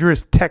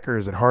Dangerous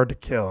Techers at Hard to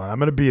Kill, and I'm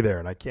going to be there,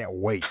 and I can't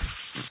wait.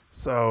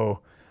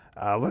 So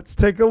let's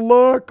take a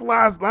look.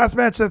 Last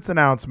match that's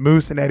announced,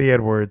 Moose and Eddie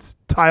Edwards.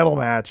 Title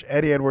match.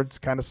 Eddie Edwards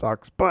kind of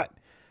sucks, but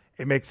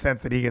it makes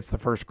sense that he gets the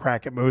first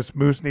crack at Moose.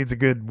 Moose needs a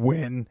good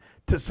win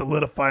to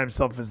solidify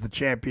himself as the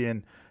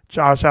champion.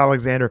 Josh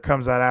Alexander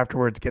comes out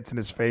afterwards, gets in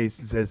his face,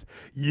 and says,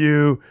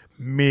 "You,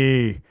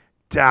 me,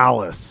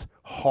 Dallas,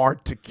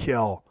 Hard to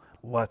Kill.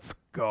 Let's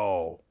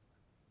go."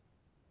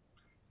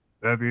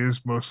 That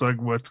is most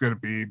likely what's going to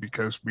be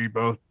because we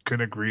both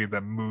can agree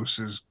that Moose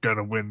is going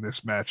to win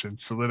this match and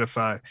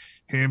solidify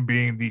him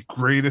being the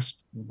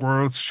greatest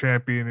world's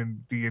champion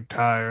in the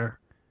entire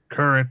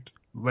current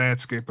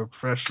landscape of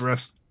professional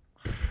wrestling.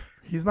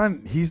 He's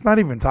not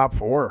even top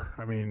 4.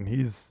 I mean,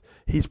 he's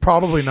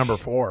probably number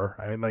 4.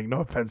 I mean, like,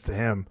 no offense to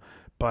him,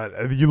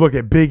 but you look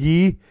at Big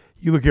E,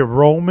 you look at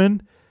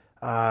Roman,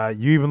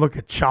 you even look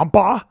at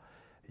Ciampa.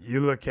 You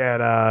look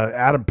at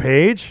Adam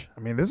Page.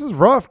 I mean, this is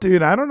rough,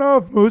 dude. I don't know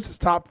if Moose is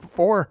top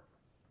 4.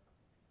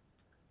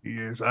 He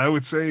is. I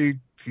would say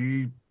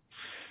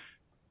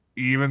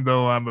even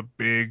though I'm a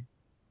big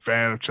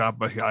fan of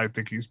Ciampa. I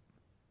think he's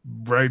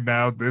right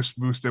now, this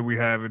Moose that we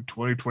have in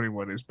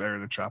 2021 is better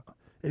than Ciampa.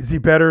 Is he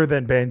better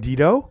than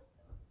Bandito?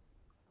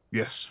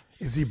 Yes.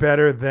 Is he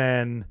better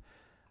than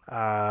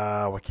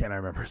what can't I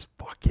remember his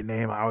fucking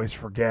name? I always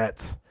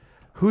forget.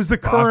 Who's the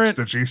current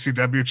the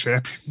GCW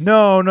champion?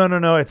 No.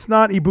 It's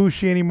not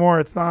Ibushi anymore.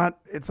 It's not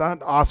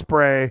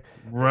Ospreay.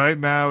 Right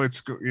now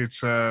it's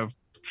Shingo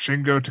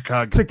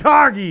Takagi.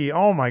 Takagi.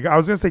 Oh my god. I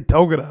was gonna say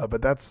Togata,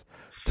 but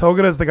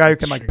Togata's the guy who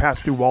can like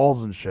pass through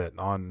walls and shit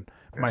on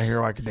My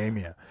Hero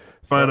Academia.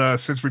 But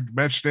since we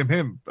mentioned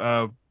him,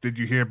 did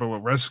you hear about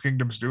what Wrestle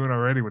Kingdom's doing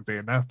already? What they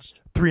announced?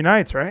 3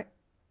 nights, right?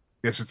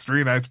 Yes, it's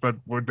 3 nights, but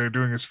what they're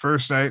doing is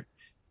first night,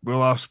 Will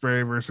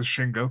Ospreay versus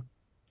Shingo.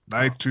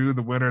 Night 2,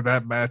 the winner of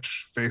that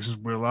match faces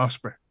Will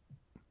Ospreay.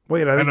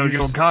 Wait, I know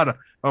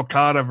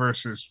Okada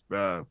versus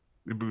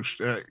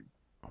Ibushi.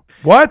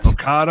 What?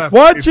 Okada.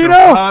 What, it's Gino?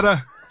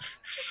 Okada.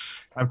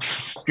 I'm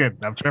just kidding.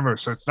 I'm trying to remember.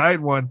 So it's night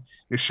 1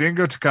 is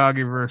Shingo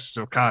Takagi versus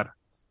Okada.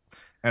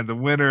 And the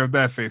winner of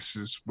that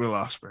faces Will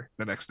Ospreay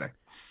the next night.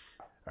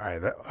 All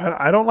right.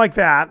 I don't like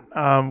that.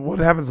 What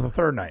happens the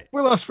third night?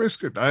 Will Ospreay's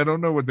good. I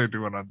don't know what they're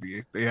doing on the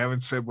 8th. They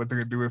haven't said what they're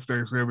going to do if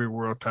there's going to be a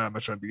world title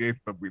match on the 8th,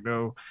 but we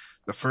know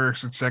the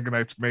first and second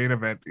night's main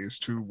event is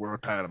 2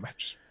 world title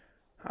matches.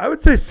 I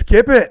would say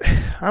skip it.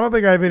 I don't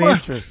think I have any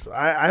interest.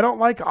 I don't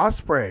like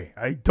Ospreay.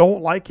 I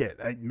don't like it.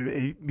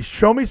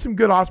 Show me some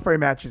good Ospreay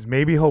matches.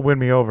 Maybe he'll win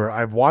me over.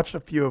 I've watched a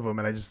few of them,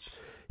 and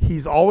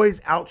he's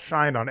always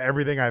outshined on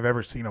everything I've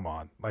ever seen him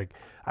on. Like,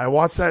 I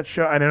watched that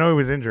show, and I know he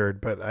was injured,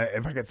 but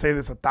if I could say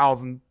this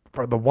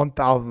for the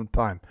 1,000th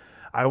time,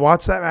 I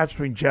watched that match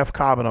between Jeff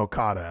Cobb and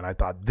Okada, and I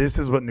thought this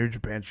is what New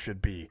Japan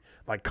should be.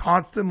 Like,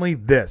 constantly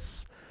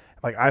this.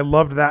 Like, I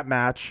loved that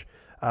match.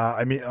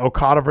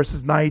 Okada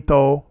versus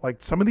Naito.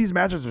 Like, some of these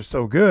matches are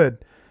so good,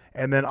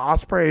 and then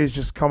Ospreay is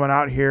just coming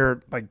out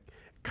here, like,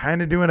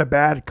 kind of doing a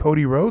bad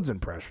Cody Rhodes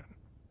impression.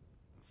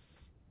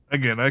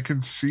 Again, I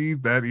can see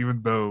that,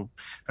 even though,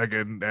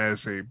 again,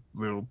 as a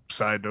little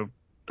side note,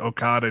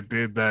 Okada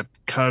did that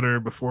cutter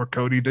before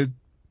Cody did,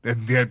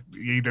 and yet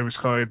he was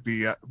calling it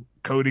the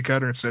Cody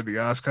cutter instead of the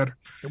Oz cutter.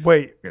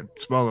 Wait, again,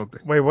 small little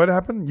thing. Wait, what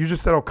happened? You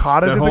just said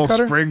Okada did the cutter? That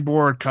whole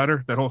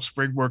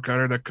springboard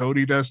cutter that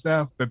Cody does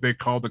now, that they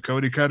call the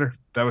Cody cutter,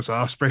 that was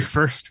Ospreay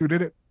first who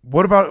did it.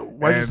 What about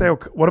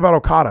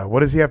Okada?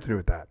 What does he have to do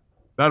with that?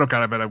 Not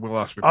Okada, but I Will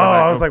Ospreay. Oh,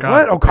 I was like,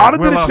 what? Okada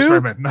did it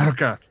too? Not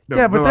Okada. No,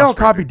 yeah, but they all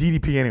copy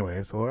DDP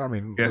anyway. So I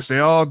mean, yes, they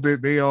all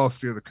did. They all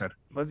steal the cutter.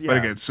 Yeah. But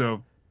again,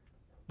 so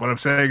what I'm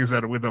saying is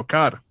that with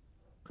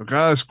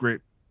Okada's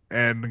great,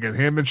 and again,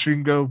 him and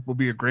Shingo will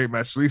be a great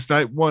match. At least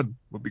night 1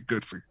 will be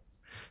good for you.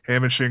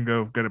 Him and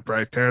Shingo gonna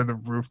probably tear the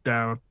roof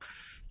down.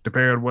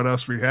 Depending on what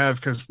else we have,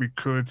 because we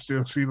could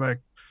still see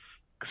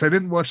because I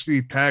didn't watch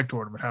the tag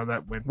tournament how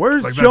that went.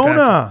 Where's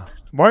Jonah?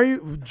 Why are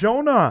you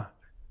Jonah?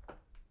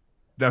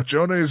 Now,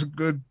 Jonah is a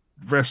good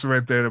wrestler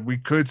right there that we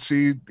could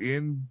see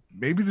in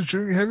maybe the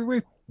junior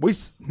heavyweight.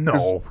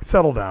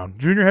 Settle down.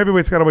 Junior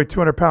heavyweight's got to weigh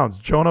 200 pounds.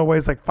 Jonah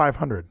weighs like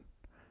 500.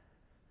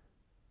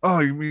 Oh,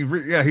 you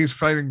mean, yeah, he's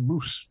fighting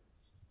Moose.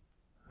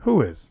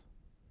 Who is?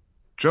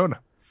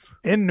 Jonah.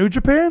 In New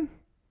Japan?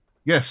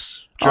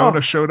 Yes.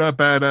 Jonah showed up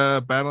at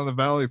Battle in the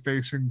Valley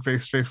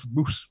face-to-face with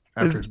Moose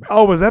after his match.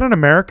 Oh, was that an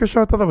America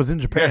show? I thought that was in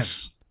Japan.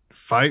 Yes.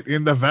 Fight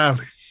in the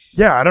Valley.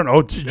 Yeah, I don't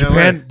know.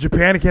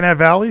 Japan can have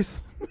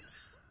valleys?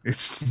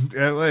 It's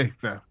L.A.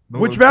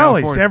 Which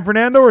valley? San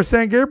Fernando or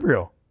San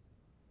Gabriel?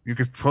 You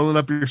could pull it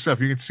up yourself.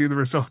 You can see the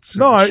results.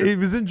 No, it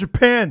was in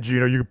Japan,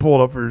 Gino. You can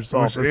pull it up for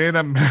yourself. It was in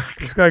America.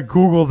 This guy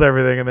Googles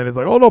everything, and then he's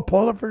like, oh, no,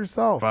 pull it up for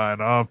yourself.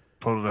 Fine, I'll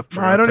pull it up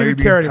for you. I don't even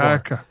care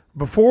anymore.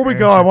 Before we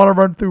go, I want to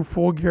run through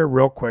Full Gear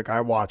real quick.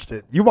 I watched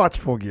it. You watched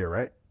Full Gear,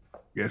 right?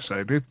 Yes,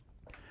 I did.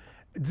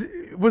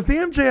 Was the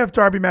MJF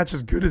Darby match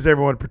as good as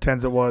everyone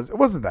pretends it was? It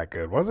wasn't that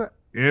good, was it?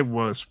 It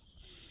was.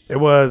 It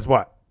was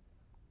what?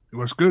 It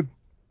was good.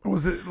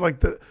 Was it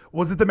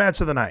the match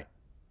of the night?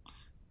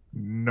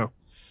 No.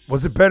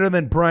 Was it better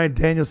than Bryan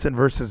Danielson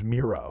versus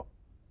Miro?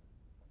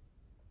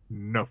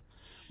 No.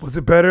 Was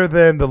it better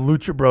than the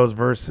Lucha Bros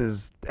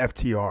versus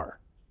FTR?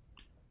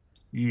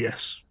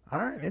 Yes. All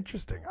right,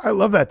 interesting. I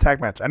love that tag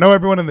match. I know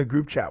everyone in the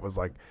group chat was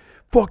like,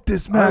 fuck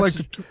this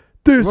match.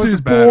 This is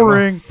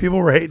boring. People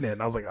were hating it.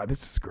 And I was like, oh,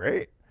 this is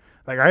great.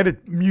 Like, I had to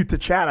mute the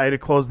chat. I had to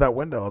close that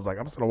window. I was like,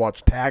 I'm just going to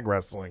watch tag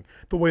wrestling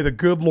the way the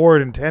good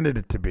Lord intended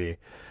it to be.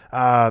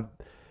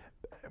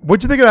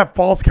 What'd you think of that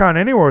Falls Count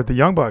Anywhere with the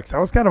Young Bucks? That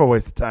was kind of a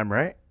waste of time,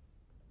 right?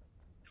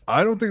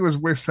 I don't think it was a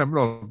waste of time at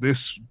all.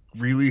 This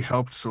really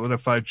helped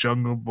solidify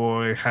Jungle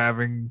Boy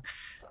having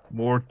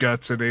more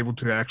guts and able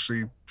to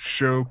actually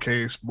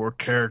showcase more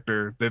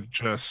character than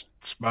just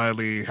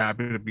smiley,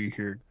 happy to be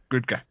here,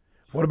 good guy.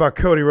 What about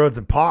Cody Rhodes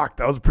and Pac?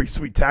 That was a pretty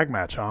sweet tag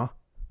match, huh?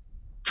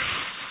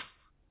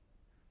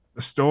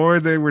 The story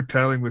they were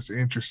telling was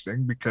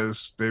interesting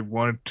because they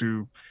wanted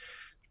to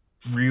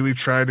really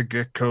try to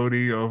get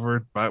Cody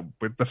over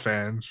with the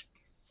fans.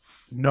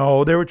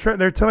 No, they were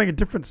telling a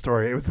different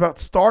story. It was about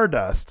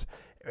Stardust,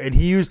 and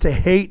he used to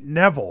hate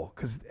Neville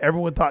because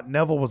everyone thought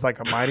Neville was like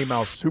a Mighty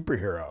Mouse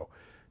superhero.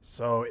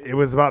 So it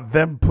was about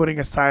them putting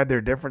aside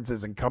their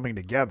differences and coming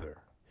together.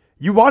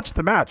 You watched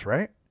the match,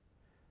 right?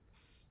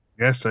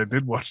 Yes, I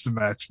did watch the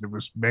match, and it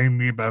was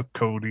mainly about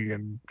Cody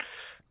and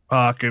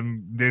Pac.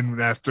 And then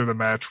after the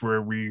match,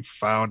 where we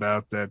found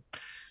out that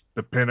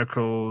the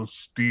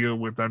Pinnacle's deal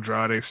with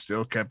Andrade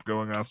still kept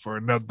going on for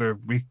another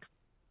week,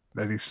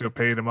 that he still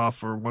paid him off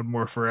for one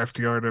more for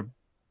FTR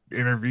to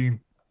intervene.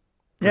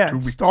 Yeah, 2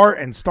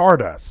 weeks.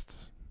 Stardust.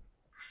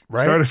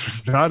 Right? Stardust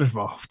was not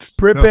involved.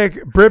 Britt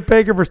No.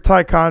 Baker versus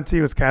Ty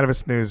Conti was kind of a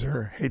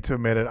snoozer. Hate to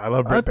admit it. I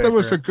love Britt I Baker. thought it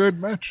was a good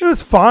match. It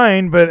was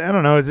fine, but I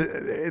don't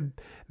know.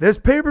 This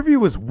pay-per-view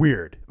was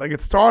weird. Like,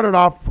 it started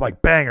off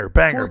like banger,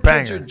 Poor kids are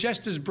banger.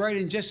 just as bright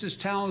and just as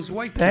talented as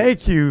white kids.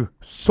 Thank you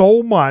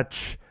so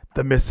much,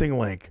 The Missing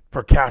Link,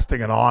 for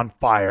casting an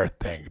on-fire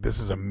thing. This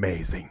is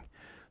amazing.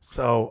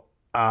 So,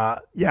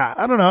 yeah,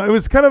 I don't know. It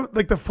was kind of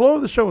like the flow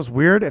of the show was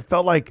weird. It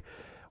felt like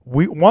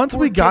once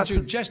Poor we got kids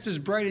to are just as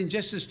bright and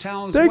just as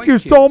talented as Thank white you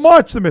kids. so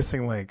much, The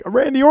Missing Link. A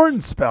Randy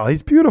Orton spell.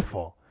 He's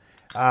beautiful.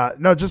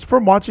 No, just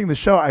from watching the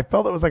show, I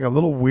felt it was like a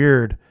little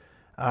weird.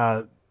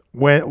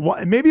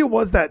 Maybe it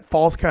was that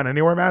Falls Count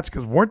Anywhere match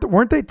because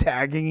weren't they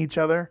tagging each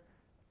other?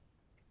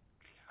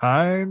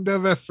 Kind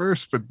of at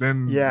first, but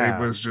then Yeah. it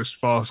was just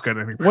false kind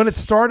of. When it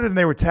started and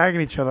they were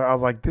tagging each other, I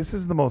was like, this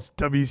is the most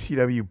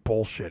WCW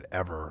bullshit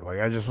ever. Like,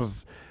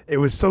 it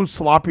was so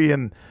sloppy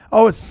and,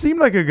 it seemed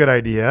like a good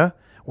idea.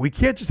 We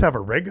can't just have a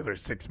regular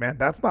 6-man.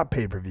 That's not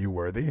pay-per-view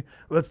worthy.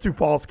 Let's do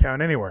Falls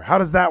Count Anywhere. How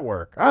does that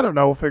work? I don't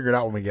know. We'll figure it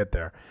out when we get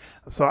there.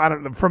 So I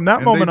don't know. From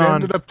that moment they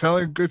on, ended up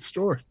telling a good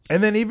story.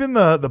 and then even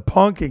the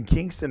Punk and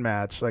Kingston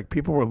match, like,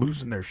 people were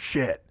losing their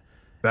shit.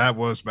 That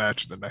was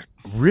match of the night.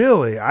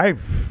 Really?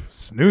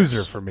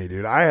 Snoozer for me,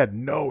 dude. I had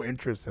no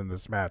interest in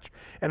this match.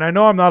 And I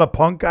know I'm not a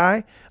Punk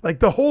guy.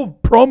 Like, the whole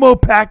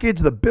promo package,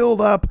 the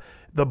build-up,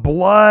 the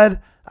blood,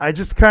 I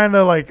just kind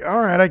of like, all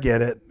right, I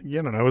get it.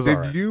 You know, it was all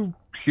right. Did you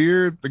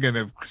hear,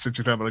 again, since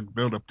you're talking about like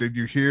build up, did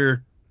you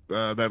hear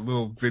that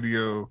little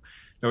video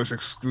that was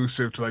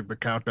exclusive to like the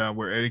countdown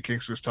where Eddie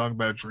Kingston was talking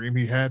about a dream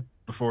he had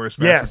before his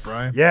match with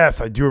Brian? Yes,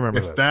 I do remember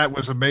Yes, that. that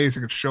was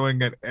amazing. It's showing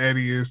that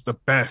Eddie is the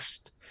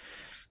best.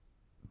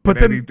 But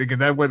and then, Eddie, again,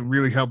 that would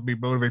really help me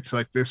motivate to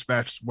like this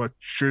match is what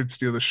should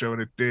steal the show,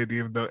 and it did,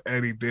 even though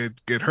Eddie did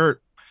get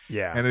hurt.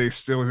 yeah. And Eddie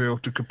still was able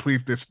to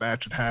complete this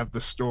match and have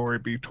the story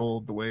be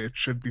told the way it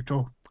should be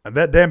told. And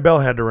that damn bell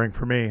had to ring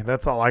for me.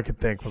 That's all I could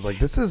think was like,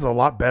 this is a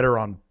lot better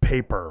on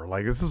paper.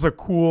 Like, this is a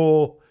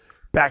cool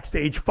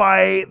backstage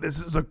fight. This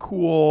is a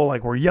cool,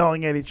 like, we're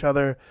yelling at each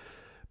other.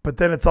 But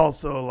then it's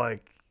also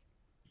like,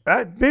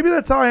 maybe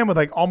that's how I am with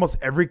like almost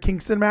every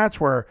Kingston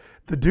match, where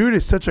the dude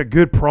is such a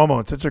good promo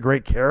and such a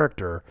great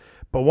character.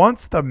 But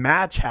once the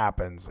match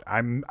happens,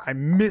 I'm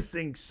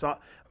missing some.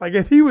 Like,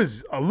 if he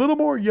was a little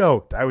more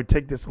yoked, I would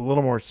take this a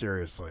little more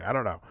seriously. I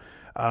don't know.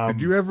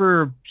 Did you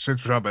ever,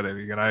 since we're talking about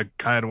Eddie, and I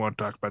kind of want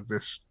to talk about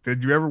this,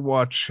 did you ever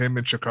watch him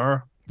and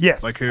Chikara?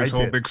 Yes, Like his I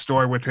whole did. big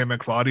story with him and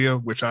Claudio,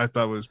 which I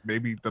thought was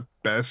maybe the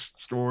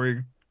best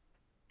story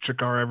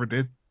Chikara ever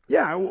did.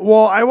 Yeah,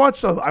 well, I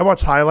watched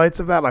highlights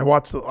of that. I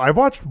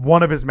watched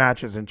one of his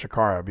matches in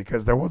Chikara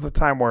because there was a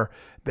time where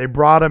they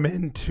brought him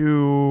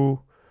into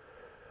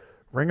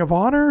Ring of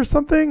Honor or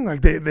something.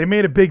 Like they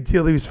made a big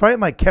deal. He was fighting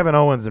like Kevin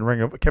Owens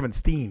and Kevin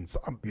Steen. So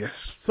I'm Yes.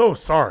 so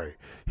sorry.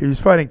 He was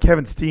fighting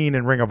Kevin Steen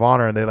in Ring of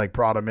Honor, and they like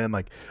brought him in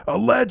like a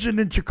legend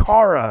in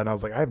Chikara, and I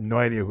was like, I have no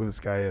idea who this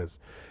guy is.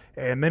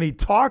 And then he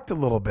talked a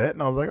little bit,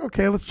 and I was like,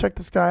 okay, let's check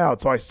this guy out.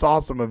 So I saw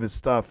some of his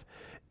stuff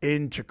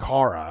in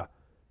Chikara.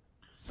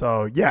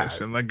 So yeah,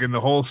 Yes, and like in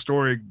the whole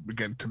story,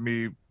 again, to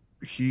me,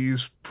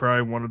 he's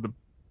probably one of the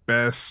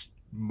best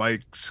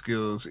mic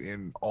skills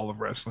in all of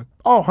wrestling.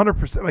 oh,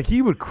 100%. Like,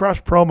 he would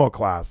crush promo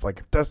class. Like,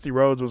 if Dusty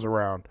Rhodes was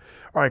around,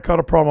 all right, cut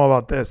a promo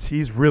about this.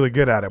 He's really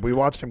good at it. We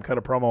watched him cut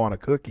a promo on a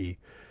cookie.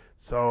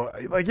 So,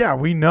 like, yeah,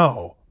 we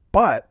know.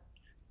 But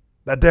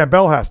that damn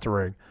bell has to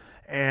ring.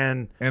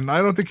 And And I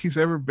don't think he's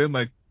ever been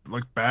like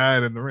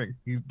bad in the ring.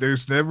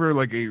 There's never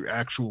like a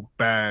actual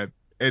bad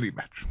Eddie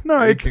match. no,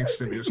 Eddie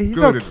Kingston is he's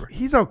good okay. in the ring.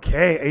 He's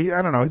okay.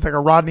 I don't know. He's like a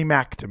Rodney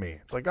Mack to me.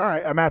 It's like, all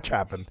right, a match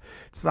happened.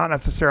 It's not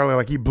necessarily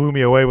like he blew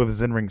me away with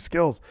his in-ring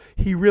skills.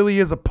 He really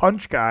is a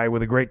punch guy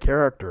with a great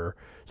character.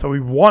 So we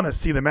want to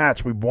see the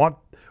match.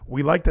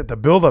 We like that the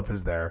buildup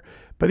is there.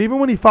 But even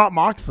when he fought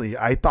Moxley,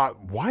 I thought,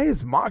 why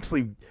is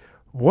Moxley?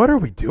 What are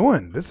we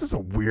doing? This is a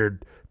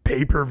weird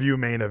pay-per-view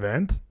main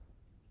event.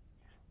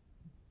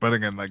 But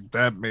again, like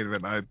that main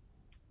event, I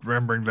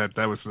remembering that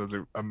was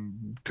another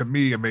to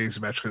me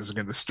amazing match because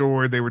again the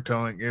story they were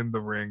telling in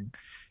the ring,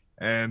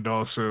 and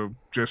also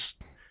just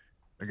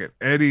again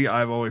Eddie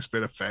I've always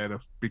been a fan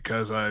of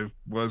because I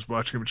was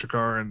watching him in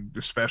Chikara, and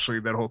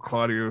especially that whole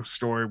Claudio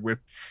story with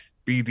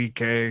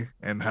BDK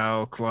and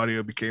how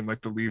Claudio became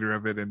like the leader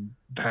of it, and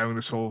having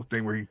this whole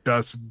thing where he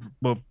doesn't,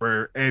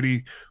 where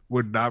Eddie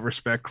would not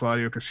respect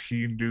Claudio because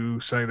he knew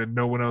something that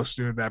no one else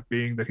knew, and that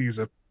being that he's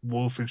a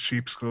wolf in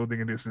sheep's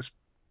clothing and is this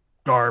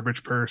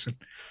garbage person.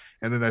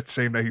 And then that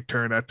same night he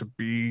turned out to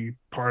be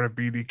part of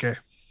BDK.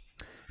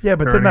 Yeah,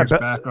 but then turning that his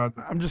back on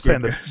I'm just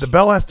good saying guys. the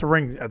bell has to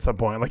ring at some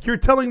point. Like, you're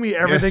telling me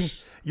everything.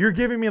 Yes. You're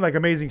giving me like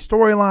amazing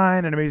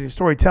storyline and amazing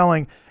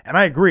storytelling, and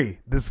I agree.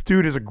 This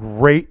dude is a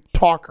great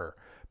talker,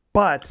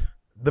 but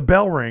the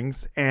bell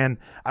rings, and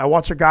I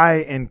watch a guy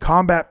in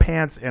combat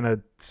pants and a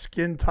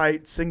skin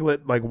tight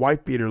singlet, like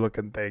wife beater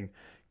looking thing,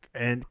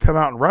 and come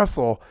out and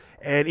wrestle.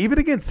 And even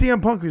against CM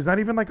Punk, who's not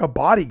even like a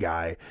body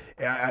guy,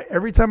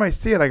 every time I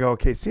see it, I go,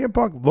 okay, CM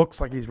Punk looks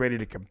like he's ready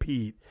to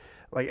compete.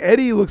 Like,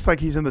 Eddie looks like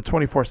he's in the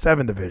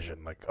 24/7 division.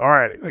 Like, all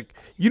right, like,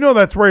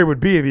 that's where he would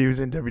be if he was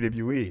in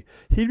WWE.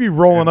 He'd be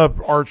rolling up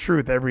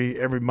R-Truth every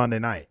Monday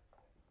night.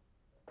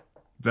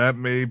 That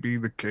may be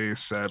the case,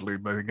 sadly,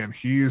 but again,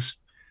 he's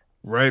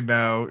right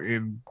now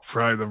in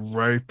probably the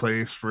right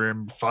place for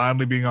him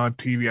finally being on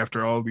TV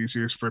after all these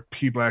years, for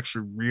people to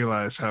actually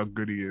realize how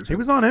good he is. He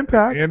was on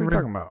Impact. What And are you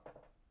talking about?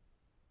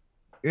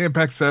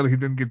 Impact, sadly, he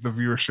didn't get the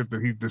viewership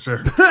that he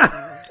deserved.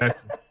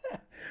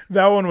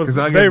 That one was. 'Cause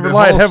I They get the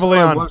relied whole heavily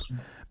story on. was-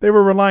 They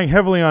were relying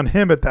heavily on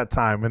him at that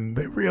time, and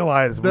they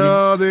realized.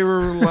 No, they were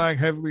relying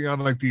heavily on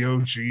like the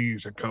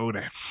OGs and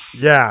Conan.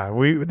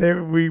 We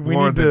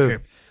More need than to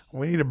him.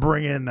 we need to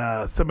bring in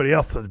somebody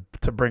else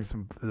to bring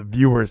some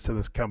viewers to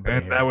this company.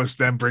 And that was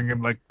them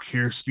bringing like,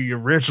 here's the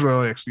original,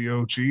 like the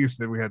OGs.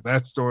 Then we had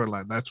that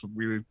storyline. That's what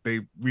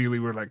they really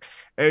were like,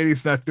 hey,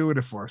 he's not doing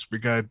it for us. We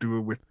gotta do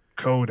it with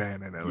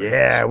Conan and LAX.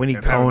 Yeah, we need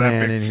And have that Conan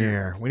big in feud.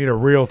 here. We need a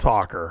real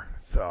talker.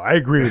 So I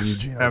agree with you,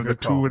 Gino. Have the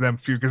Good call. two of them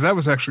feud, because that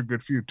was actually a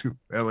good feud too.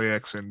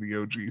 LAX and the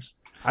OGs.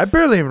 I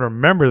barely even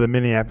remember the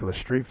Minneapolis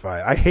street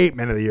fight. I hate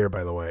Men of the Year,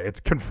 by the way. It's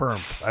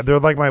confirmed. They're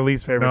like my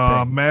least favorite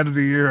No, thing. Man of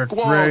the Year, are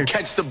Go on, great.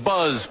 catch the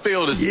buzz,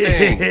 feel the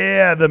sting.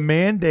 Yeah, the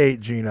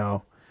mandate,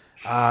 Gino.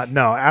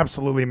 No,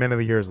 absolutely, Men of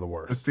the Year is the The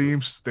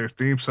worst. their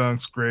theme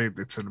song's great.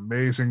 It's an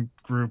amazing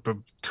group of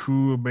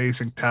two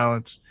amazing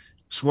talents.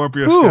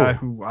 Scorpio Who? Sky,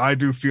 who I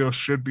do feel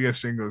should be a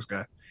singles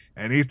guy,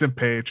 and Ethan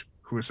Page,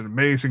 who is an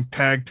amazing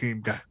tag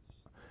team guy.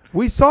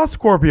 We saw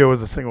Scorpio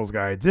as a singles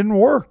guy. It didn't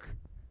work.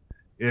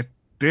 It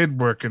did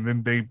work, and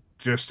then they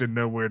just didn't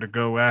know where to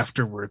go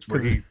afterwards.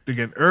 Where he,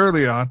 again,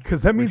 early on,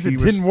 Because that when means he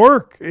it was- didn't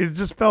work. It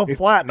just fell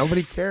flat.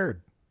 Nobody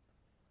cared.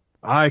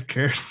 I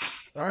cared.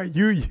 All right,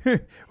 you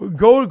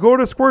go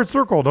to Squared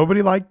Circle.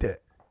 Nobody liked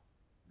it.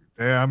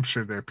 Yeah, I'm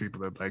sure there are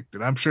people that liked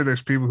it. I'm sure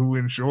there's people who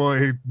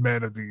enjoy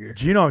Men of the Year.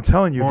 Gino, I'm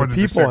telling you, More the than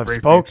just people their have great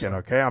spoken, theme song.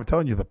 okay? I'm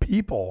telling you, the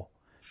people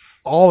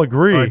all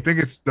agree. I think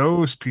it's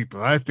those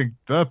people. I think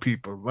the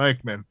people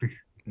like Men of the Year.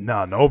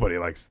 No, nobody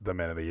likes the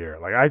Men of the Year.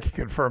 Like, I can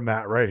confirm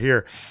that right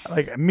here.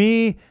 Like,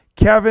 me,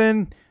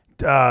 Kevin,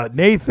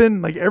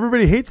 Nathan, like,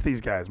 everybody hates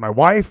these guys. My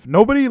wife,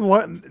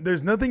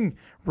 there's nothing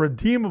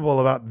redeemable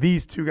about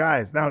these two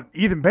guys. Now,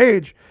 Ethan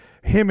Page,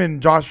 him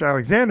and Josh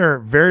Alexander,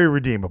 very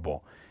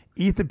redeemable.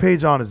 Ethan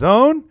Page on his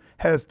own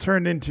has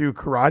turned into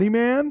Karate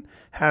Man,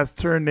 has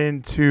turned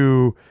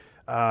into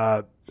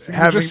See,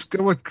 you just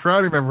go with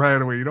Karate Man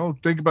right away. You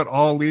don't think about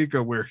All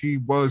Ego, where he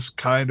was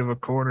kind of a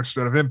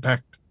cornerstone of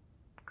Impact.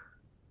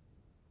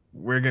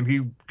 Where again,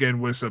 he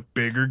was a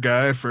bigger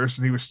guy at first,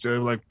 and he was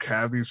still like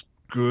have these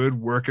good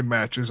working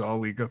matches.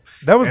 All Ego.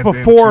 that was And then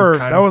before to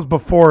kind of-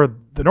 before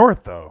the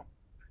North, though.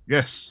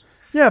 Yes.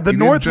 Yeah, the He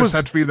didn't North just was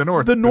have to be the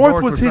North. The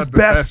North was his not the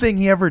best thing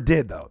he ever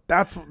did, though.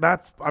 That's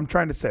I'm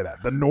trying to say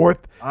that the North.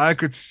 I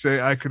could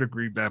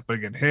agree with that, but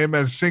again, him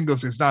as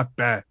singles is not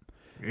bad.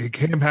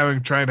 Him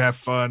trying to have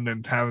fun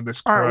and having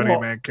this All right, Karate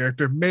well, Man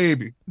character,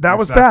 maybe That It's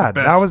was not the bad.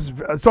 best.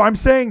 That was so. I'm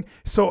saying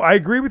so. I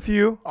agree with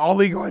you.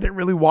 All Ego. I didn't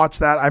really watch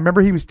that. I remember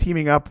he was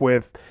teaming up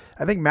with,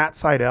 I think, Matt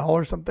Sydal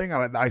or something.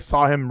 I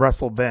saw him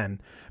wrestle then,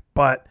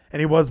 and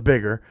he was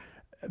bigger.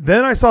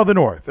 Then I saw the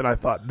North, and I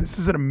thought this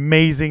is an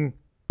amazing,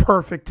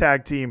 perfect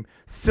tag team.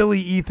 Silly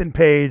Ethan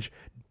Page,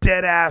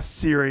 dead ass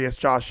serious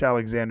Josh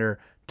Alexander.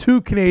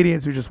 Two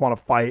Canadians who just want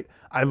to fight.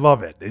 I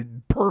love it.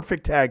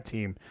 Perfect tag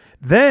team.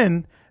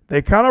 Then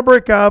they kind of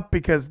break up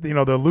because they're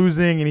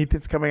losing, and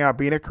Ethan's coming out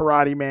being a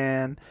Karate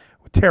Man.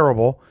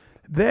 Terrible.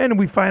 Then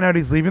we find out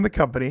he's leaving the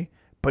company,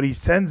 but he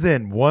sends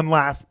in one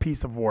last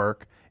piece of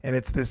work, and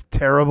it's this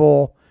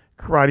terrible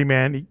Karate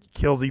Man. He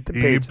kills Ethan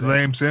He Page.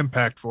 blames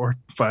Impact for it,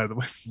 by the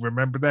way.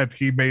 Remember that?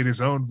 He made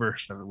his own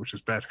version of it, which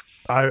is better.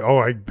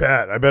 I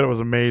bet. I bet it was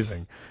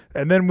amazing.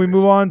 And then we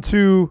move on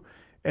to,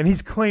 and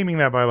he's claiming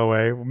that, by the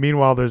way.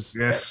 Meanwhile,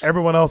 Yes.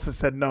 everyone else has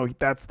said, no,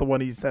 that's the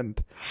one he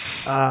sent.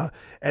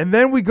 And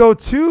then we go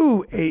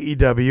to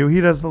AEW.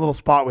 He does a little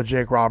spot with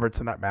Jake Roberts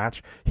in that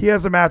match. He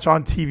has a match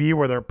on TV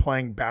where they're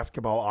playing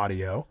basketball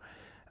audio.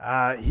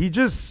 He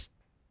just,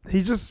 I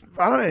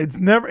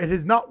don't know. It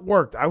has not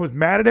worked. I was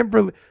mad at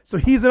him so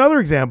he's another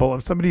example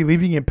of somebody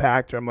leaving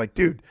Impact. I'm like,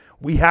 dude,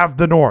 we have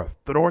the North.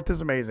 The North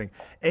is amazing.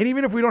 And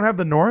even if we don't have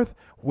the North,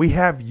 we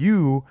have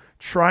you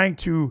trying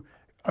to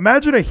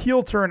imagine a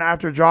heel turn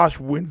after Josh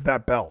wins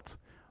that belt.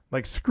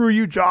 Like, screw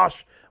you,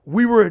 Josh.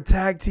 We were a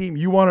tag team.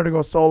 You wanted to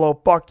go solo.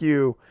 Fuck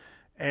you.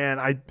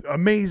 And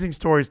amazing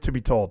stories to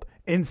be told.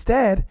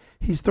 Instead,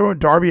 he's throwing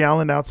Darby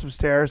Allin down some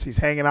stairs. He's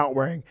hanging out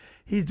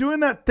he's doing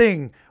that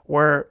thing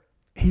where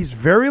he's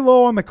very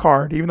low on the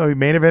card, even though he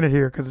main evented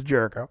here because of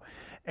Jericho.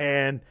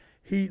 And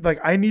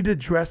I need to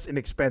dress in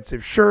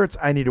expensive shirts.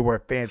 I need to wear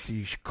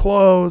fancy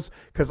clothes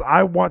because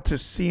I want to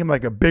seem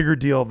like a bigger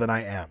deal than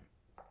I am.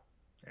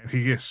 And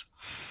he is.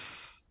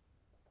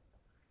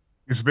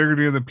 He's a bigger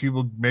deal than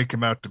people make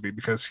him out to be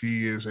because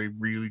he is a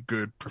really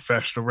good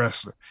professional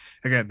wrestler.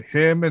 Again,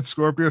 him and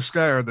Scorpio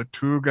Sky are the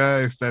two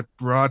guys that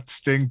brought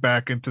Sting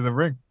back into the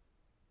ring.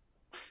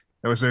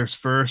 That was his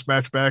first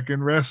match back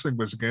in wrestling,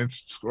 was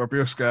against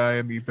Scorpio Sky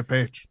and Ethan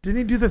Page. Didn't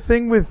he do the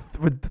thing with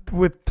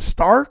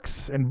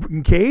Starks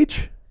and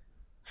Cage?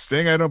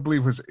 Sting, I don't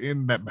believe, was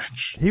in that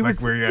match. He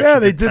was. Yeah,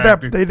 they did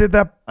that. They did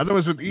that. I thought it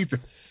was with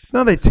Ethan.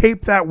 No, they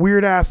taped that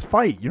weird ass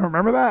fight. You don't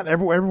remember that?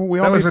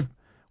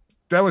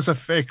 That was a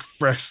fake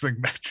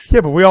wrestling match.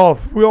 Yeah, but we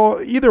all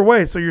either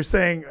way. So you're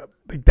saying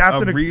like, that's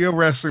a real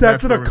wrestling.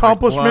 That's an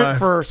accomplishment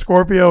for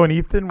Scorpio and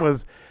Ethan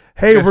was.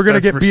 Hey, yes, we're gonna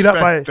get beat up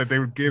by. That they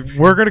would give.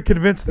 We're gonna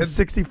convince the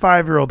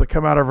 65-year-old to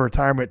come out of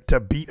retirement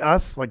to beat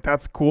us. Like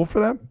that's cool for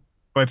them.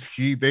 But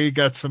they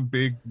got some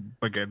big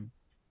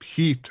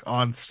heat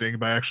on Sting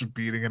by actually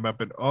beating him up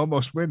and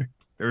almost winning.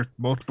 There were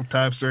multiple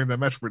times during that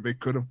match where they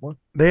could have won.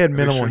 They had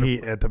minimal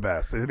heat at the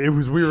best. It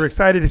was. We were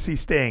excited to see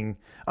Sting.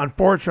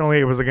 Unfortunately,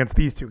 it was against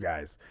these two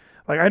guys.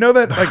 Like I know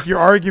that like your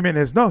argument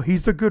is no,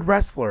 he's a good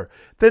wrestler.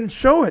 Then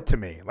show it to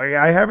me. Like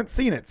I haven't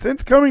seen it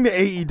since coming to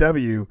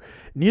AEW.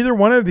 Neither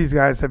one of these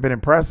guys have been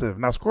impressive.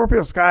 Now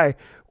Scorpio Sky,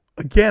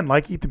 again,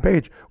 like Ethan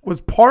Page, was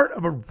part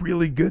of a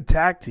really good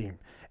tag team.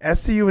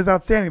 SCU is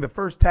outstanding, the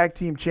first tag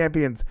team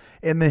champions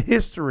in the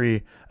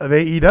history of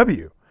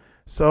AEW.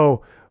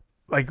 So,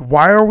 like,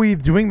 why are we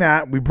doing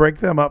that? We break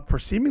them up for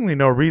seemingly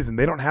no reason.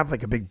 They don't have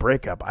like a big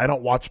breakup. I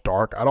don't watch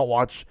Dark. I don't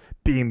watch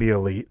Being the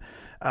Elite.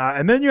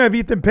 And then you have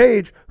Ethan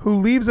Page, who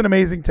leaves an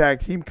amazing tag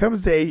team,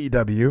 comes to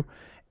AEW,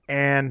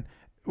 and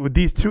with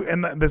these two,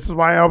 and this is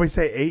why I always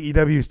say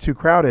AEW is too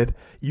crowded.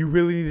 You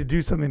really need to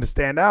do something to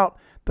stand out.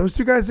 Those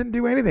two guys didn't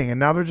do anything, and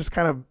now they're just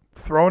kind of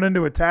thrown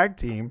into a tag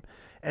team,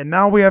 and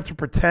now we have to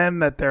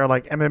pretend that they're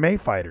like MMA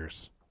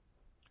fighters.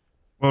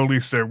 Well, at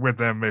least they're with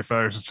MMA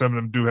fighters, and some of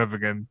them do have,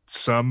 again,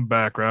 some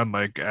background,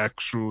 like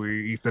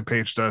actually Ethan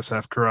Page does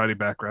have karate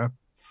background.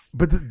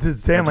 But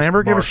does Dan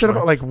Lambert give a shit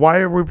about, like, why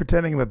are we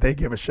pretending that they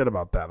give a shit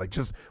about that? Like,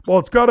 just, well,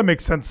 it's got to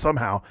make sense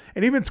somehow.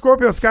 And even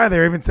Scorpio Sky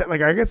there even said,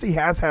 like, I guess he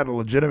has had a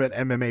legitimate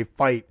MMA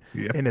fight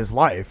in his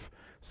life.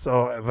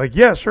 So, like,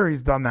 yeah, sure,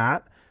 he's done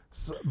that.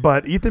 So,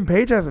 but Ethan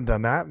Page hasn't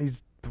done that.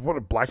 He's, what,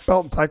 a black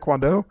belt in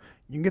Taekwondo?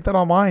 You can get that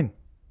online.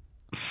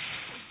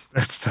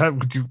 That's not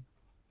what you,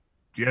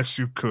 yes,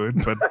 you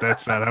could, but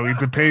that's not how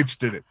Ethan Page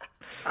did it.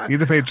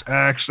 Ethan Page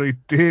actually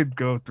did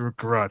go through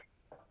karate.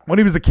 When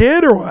he was a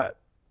kid or what?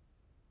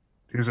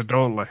 His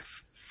adult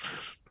life.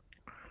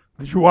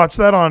 Did you watch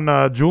that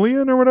on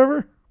Julian or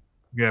whatever?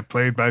 Yeah,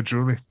 played by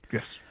Julie.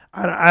 Yes.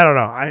 I don't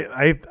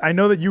know. I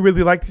know that you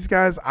really like these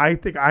guys. I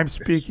think I'm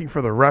speaking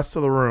for the rest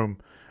of the room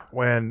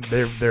when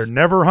they're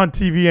never on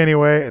TV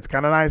anyway. It's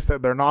kind of nice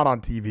that they're not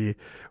on TV.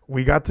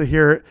 We got to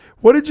hear it.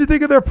 What did you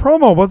think of their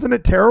promo? Wasn't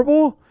it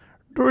terrible?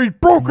 He's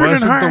broken in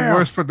half. The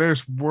worst, but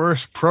there's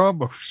worse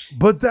promos.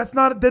 But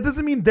that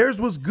doesn't mean theirs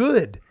was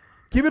good.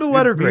 Give it a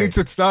letter grade. It means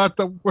it's not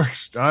the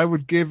worst. I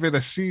would give it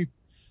a C.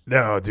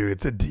 No, dude,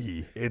 it's a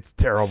D. It's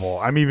terrible.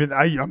 I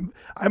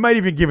might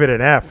even give it an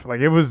F.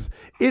 Like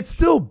it's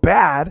still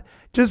bad.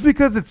 Just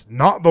because it's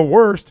not the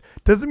worst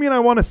doesn't mean I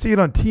want to see it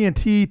on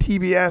TNT,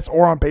 TBS,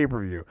 or on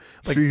pay-per-view.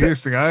 Like, see,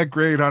 here's the thing. I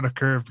grade on a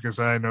curve because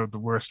I know the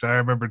worst. I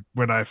remember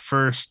when I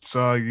first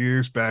saw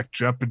years back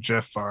Jumpin'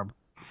 Jeff Farmer.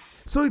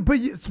 So,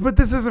 but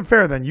this isn't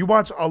fair then. You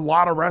watch a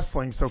lot of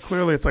wrestling, so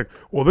clearly it's like,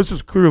 well, this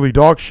is clearly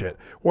dog shit.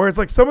 Where it's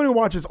like someone who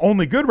watches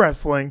only good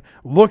wrestling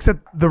looks at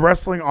the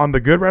wrestling on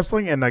the good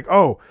wrestling and like,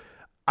 oh,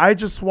 I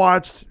just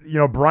watched,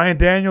 Bryan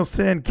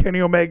Danielson,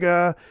 Kenny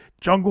Omega,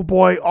 Jungle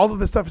Boy, all of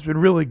this stuff has been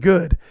really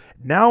good.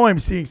 Now I'm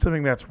seeing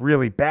something that's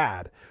really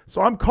bad.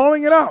 So I'm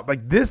calling it out.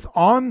 Like this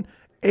on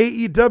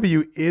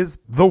AEW is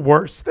the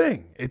worst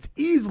thing. It's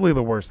easily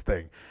the worst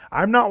thing.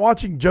 I'm not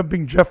watching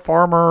Jumping Jeff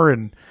Farmer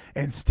and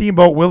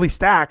Steamboat Willie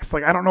Stacks.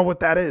 Like, I don't know what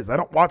that is. I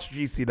don't watch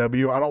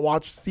GCW. I don't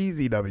watch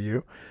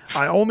CZW.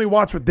 I only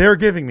watch what they're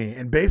giving me.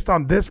 And based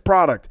on this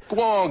product.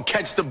 Go on,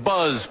 catch the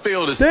buzz,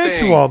 feel the sting.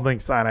 Thank you, Wald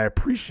Linksign. I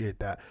appreciate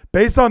that.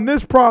 Based on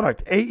this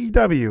product,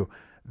 AEW,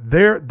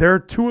 they're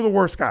two of the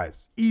worst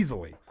guys.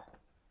 Easily.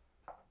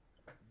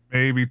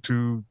 Maybe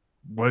to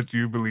what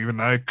you believe in.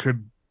 I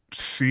could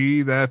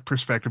see that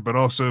perspective, but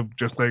also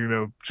just like,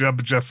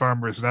 Jumpin' Jeff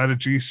Farmer is not a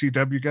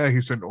GCW guy.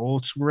 He's an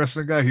old school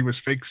wrestling guy. He was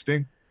fake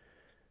Sting.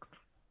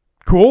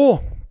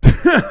 Cool.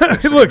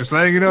 So look, just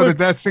letting you know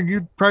that's thing.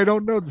 You probably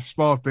don't know the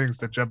small things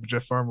that Jumpin'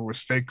 Jeff Farmer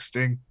was fake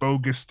Sting,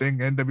 bogus Sting,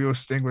 NWO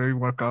Sting, whatever you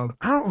want to call it.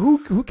 I don't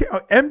who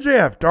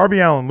MJF, Darby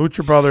Allin,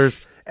 Lucha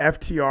Brothers,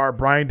 FTR,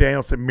 Bryan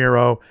Danielson,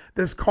 Miro.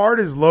 This card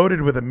is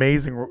loaded with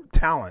amazing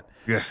talent.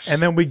 Yes.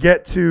 And then we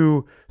get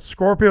to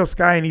Scorpio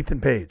Sky and Ethan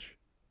Page.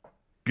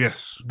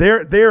 Yes.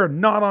 They're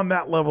not on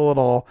that level at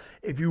all.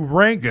 If you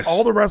ranked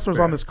all the wrestlers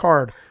on this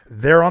card,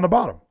 they're on the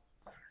bottom.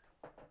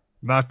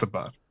 Not the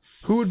bottom.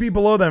 Who would be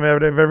below them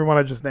of everyone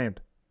I just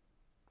named?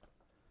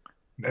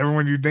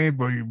 Everyone you named,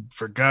 well, you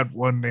forgot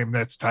one name.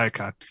 That's Ty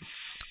Conti.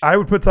 I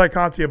would put Ty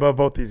Conti above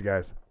both these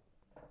guys.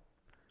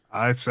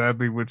 I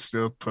sadly would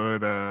still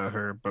put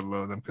her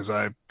below them because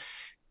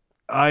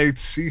I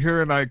see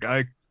her and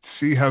I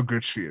see how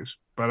good she is,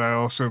 but I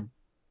also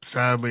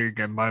sadly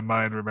again my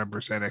mind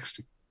remembers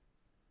NXT,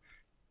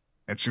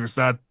 and she was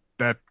not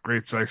that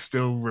great, so I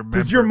still remember.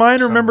 Does your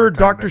mind some remember of the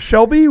time Dr.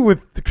 Shelby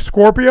with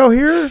Scorpio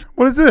here?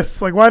 What is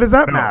this? Like, why does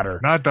that matter?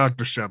 Not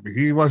Dr. Shelby.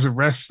 He wasn't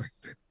wrestling.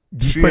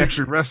 She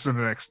actually wrestled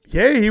in NXT.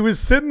 Yeah, he was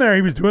sitting there.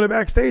 He was doing it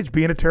backstage,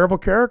 being a terrible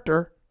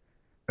character.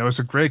 That was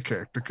a great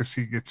character because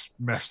he gets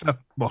messed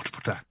up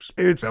multiple times.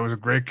 That was a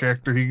great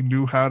character. He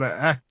knew how to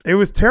act. It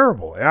was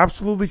terrible,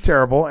 absolutely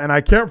terrible, and I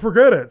can't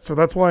forget it. So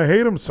that's why I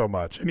hate him so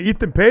much. And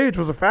Ethan Page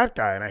was a fat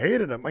guy, and I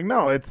hated him. Like,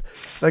 no, it's.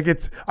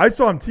 I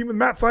saw him team with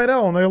Matt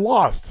Sydal, and they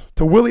lost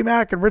to Willie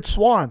Mack and Rich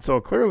Swann.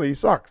 So clearly he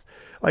sucks.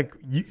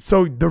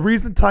 So the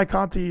reason Ty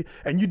Conti,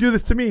 and you do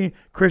this to me,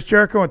 Chris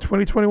Jericho in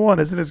 2021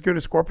 isn't as good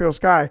as Scorpio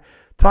Sky.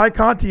 Ty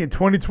Conti in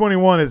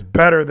 2021 is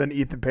better than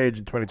Ethan Page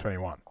in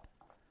 2021.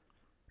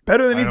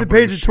 Better than Ethan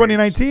Page in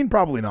 2019?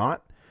 Probably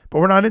not. But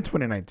we're not in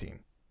 2019.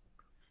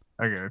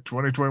 I get it.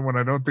 2021,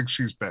 I don't think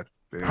she's better.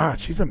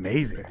 She's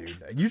amazing, dude.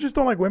 You just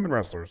don't like women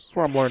wrestlers. That's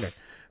what I'm learning.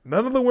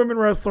 None of the women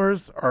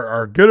wrestlers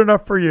are good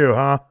enough for you,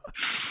 huh?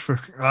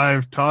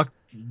 I've talked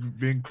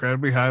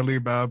incredibly highly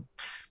about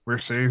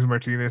Mercedes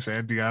Martinez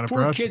and Deanna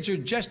Poor Purrazzo. kids are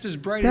just as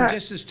bright and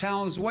just as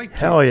talented as white kids.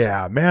 Hell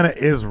yeah. Mana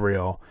is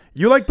real.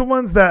 You like the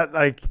ones that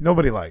like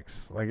nobody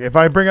likes. Like if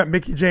I bring up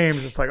Mickie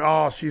James, it's like,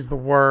 oh, she's the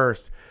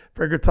worst.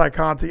 Very good Ty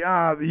Conti.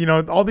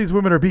 All these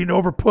women are being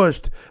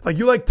overpushed. Like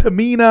you like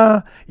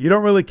Tamina. You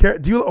don't really care.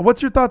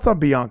 What's your thoughts on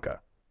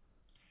Bianca?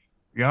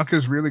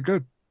 Bianca's really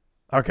good.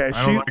 Okay.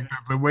 I don't like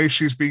the way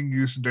she's being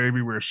used in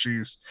WWE, where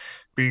she's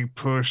being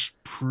pushed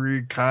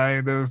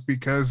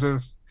because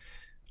of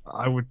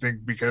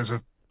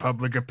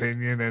public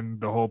opinion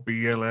and the whole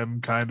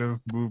BLM kind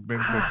of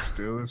movement that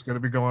still is going to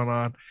be going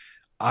on.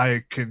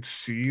 I can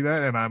see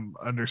that and I'm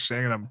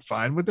understanding, I'm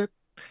fine with it.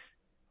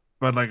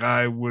 But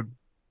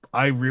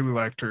I really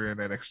liked her in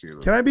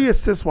NXT. Can I be a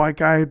cis white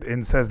guy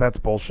and says that's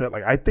bullshit?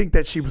 Like I think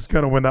that she was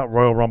going to win that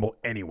Royal Rumble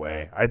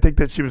anyway. I think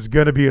that she was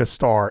going to be a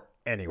star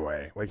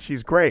anyway. Like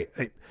she's great.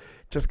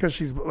 Just because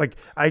she's like,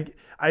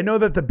 I know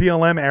that the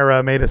BLM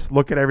era made us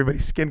look at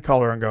everybody's skin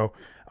color and go,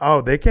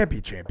 oh, they can't be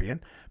champion.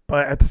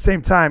 But at the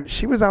same time,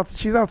 she's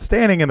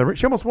outstanding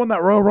she almost won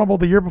that Royal Rumble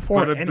the year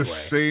before. But at the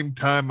same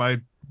time,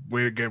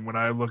 when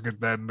I look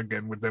at that and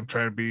again with them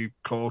trying to be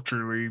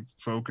culturally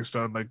focused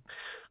on like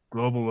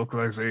global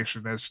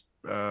localization, as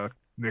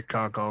Nick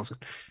Khan calls it.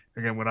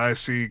 Again, when I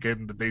see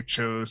again that they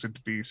chose it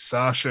to be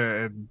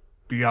Sasha and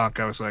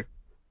Bianca, I was like,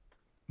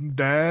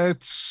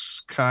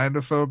 that's kind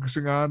of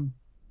focusing on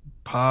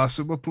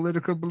possible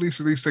political beliefs,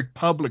 at least like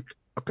public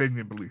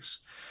opinion beliefs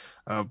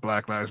of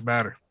Black Lives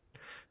Matter.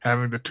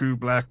 Having the two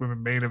black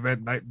women main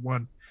event night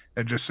one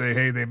and just say,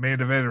 hey, they main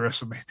event at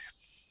WrestleMania.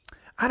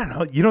 I don't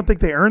know. You don't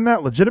think they earned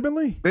that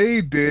legitimately? They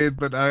did,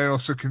 but I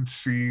also can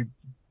see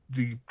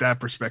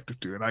that perspective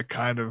too, and I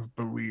kind of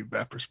believe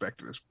that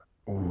perspective is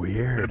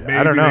weird.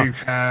 I don't know.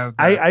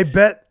 I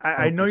bet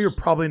I know you're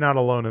probably not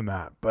alone in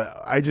that,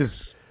 but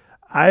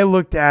I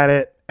looked at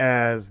it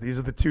as these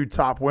are the two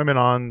top women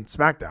on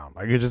SmackDown.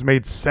 Like it just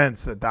made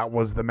sense that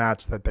was the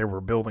match that they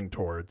were building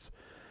towards.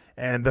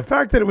 And the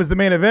fact that it was the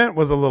main event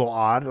was a little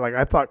odd. Like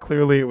I thought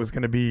clearly it was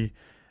going to be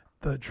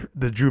the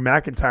Drew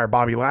McIntyre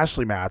Bobby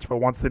Lashley match, but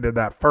once they did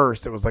that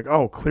first, it was like,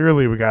 oh,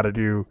 clearly we got to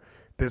do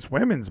this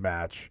women's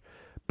match.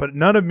 But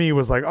none of me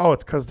was like, oh,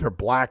 it's because they're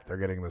black they're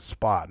getting this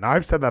spot. Now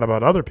I've said that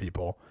about other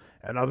people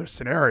and other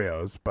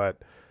scenarios,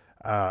 but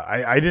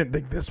I didn't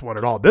think this one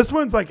at all. This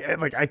one's like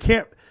I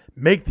can't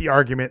make the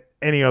argument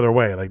any other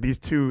way. Like these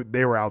two,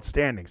 they were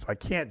outstanding, so I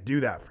can't do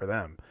that for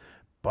them.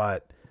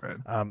 But. Right.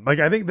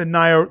 I think the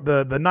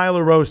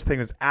Nyla Rose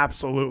thing is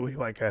absolutely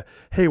like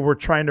hey, we're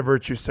trying to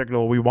virtue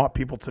signal. We want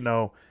people to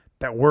know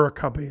that we're a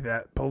company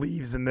that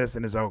believes in this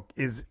and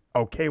is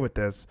okay with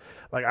this.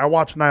 Like I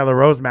watch Nyla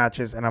Rose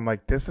matches and I'm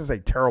like, this is a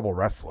terrible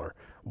wrestler.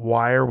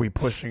 Why are we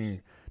pushing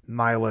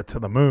Nyla to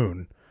the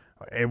moon?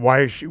 And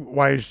why is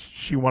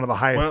she one of the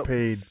highest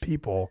paid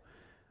people?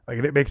 Like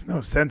it makes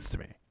no sense to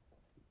me.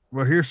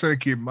 Well, here's something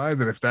to keep in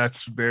mind that if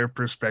that's their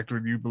perspective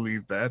and you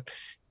believe that,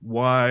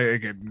 why,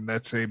 again, in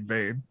that same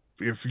vein,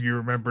 if you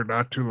remember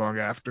not too long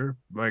after,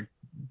 like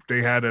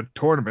they had a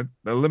tournament,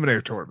 the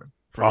Eliminator tournament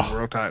for the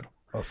world title.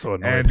 I was so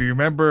annoyed. And do you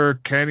remember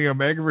Kenny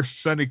Omega versus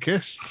Sonny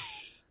Kiss?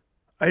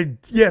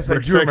 Yes, I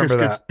do remember that.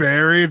 Gets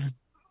buried.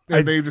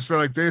 And they just felt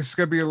like this is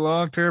going to be a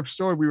long-term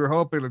story. We were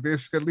hoping that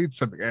this is going to lead to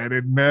something. And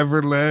it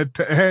never led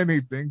to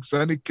anything.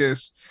 Sonny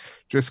Kiss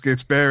just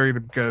gets buried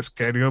because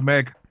Kenny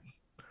Omega.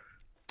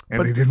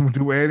 And they didn't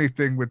do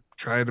anything with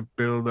trying to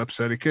build up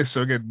Sonny Kiss.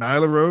 So again,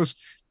 Nyla Rose,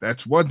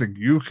 that's one thing.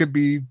 You could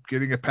be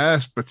getting a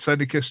pass, but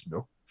Sonny Kiss,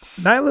 no.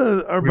 But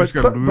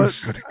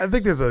I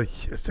think there's a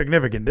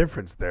significant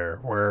difference there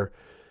where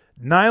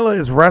Nyla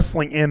is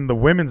wrestling in the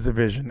women's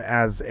division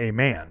as a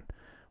man,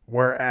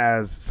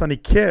 whereas Sonny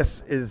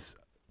Kiss is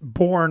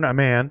born a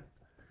man.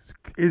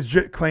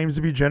 claims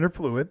to be gender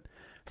fluid.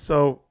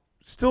 So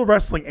still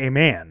wrestling a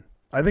man.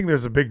 I think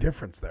there's a big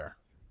difference there.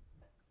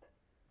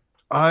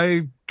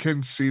 I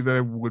can see that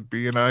it would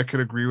be, and I can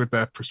agree with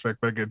that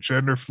perspective. Again,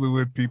 gender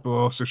fluid people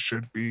also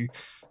should be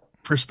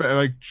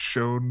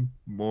shown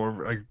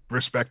more like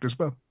respect as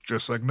well.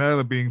 Just like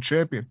Nyla being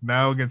champion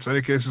now against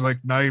Sunny Kiss is like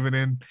not even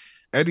in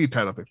any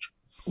title picture.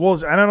 Well,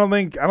 and I don't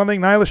think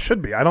Nyla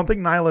should be. I don't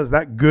think Nyla is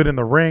that good in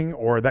the ring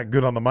or that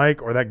good on the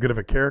mic or that good of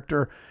a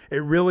character.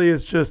 It really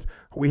is just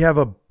we have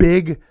a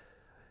big,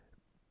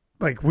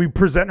 like we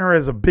present her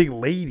as a big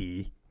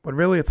lady, but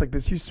really it's like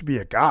this used to be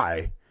a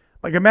guy.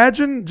 Like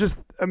imagine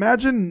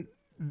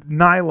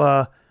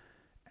Nyla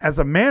as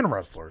a man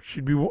wrestler.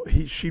 She'd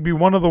be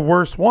one of the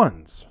worst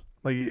ones.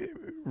 Like,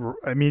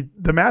 I mean,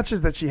 the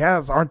matches that she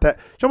has aren't that.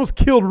 She almost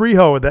killed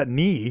Riho with that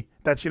knee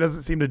that she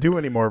doesn't seem to do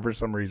anymore for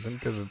some reason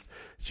because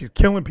she's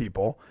killing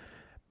people.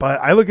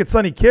 But I look at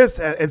Sunny Kiss,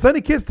 and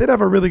Sunny Kiss did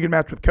have a really good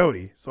match with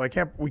Cody. So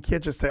we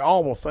can't just say, oh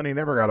well, Sunny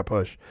never got a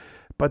push.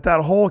 But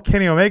that whole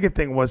Kenny Omega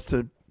thing was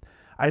to.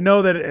 I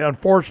know that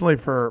unfortunately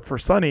for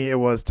Sunny, it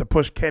was to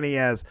push Kenny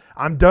as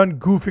I'm done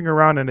goofing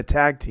around in a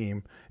tag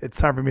team. It's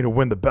time for me to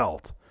win the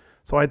belt.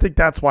 So I think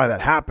that's why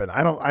that happened.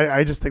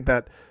 I just think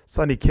that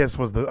Sunny Kiss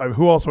was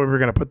who else were we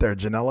going to put there?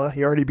 Janela?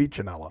 He already beat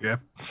Janela. Yeah.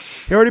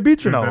 He already beat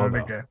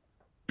Janela. Again.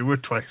 Do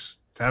it twice.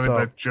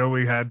 That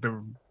Joey had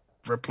to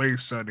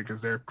replace Sunny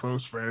because they're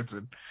close friends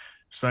and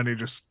Sunny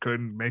just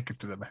couldn't make it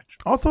to the match.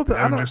 Also,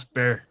 just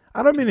there.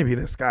 I don't mean to be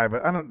this guy,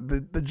 but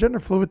the gender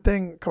fluid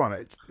thing. Come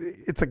on,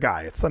 it's a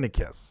guy. It's Sunny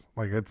Kiss.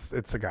 Like it's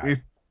a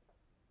guy.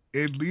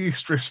 At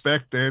least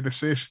respect their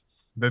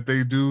decisions that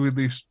they do. At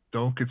least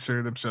don't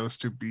consider themselves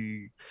to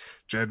be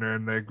gender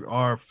and they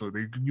are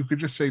fluid. You could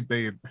just say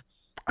they.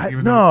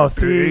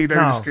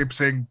 Just keep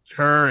saying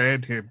her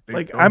and him.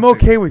 Like I'm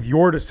okay with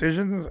your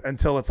decisions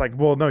until it's like,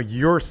 well, no,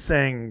 you're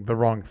saying the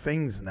wrong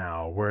things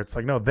now. Where it's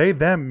like, no, they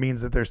them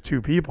means that there's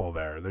two people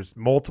there. There's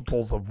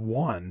multiples of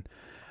one.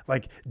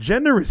 Like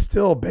gender is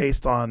still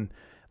based on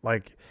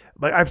like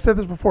I've said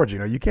this before,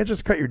 Gino, you can't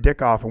just cut your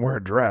dick off and wear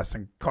a dress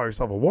and call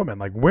yourself a woman.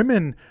 Like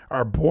women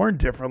are born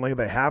differently.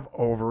 They have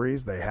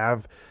ovaries. They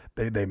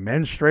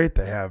menstruate.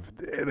 They have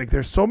like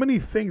there's so many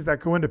things that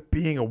go into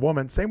being a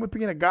woman. Same with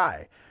being a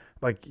guy.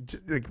 Like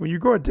when you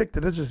grow a dick,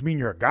 that doesn't just mean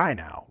you're a guy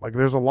now. Like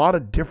there's a lot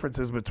of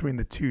differences between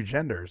the two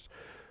genders.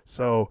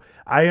 So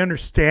I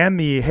understand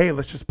hey,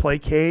 let's just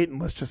placate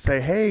and let's just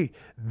say, hey,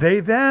 they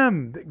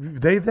them,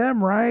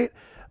 right?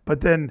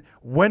 But then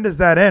when does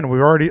that end?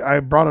 I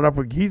brought it up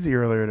with Geezy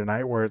earlier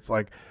tonight where it's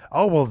like,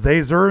 oh, well,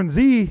 Zay, Zer, and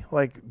Z,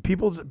 like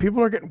people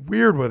are getting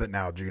weird with it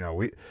now, Gino.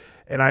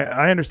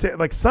 I understand.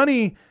 Like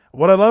Sunny,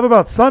 what I love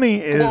about Sunny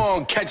is... Come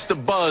on, catch the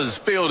buzz,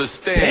 feel the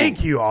sting.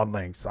 Thank you, Auld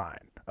Lang Syne.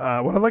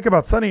 What I like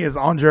about Sunny is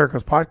on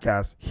Jericho's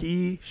podcast,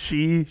 she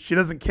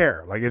doesn't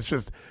care. Like it's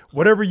just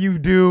whatever you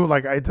do,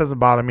 like it doesn't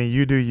bother me.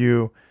 You do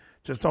you.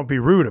 Just don't be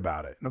rude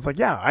about it. And it's like,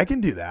 yeah, I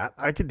can do that.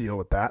 I can deal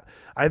with that.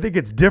 I think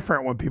it's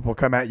different when people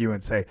come at you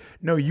and say,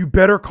 no, you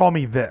better call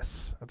me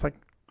this. It's like,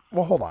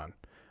 well, hold on.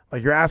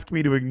 Like you're asking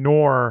me to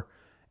ignore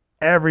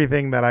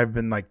everything that I've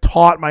been like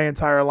taught my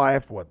entire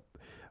life, what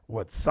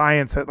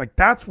science has. Like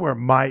that's where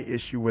my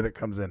issue with it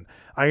comes in.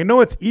 I know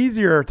it's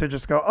easier to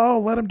just go, oh,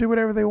 let them do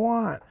whatever they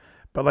want.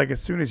 But like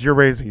as soon as you're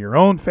raising your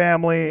own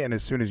family and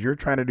as soon as you're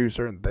trying to do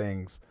certain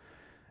things,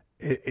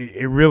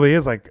 it really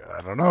is like,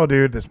 I don't know,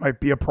 dude, this might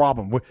be a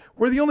problem.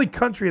 We're the only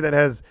country that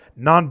has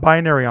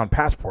non-binary on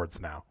passports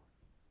now.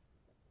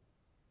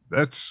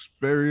 That's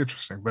very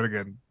interesting. But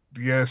again,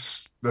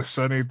 yes, the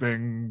Sunny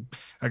thing,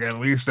 again, at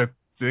least that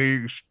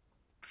they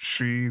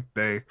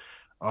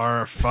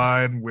are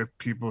fine with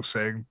people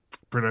saying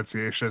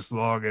pronunciation as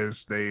long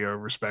as they are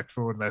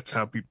respectful, and that's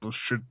how people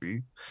should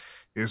be,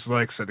 is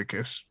like Sunny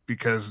Kiss,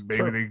 because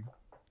maybe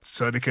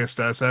Sunny Kiss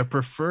does have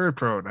preferred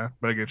pronoun,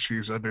 but again,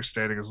 she's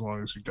understanding as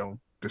long as you don't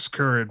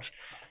discourage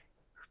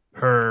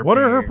her. What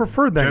are her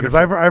preferred then? Because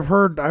I've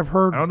heard. I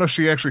don't know if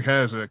she actually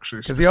has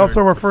because he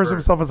also refers to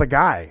himself as a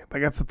guy.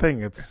 Like that's the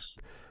thing. It's,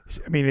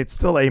 I mean, it's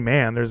still a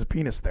man. There's a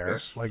penis there.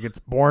 Yes. Like it's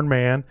born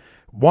man,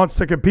 wants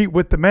to compete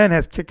with the men,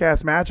 has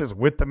kick-ass matches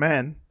with the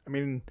men. I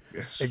mean,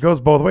 It goes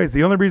both ways.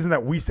 The only reason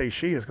that we say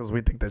she is because we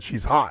think that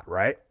she's hot,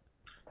 right?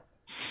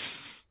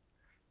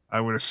 I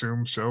would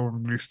assume so.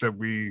 At least that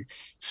we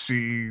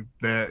see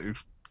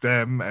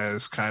them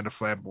as kind of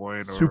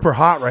flamboyant or super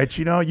hot, right?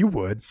 You know, you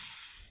would.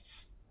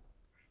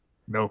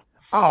 No.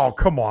 Oh,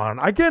 come on.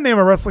 I can't name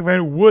a wrestling fan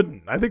who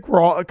wouldn't. I think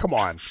we're all, come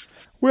on.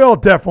 We all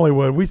definitely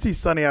would. We see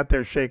Sunny out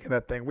there shaking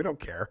that thing. We don't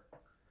care.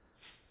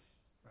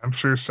 I'm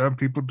sure some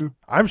people do.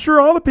 I'm sure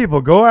all the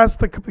people. Go ask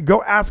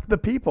the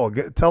people.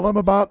 Tell them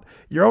about,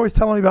 you're always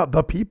telling me about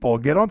the people.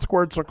 Get on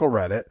Squared Circle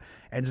Reddit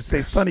and just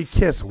say Sunny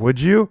Kiss, would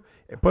you?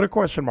 Put a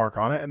question mark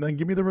on it and then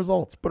give me the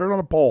results. Put it on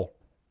a poll.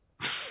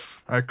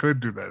 I could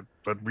do that,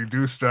 but we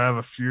do still have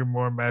a few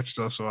more matches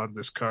also on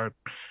this card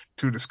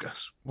to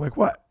discuss. Like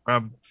what?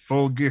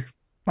 Full Gear.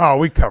 Oh,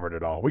 we covered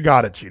it all. We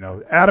got it,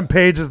 Gino. Adam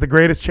Page is the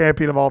greatest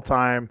champion of all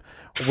time.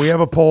 We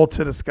have a poll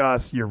to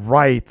discuss. You're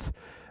right.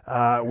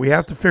 We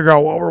have to figure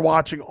out what we're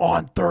watching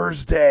on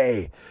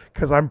Thursday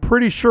because I'm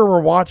pretty sure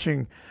we're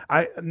watching.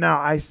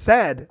 I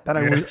said that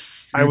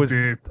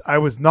I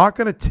was not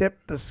going to tip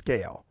the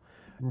scale.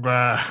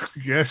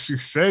 Yes, you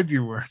said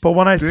you were. But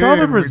when I saw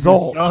the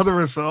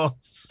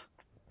results,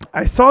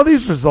 I saw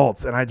these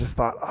results and I just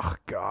thought, oh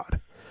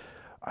God,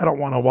 I don't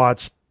want to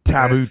watch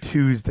Taboo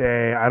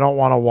Tuesday. I don't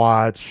want to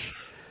watch.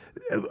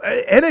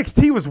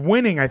 NXT was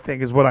winning, I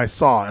think, is what I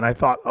saw, and I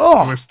thought,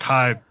 oh, it was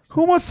tied.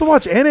 Who wants to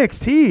watch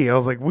NXT? I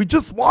was like, we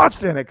just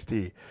watched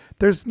NXT.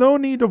 There's no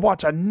need to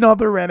watch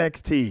another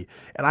NXT.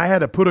 And I had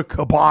to put a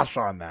kibosh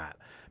on that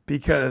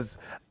because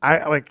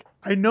I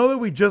know that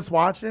we just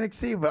watched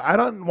NXT, but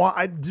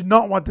I do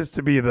not want this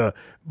to be the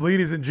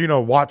Ladies and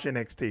Gino watch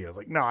NXT. I was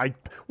like, no,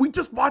 we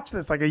just watched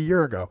this like a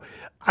year ago.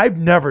 I've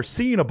never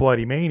seen a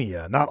Bloody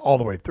Mania, not all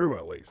the way through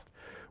at least.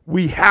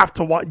 We have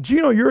to watch.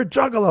 Gino, you're a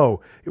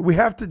juggalo. We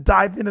have to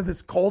dive into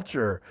this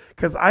culture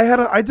because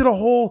I did a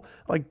whole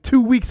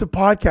 2 weeks of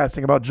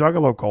podcasting about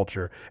juggalo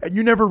culture, and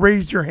you never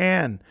raised your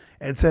hand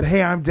and said,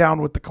 "Hey, I'm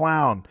down with the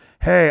clown."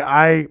 Hey,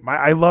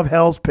 I love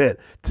Hell's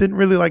Pit. Didn't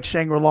really like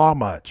Shangri-La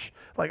much.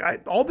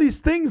 All these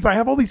things. I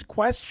have all these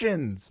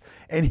questions,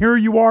 and here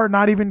you are,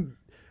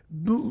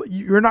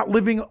 you're not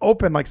living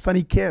open like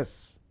Sonny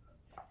Kiss.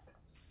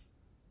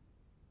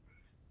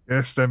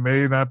 Yes, that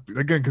may not be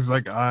again because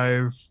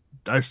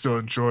I still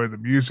enjoy the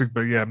music,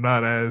 but yeah, I'm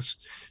not as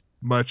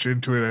much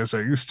into it as I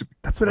used to be.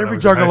 That's what every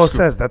juggalo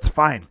says. That's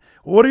fine.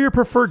 What are your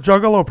preferred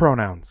juggalo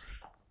pronouns?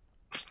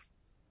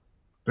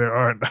 There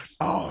aren't.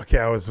 Oh, okay.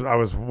 I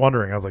was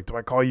wondering. I was like, do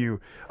I call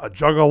you a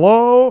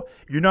juggalo?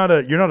 You're not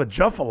a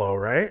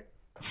Juffalo, right?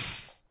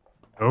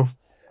 No.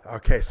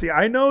 Okay. See,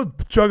 I know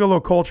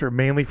juggalo culture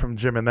mainly from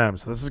Jim and them,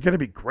 so this is going to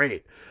be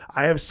great.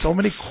 I have so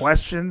many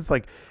questions.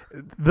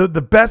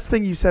 The best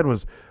thing you said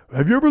was,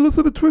 "Have you ever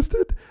listened to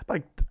Twisted?"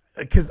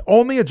 Because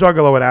only a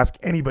juggalo would ask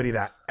anybody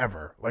that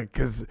ever.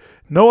 Because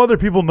no other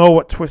people know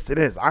what Twisted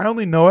is. I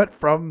only know it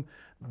from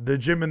the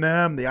Jim and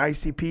them, the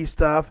ICP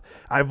stuff.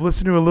 I've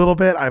listened to a little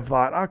bit. I've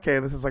thought, okay,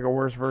 this is like a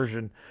worse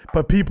version.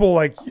 But people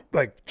like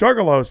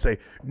juggalos say,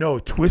 no,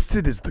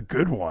 Twisted is the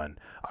good one.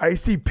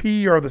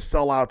 ICP are the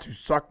sellouts who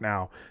suck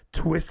now.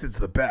 Twisted's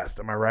the best.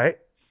 Am I right?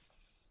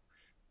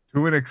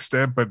 To an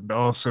extent, but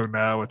also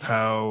now with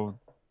how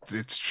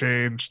it's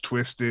changed,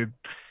 Twisted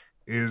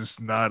is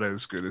not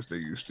as good as they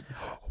used to be.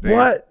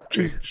 What?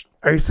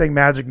 Are you saying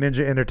Magic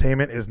Ninja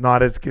Entertainment is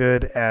not as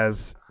good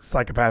as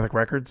Psychopathic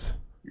Records?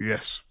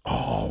 Yes.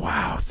 Oh,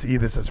 wow. See,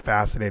 this is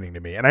fascinating to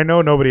me. And I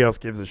know nobody else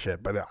gives a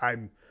shit, but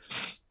I'm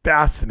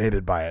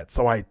fascinated by it.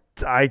 So I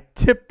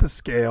tipped the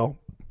scale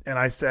and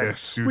I said,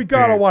 yes, we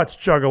got to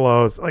watch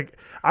Juggalos.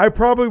 I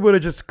probably would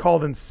have just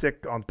called in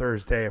sick on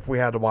Thursday if we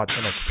had to watch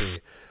NXT.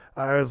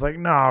 I was like,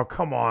 no,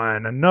 come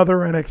on. Another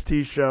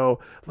NXT show.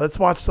 Let's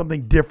watch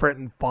something different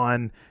and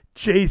fun.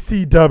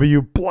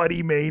 JCW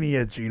Bloody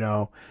Mania,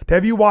 Gino.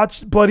 Have you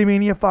watched Bloody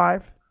Mania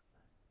 5?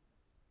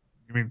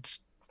 You mean,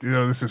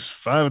 this is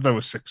 5? That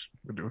was 6.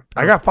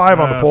 I got 5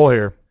 on the poll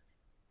here.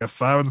 Got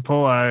 5 on the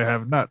poll. I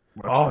have not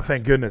watched 5.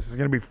 Thank goodness. It's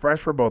going to be fresh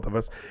for both of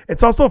us.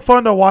 It's also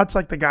fun to watch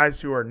the guys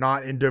who are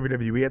not in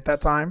WWE at that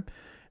time.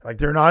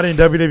 They're not in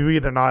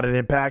WWE. They're not in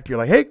Impact. You're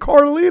like, hey,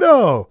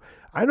 Carlito.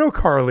 I know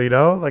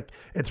Carlito.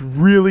 It's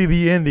really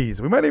the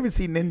indies. We might even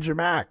see Ninja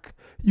Mac.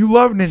 You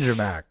love Ninja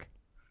Mac.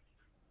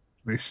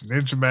 Listen,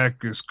 Ninja Mac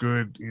is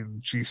good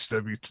in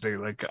GCW today.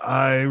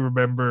 I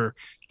remember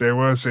there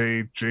was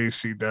a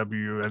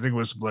JCW, I think it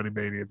was Bloody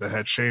Mania, that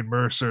had Shane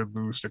Mercer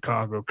lose to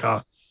Congo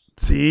Khan.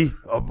 See?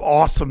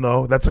 Awesome,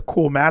 though. That's a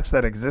cool match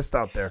that exists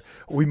out there.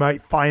 We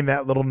might find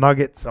that little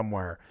nugget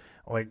somewhere.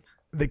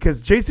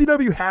 Because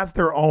JCW has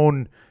their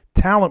own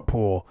talent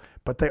pool,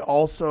 but they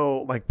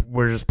also,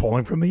 we're just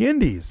pulling from the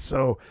indies.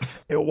 So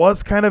it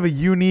was kind of a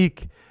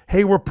unique,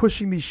 hey, we're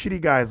pushing these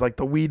shitty guys like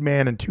the Weed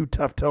Man and Too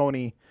Tough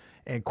Tony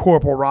and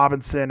Corporal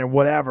Robinson and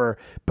whatever,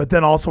 but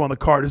then also on the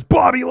card is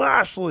Bobby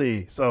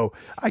Lashley. So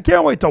I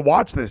can't wait to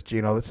watch this,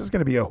 Gino. This is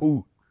going to be a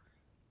hoot.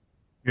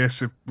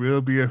 Yes, it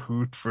will be a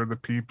hoot for the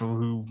people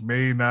who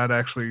may not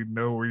actually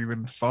know or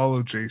even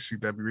follow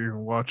JCW or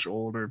even watch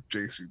older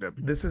JCW.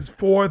 This is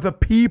for the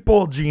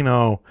people,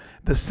 Gino.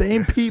 The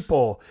same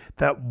people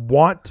that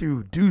want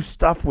to do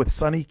stuff with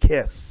Sonny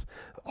Kiss.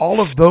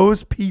 All of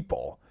those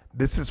people.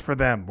 This is for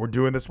them. We're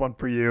doing this one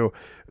for you.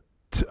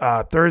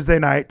 Thursday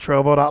night,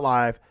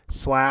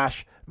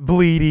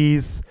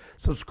 trovo.live/Vleeties,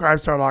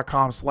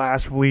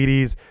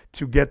 subscribestar.com/Vleeties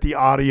to get the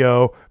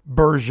audio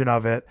version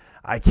of it.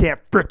 I can't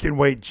freaking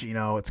wait,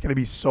 Gino. It's going to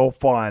be so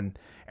fun.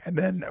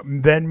 And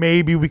then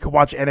maybe we could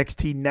watch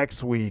NXT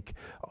next week.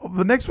 Oh,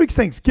 the next week's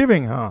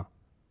Thanksgiving, huh?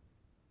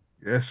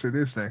 Yes, it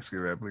is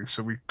Thanksgiving, I believe.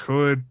 So we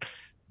could,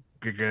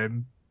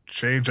 again,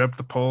 change up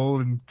the poll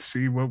and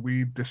see what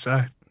we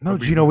decide. No,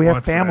 Gino, we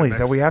have families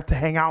that we have to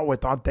hang out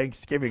with on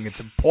Thanksgiving.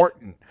 It's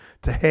important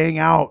to hang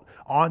out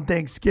on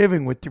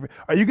Thanksgiving with your.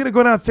 Are you going to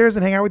go downstairs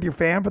and hang out with your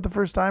fam for the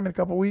first time in a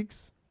couple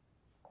weeks?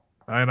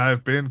 And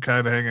I've been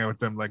kind of hanging out with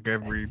them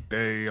every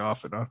day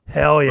off and on.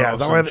 Hell yeah. Is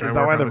that why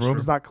the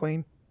room's not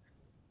clean?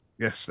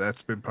 Yes,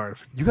 that's been part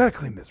of it. You gotta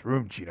clean this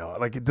room, Gino.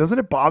 Like, doesn't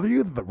it bother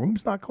you that the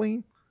room's not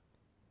clean?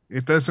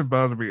 It doesn't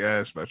bother me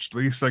as much. At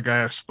least like I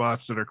have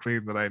spots that are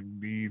clean that I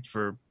need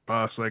for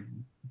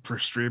for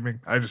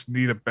streaming. I just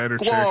need a better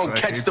Go chair. on,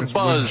 catch the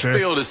buzz,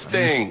 feel the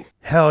sting.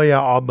 Hell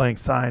yeah, Auld Lang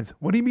Synes.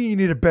 What do you mean you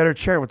need a better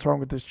chair? What's wrong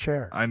with this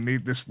chair? I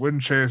need this wooden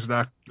chair is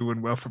not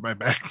doing well for my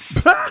back.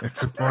 It's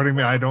supporting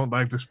me. I don't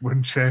like this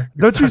wooden chair.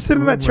 Don't you sit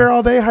in that chair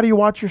all day? How do you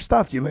watch your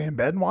stuff? Do you lay in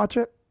bed and watch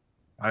it?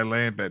 I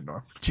lay in bed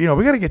normally. Gino,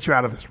 we got to get you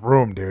out of this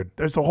room, dude.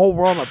 There's a whole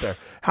world out there.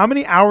 How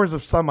many hours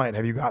of sunlight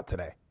have you got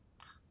today?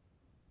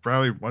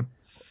 Probably one.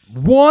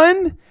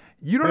 One?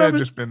 You don't have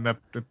just been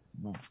up a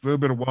little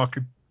bit of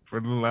walking for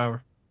a little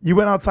hour. You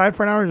went outside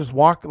for an hour, just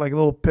walk like a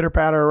little pitter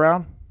patter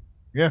around?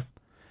 Yeah.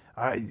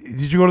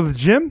 Did you go to the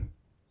gym?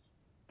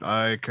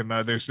 I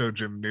cannot. There's no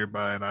gym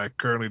nearby, and I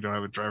currently don't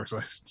have a driver's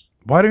license.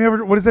 Why do you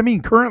ever? What does that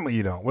mean? Currently,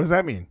 you don't. What does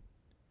that mean?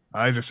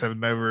 I just have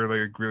never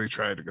really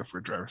tried to go for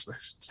a driver's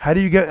license. How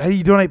do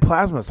you donate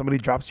plasma? Somebody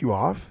drops you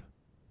off?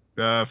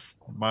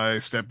 My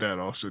stepdad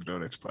also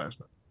donates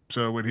plasma,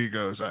 so when he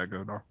goes, I go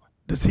normally.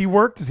 Does he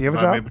work? Does he have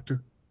a job? Able to.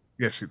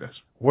 Yes, he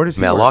does. Where does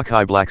he Malachi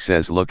work? Black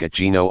says, look at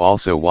Gino.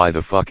 Also, why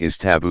the fuck is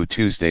Taboo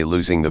Tuesday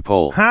losing the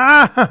poll?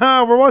 Ha ha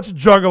ha! We're watching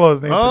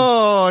Juggalos, Nathan.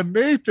 Oh,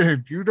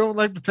 Nathan, you don't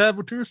like the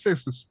Taboo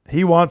Tuesdays.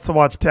 He wants to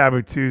watch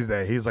Taboo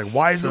Tuesday. He's like,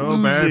 why is it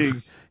losing? Mad.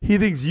 He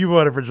thinks you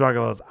voted for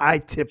Juggalos. I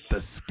tipped the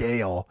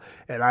scale,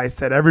 and I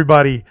said,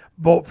 everybody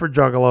vote for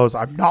Juggalos.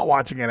 I'm not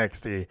watching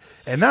NXT.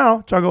 And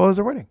now Juggalos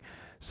are winning.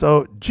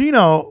 So,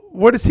 Gino,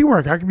 where does he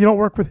work? How come you don't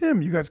work with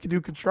him? You guys can do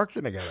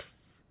construction together.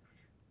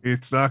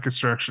 It's not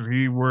construction.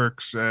 He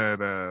works at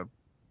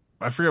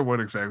I forget what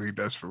exactly he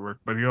does for work,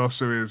 but he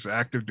also is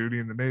active duty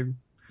in the Navy.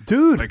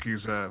 Dude, like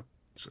he's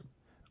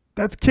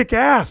that's kick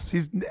ass.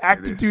 He's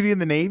active duty in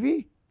the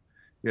Navy?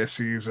 Yes,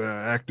 he's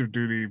active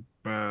duty.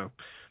 I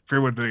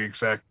forget what the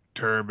exact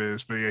term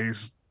is, but yeah,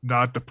 he's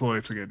not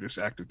deployed, so again, just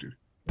active duty.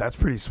 That's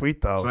pretty sweet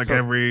though. It's like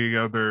every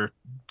other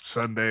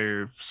Sunday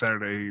or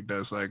Saturday he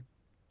does like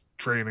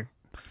training.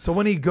 So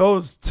when he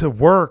goes to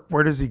work,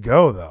 where does he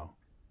go though?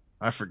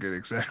 I forget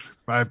exactly.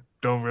 I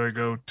don't really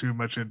go too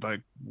much into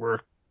like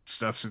work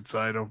stuff since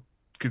I don't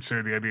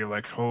consider the idea of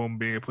like home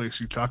being a place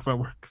you talk about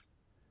work.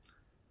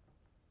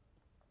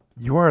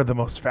 You are the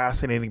most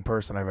fascinating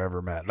person I've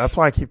ever met. That's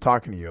why I keep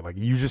talking to you. Like,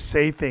 you just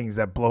say things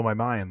that blow my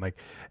mind. Like,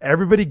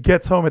 everybody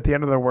gets home at the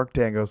end of their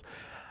workday and goes,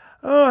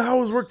 oh, how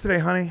was work today,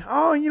 honey?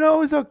 Oh, it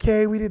was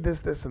okay. We did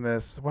this, this, and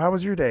this. Well, how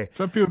was your day?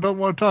 Some people don't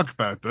want to talk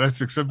about it. That's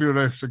some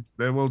people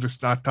they will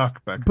just not talk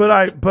about it. But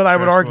I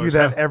would argue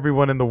that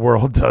everyone in the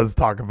world does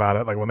talk about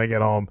it. Like when they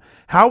get home,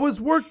 how was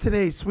work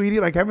today, sweetie?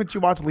 Like, haven't you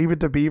watched Leave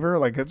It to Beaver?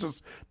 Like,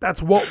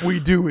 that's what we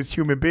do as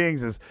human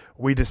beings is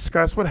we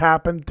discuss what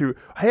happened through.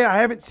 Hey, I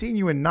haven't seen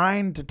you in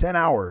 9 to 10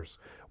 hours.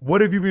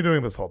 What have you been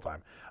doing this whole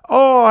time?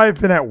 Oh, I've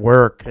been at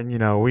work, and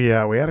we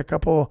had a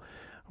couple.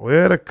 We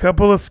had a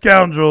couple of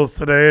scoundrels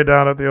today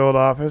down at the old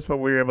office, but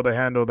we were able to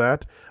handle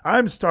that.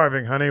 I'm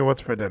starving, honey. What's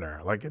for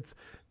dinner? Like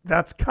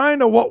that's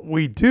kind of what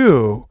we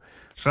do.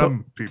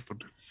 Some people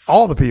do.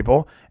 All the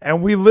people.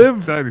 And we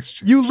live.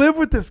 You live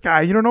with this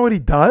guy. You don't know what he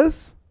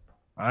does?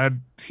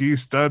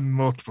 He's done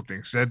multiple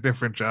things. He's had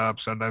different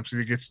jobs. Sometimes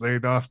he gets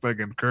laid off, but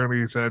again,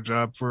 currently he's had a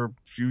job for a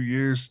few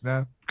years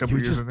now.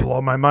 You just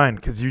blow my mind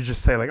because you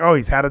just say like, oh,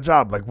 he's had a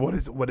job. Like, what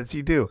does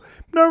he do?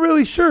 I'm not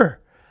really sure.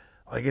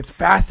 Like, it's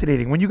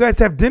fascinating. When you guys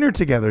have dinner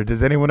together,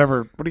 does anyone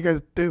ever, what do you guys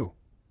do?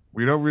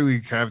 We don't really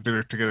have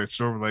dinner together. It's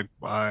normally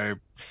like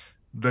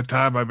the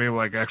time I'm able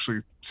like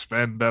actually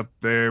spend up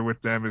there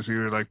with them is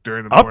either like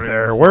during the morning. Up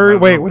there? Where?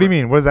 Wait, what do you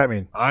mean? What does that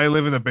mean? I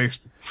live in the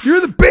basement. You're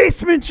in the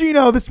basement,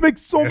 Gino. This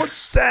makes so much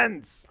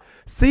sense.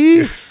 See,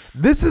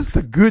 This is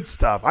the good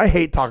stuff. I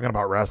hate talking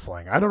about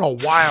wrestling. I don't know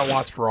why I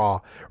watch Raw.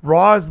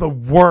 Raw is the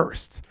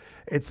worst.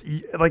 It's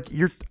like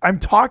I'm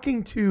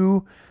talking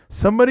to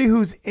somebody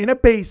who's in a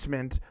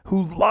basement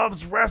who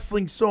loves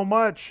wrestling so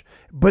much,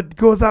 but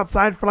goes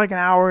outside for like an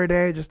hour a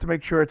day just to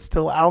make sure it's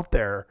still out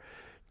there.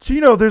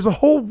 Gino, there's a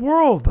whole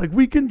world. Like,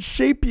 we can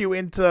shape you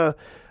into,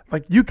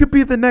 like, you could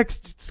be the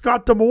next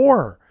Scott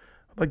D'Amore.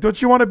 Like,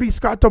 don't you want to be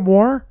Scott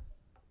D'Amore?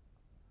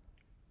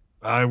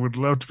 I would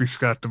love to be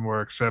Scott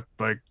D'Amore, except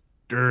like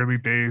the early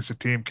days of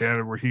Team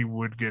Canada where he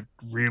would get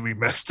really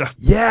messed up.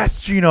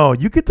 Yes, Gino,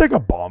 you could take a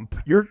bump.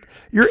 You're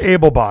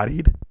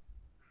able-bodied.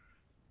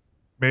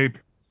 Maybe.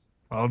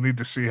 I'll need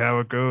to see how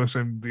it goes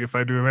and if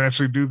I do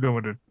eventually go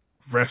into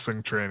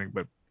wrestling training,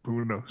 but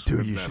who knows?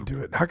 Dude, you should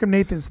do it. How come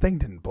Nathan's thing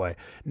didn't play?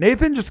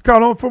 Nathan just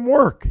got home from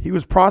work. He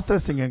was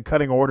processing and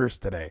cutting orders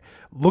today.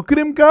 Look at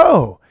him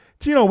go.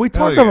 Gino, we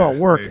talk about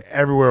work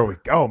everywhere we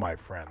go, my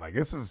friend. Like,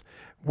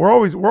 we're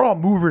all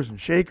movers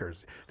and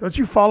shakers. Don't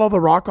you follow The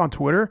Rock on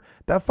Twitter?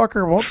 That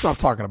fucker won't stop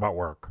talking about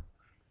work.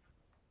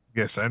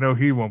 Yes, I know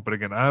he won't, but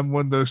again, I'm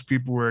one of those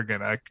people where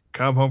again I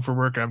come home from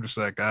work, I'm just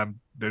like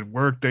the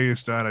work day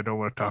is done. I don't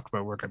want to talk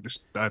about work. I'm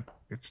just done.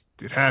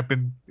 It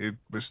happened. It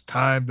was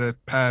time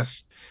that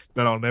passed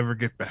that I'll never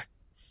get back.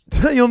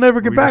 You'll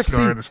never get back. Just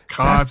See, this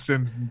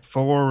constant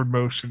forward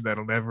motion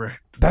that'll never end.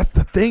 That's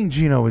the thing,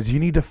 Gino, is you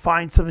need to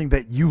find something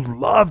that you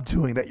love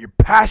doing, that you're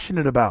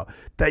passionate about,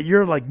 that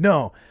you're like,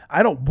 no,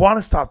 I don't want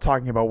to stop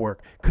talking about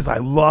work because I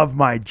love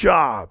my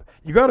job.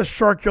 You got to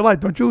shark your life.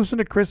 Don't you listen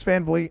to Chris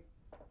Van Vliet?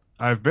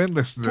 I've been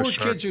listening to Four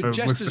Shark. kids are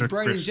just as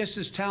bright and just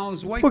as talented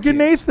as white Look kids. at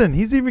Nathan.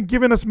 He's even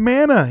giving us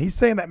manna. He's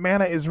saying that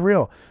manna is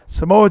real.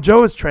 Samoa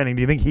Joe is training.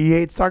 Do you think he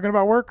hates talking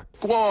about work?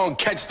 Go on,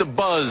 catch the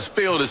buzz,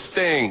 feel the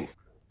sting.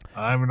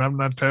 I'm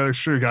not entirely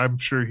sure. I'm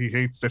sure he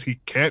hates that he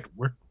can't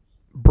work.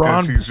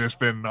 Braun, because he's just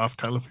been off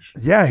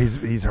television. Yeah,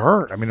 he's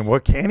hurt. I mean,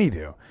 what can he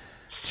do?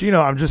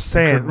 Gino, I'm just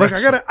saying. Look,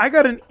 I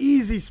got an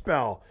easy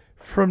spell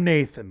from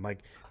Nathan.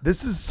 Like,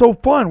 this is so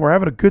fun. We're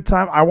having a good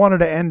time. I wanted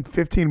to end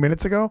 15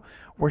 minutes ago.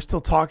 We're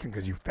still talking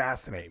because you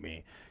fascinate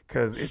me.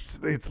 Because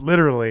it's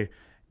literally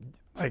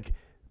like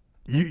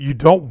you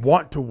don't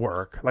want to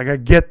work. Like, I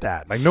get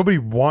that. Like, nobody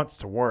wants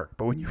to work.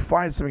 But when you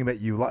find something that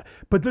you like,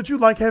 but don't you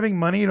like having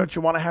money? Don't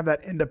you want to have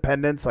that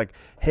independence? Like,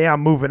 hey,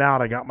 I'm moving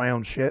out. I got my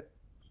own shit.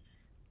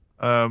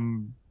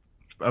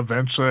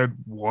 Eventually I'd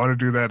want to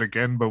do that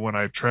again, but when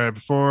I tried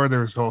before, there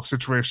was a whole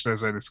situation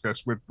as I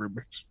discussed with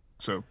roommates.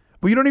 So,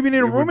 well, you don't even need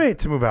a roommate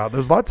to move out.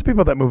 There's lots of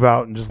people that move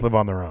out and just live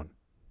on their own.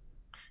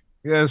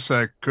 Yes,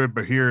 I could,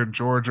 but here in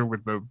Georgia,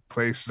 with the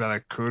place that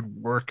I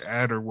could work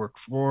at or work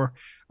for,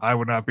 I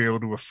would not be able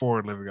to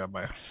afford living on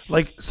my own.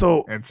 Like,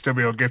 so, and still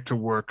be able to get to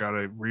work on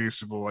a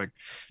reasonable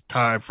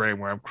time frame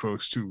where I'm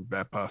close to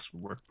that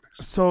possible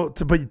workplace. So,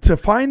 to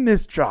find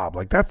this job,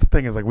 like, that's the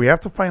thing, is like we have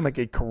to find like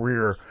a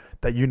career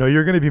that you know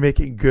you're going to be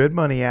making good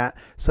money at,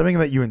 something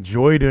that you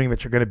enjoy doing,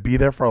 that you're going to be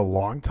there for a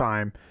long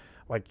time,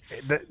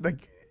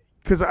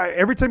 because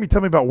every time you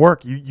tell me about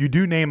work, you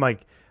do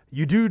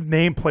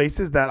name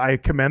places that I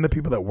commend the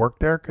people that work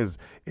there, because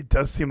it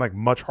does seem like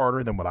much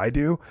harder than what I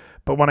do.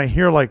 But when I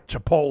hear like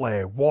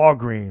Chipotle,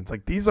 Walgreens,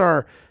 like these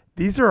are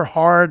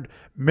hard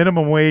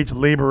minimum wage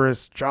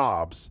laborious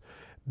jobs,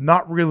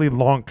 not really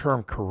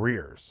long-term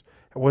careers.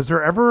 Was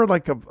there ever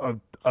like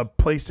a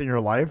place in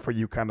your life where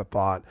you kind of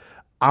thought,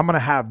 I'm going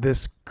to have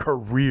this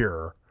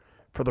career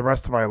for the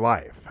rest of my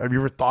life? Have you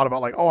ever thought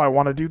about like, oh, I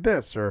want to do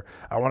this, or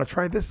I want to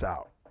try this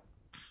out?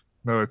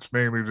 No, it's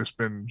mainly just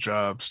been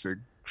jobs to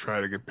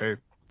try to get paid.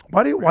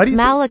 Why do you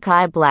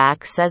Malachi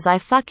Black says, I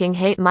fucking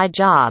hate my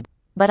job,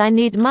 but I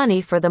need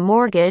money for the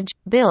mortgage,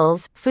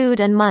 bills, food,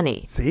 and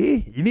money.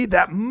 See, you need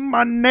that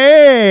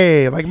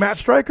money. Like Matt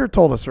Stryker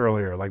told us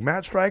earlier. Like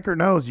Matt Stryker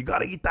knows you got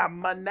to eat that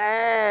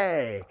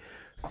money.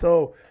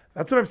 So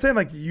that's what I'm saying.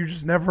 Like, you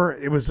just never,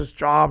 it was just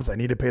jobs. I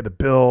need to pay the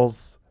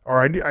bills, or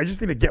I just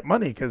need to get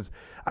money, because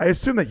I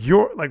assume that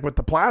you're like with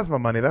the plasma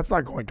money, that's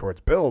not going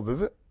towards bills,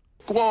 is it?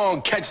 Go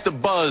on, catch the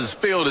buzz,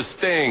 feel the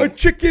sting. A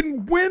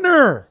chicken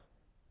winner.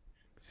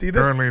 See this?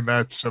 Currently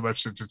not so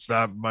much, since it's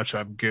not much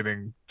I'm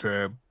getting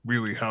to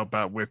really help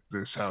out with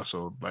this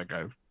household like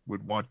I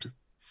would want to.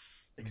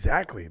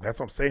 Exactly. That's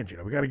what I'm saying,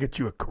 Gino. We got to get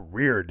you a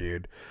career,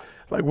 dude.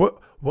 Like,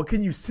 what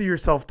can you see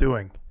yourself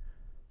doing?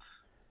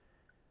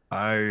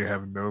 I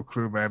have no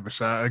clue, man.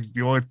 Besides,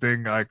 the only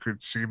thing I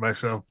could see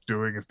myself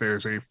doing, if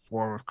there's a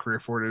form of career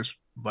for it, is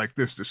like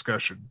this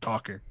discussion,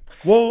 talking.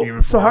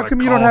 Well, so how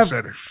come you don't have,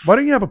 why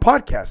don't you have a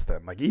podcast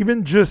then? Like,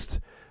 even just,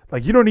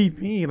 like, you don't need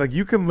me. Like,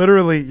 you can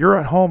literally, you're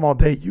at home all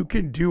day. You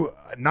can do,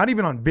 not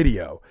even on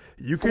video.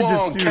 You can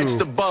just do. Catch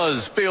the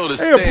buzz, feel the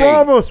sting. Hey, a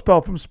Bravo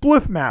spell from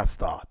Spliff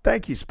Master.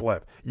 Thank you,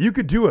 Spliff. You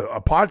could do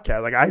a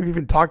podcast. Like, I've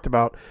even talked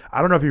about,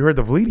 I don't know if you heard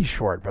the Vleety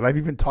short, but I've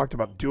even talked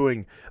about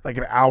doing like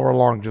an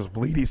hour-long just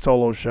Vleety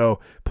solo show,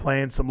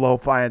 playing some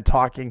lo-fi and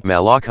talking.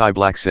 Malachi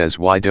Black says,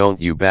 why don't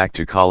you back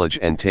to college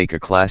and take a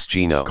class,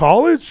 Gino?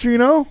 College,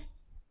 Gino?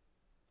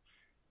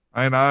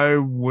 And I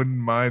wouldn't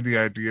mind the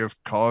idea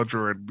of college,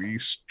 or at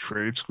least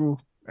trade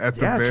school.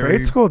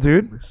 Trade school,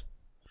 dude.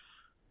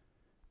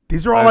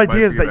 These are all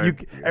ideas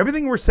that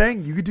everything we're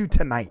saying, you could do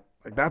tonight.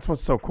 Like, that's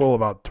what's so cool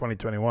about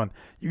 2021.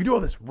 You can do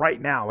all this right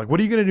now. Like, what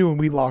are you going to do when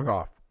we log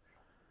off?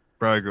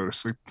 Probably go to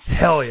sleep.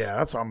 Hell yeah,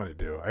 that's what I'm going to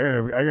do.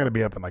 I got to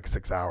be up in like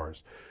 6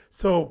 hours.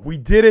 So we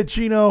did it,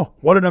 Gino.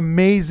 What an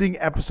amazing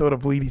episode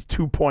of Vleeties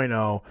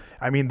 2.0.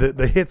 I mean,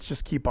 the hits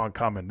just keep on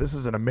coming. This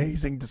is an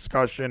amazing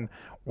discussion.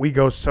 We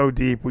go so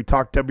deep. We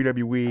talked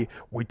WWE.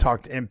 We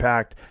talked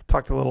Impact.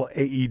 Talked a little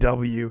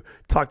AEW.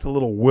 Talked a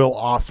little Will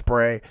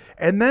Ospreay.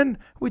 And then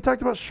we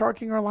talked about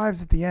sharking our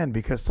lives at the end,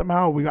 because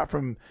somehow we got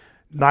from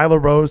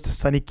Nyla Rose to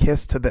Sunny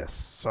Kiss to this.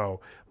 So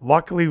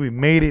luckily we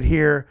made it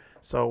here.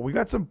 So we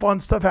got some fun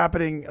stuff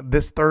happening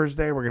this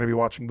Thursday. We're going to be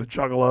watching the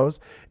Juggalos.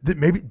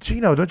 Maybe,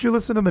 Gino, don't you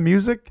listen to the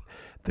music?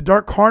 The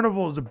Dark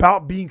Carnival is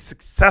about being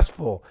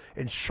successful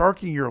and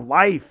sharking your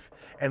life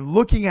and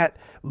looking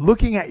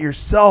at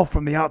yourself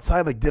from the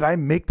outside. Like, did I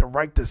make the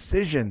right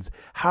decisions?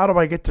 How do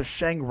I get to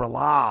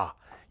Shangri-La?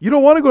 You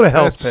don't want to go to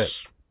Hell's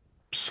Pit.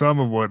 Some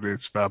of what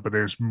it's about, but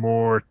there's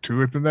more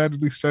to it than that.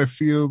 At least I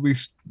feel, at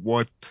least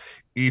what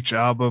each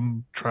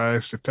album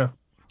tries to tell.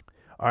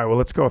 All right, well,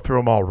 let's go through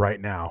them all right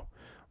now.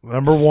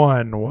 Number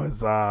one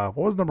was, what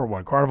was number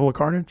one? Carnival of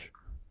Carnage?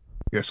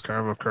 Yes,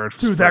 Carnival Card.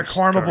 Dude, that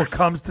carnival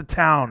comes to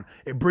town.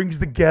 It brings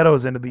the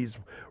ghettos into these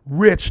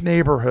rich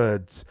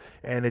neighborhoods.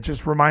 And it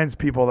just reminds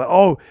people that,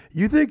 oh,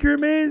 you think you're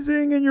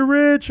amazing and you're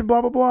rich and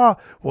blah, blah, blah.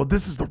 Well,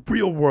 this is the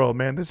real world,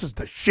 man. This is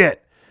the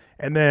shit.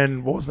 And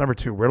then what was number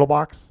 2?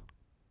 Riddlebox?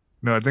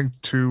 No, I think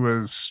 2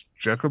 was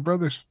Jekyll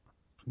Brothers.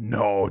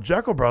 No,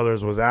 Jekyll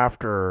Brothers was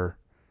after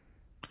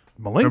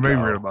Malenko. Or maybe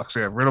Riddlebox.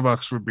 Yeah,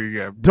 Riddlebox would be,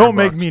 yeah. Don't Riddlebox,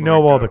 make me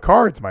know all the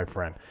cards, my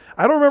friend.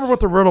 I don't remember what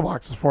the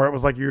Riddlebox was for. It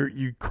was like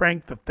you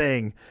crank the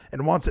thing,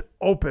 and once it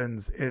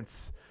opens,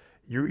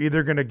 you're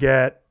either going to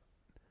get,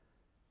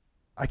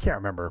 I can't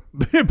remember.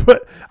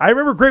 But I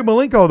remember Great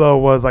Malenko, though,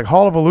 was like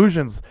Hall of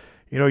Illusions.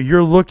 You know,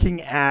 you're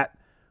looking at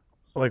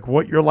like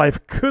what your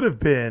life could have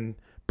been,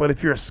 but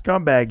if you're a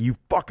scumbag, you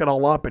fuck it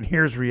all up, and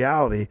here's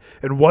reality.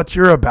 And what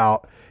you're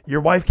about,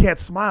 your wife can't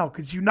smile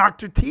because you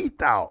knocked her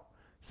teeth out.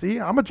 See,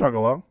 I'm a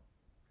juggalo.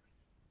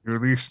 You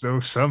at least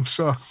know some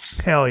songs.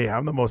 Hell yeah,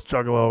 I'm the most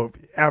juggalo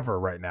ever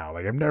right now.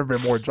 Like, I've never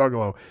been more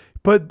juggalo.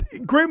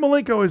 But Great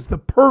Malenko is the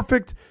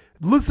perfect.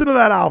 Listen to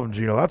that album,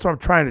 Gino. That's what I'm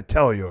trying to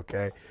tell you,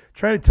 okay?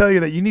 Trying to tell you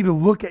that you need to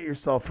look at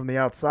yourself from the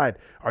outside.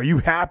 Are you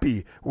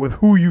happy with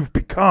who you've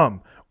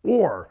become?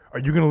 Or are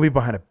you going to leave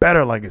behind a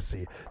better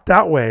legacy?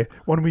 That way,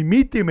 when we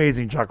meet the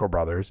amazing Jekyll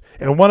Brothers,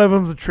 and one of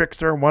them's a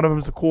trickster and one of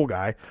them's a cool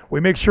guy, we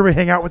make sure we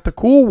hang out with the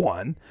cool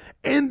one.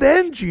 And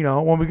then,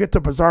 Gino, when we get to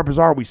Bizarre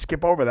Bazaar, we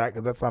skip over that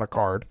because that's not a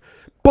card.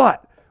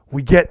 But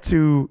we get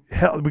to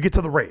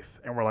the Wraith,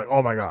 and we're like,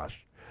 oh my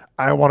gosh,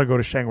 I want to go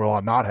to Shangri-La,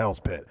 not Hell's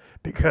Pit,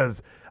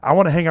 because I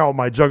want to hang out with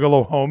my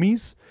Juggalo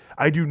homies.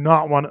 I don't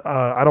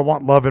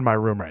want Love in My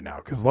Room right now,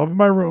 because Love in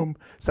My Room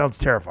sounds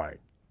terrifying.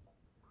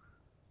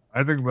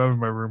 I think Love in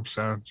My Room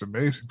sounds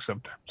amazing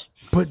sometimes.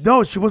 But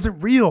no, she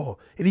wasn't real,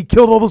 and he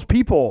killed all those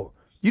people.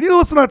 You need to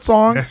listen to that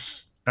song.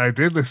 Yes, I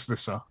did listen to the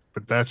song,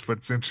 but that's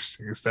what's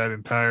interesting is that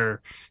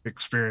entire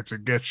experience.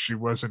 It gets she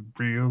wasn't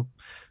real,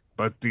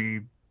 but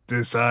the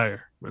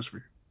desire was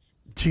real.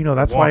 Gino,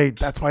 that's why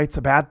it's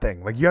a bad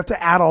thing. Like, you have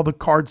to add all the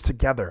cards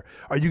together.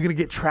 Are you going to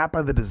get trapped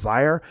by the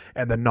desire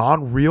and the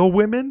non-real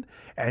women?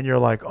 And you're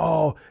like,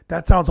 oh,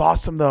 that sounds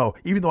awesome, though.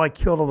 Even though I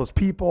killed all those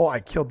people, I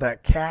killed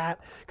that cat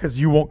because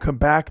you won't come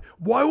back.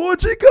 Why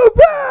won't you come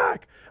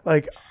back?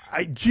 Like,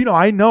 Gino,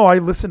 I know I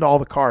listened to all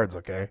the cards,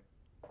 okay?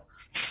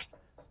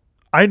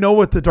 I know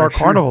what the Dark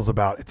Carnival's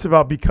about. It's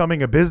about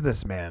becoming a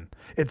businessman.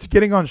 It's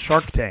getting on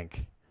Shark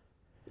Tank.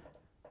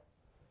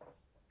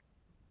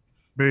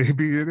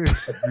 Maybe it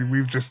is.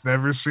 We've just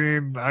never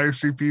seen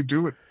ICP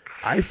do it.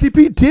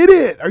 ICP did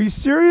it. Are you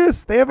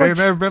serious? They've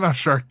never been on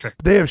Shark Tank.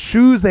 They have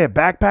shoes. They have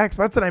backpacks.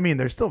 That's what I mean.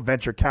 They're still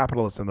venture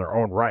capitalists in their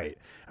own right.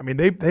 I mean,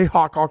 they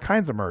hawk all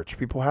kinds of merch.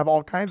 People have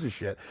all kinds of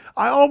shit.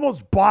 I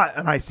almost bought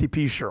an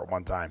ICP shirt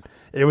one time.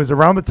 It was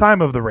around the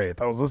time of the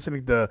Wraith. I was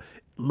listening to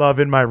Love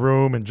in My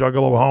Room and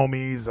Juggalo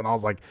Homies, and I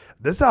was like,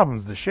 this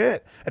album's the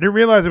shit. I didn't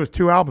realize it was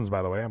 2 albums,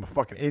 by the way. I'm a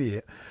fucking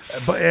idiot.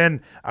 And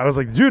I was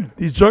like, dude,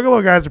 these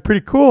Juggalo guys are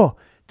pretty cool.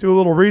 Do a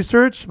little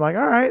research. I'm like,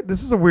 all right,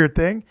 this is a weird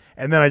thing.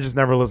 And then I just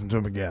never listened to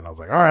them again. I was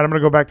like, all right, I'm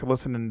going to go back to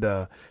listening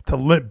to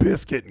Limp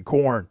Bizkit and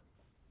Korn.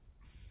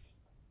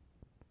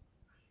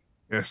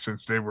 Yeah,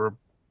 since they would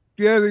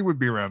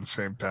be around the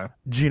same time.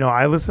 Gino,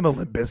 I listened to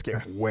Limp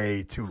Bizkit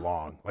way too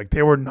long. Like,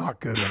 they were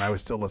not good when I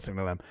was still listening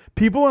to them.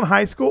 People in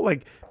high school,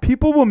 like,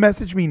 people will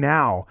message me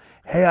now,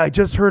 hey, I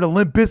just heard a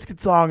Limp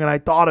Bizkit song and I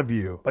thought of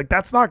you. Like,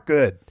 that's not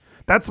good.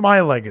 That's my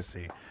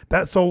legacy.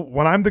 So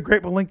when I'm the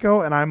Great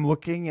Malenko and I'm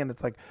looking and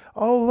it's like,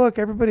 oh, look,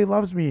 everybody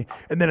loves me.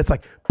 And then it's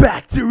like,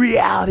 back to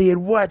reality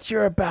and what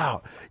you're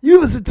about. You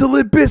listen to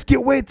Limp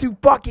Bizkit way too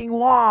fucking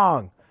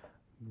long.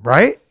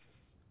 Right?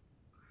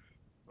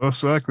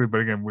 Most likely,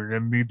 but again, we're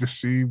going to need to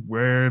see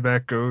where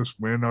that goes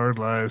when our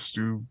lives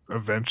do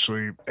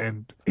eventually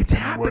end. It's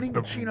happening,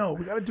 Chino.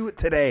 We got to do it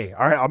today.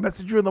 All right, I'll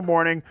message you in the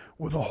morning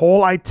with a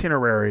whole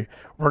itinerary.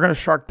 We're going to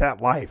shark that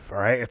life, all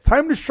right? It's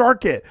time to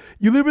shark it.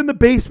 You live in the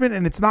basement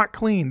and it's not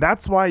clean.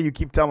 That's why you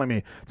keep telling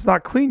me it's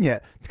not clean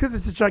yet. It's because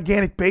it's a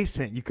gigantic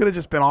basement. You could have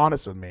just been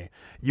honest with me.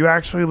 You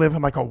actually live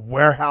in like a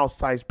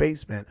warehouse-sized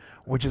basement,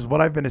 which is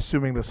what I've been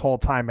assuming this whole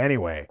time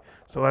anyway.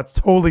 So that's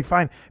totally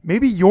fine.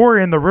 Maybe you're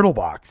in the riddle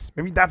box.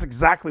 Maybe that's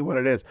exactly what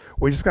it is.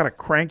 We just got to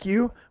crank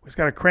you. We just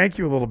got to crank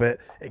you a little bit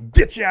and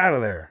get you out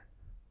of there.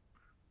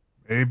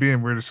 Maybe,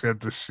 and we're just going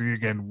to see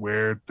again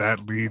where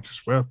that leads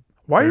as well.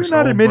 Why are you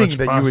not admitting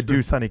that you would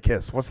do Sunny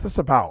Kiss? What's this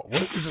about?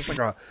 What is this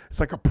it's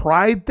like a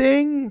pride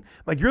thing?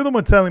 Like, you're the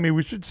one telling me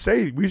we should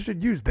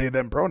use they,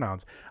 them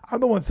pronouns.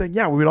 I'm the one saying,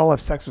 yeah, we would all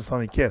have sex with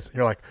Sunny Kiss. And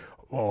you're like,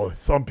 oh,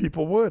 some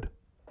people would.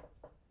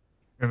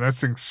 And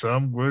that's thing,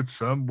 some would,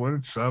 some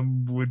wouldn't.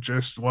 Some would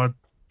just want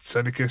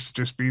Sunny Kiss to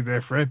just be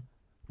their friend.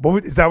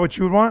 Is that what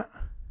you would want?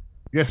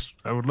 Yes,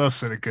 I would love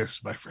Sunny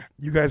Kiss, my friend.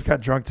 You guys got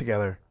drunk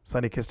together.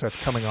 Sunny Kiss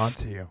starts coming on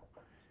to you.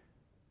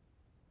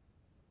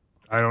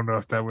 I don't know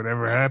if that would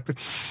ever happen.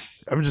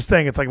 I'm just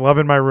saying it's like Love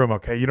in My Room,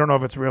 okay? You don't know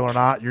if it's real or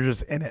not. You're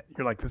just in it.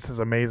 You're like, this is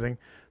amazing.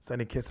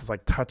 Sunny Kiss is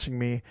like touching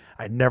me.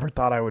 I never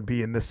thought I would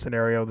be in this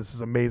scenario. This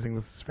is amazing.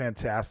 This is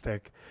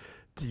fantastic.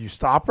 Do you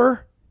stop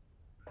her?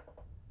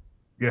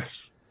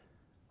 Yes.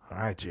 All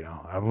right,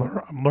 Gino.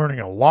 I'm learning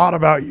a lot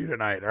about you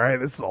tonight. All right,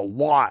 this is a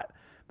lot.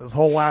 This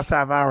whole last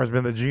half hour has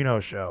been the Gino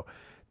show.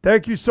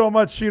 Thank you so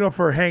much, Gino,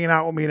 for hanging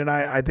out with me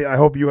tonight. I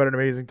hope you had an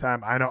amazing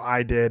time. I know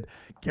I did.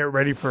 Get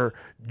ready for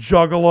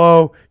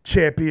Juggalo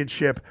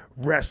Championship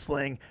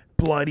Wrestling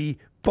Bloody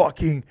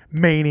fucking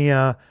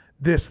Mania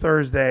this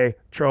Thursday.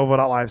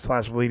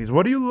 Trovo.live/Velides.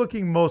 What are you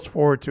looking most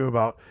forward to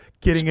about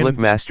getting in?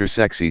 Splitmaster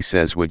Sexy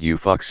says, would you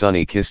fuck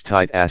Sonny kiss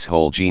tight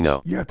asshole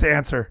Gino? You have to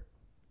answer.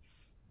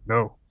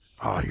 No.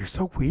 Oh, you're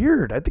so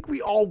weird. I think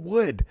we all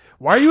would.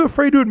 Why are you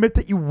afraid to admit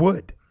that you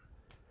would?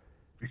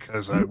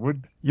 Because I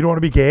would. You don't want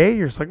to be gay?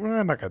 You're just like,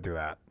 I'm not going to do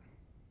that.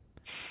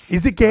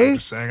 Is it gay? I'm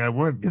just saying I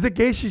would. Is it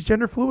gay? She's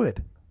gender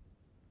fluid.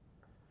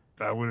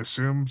 I would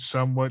assume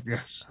somewhat,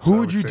 yes. Who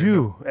would you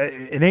do? No.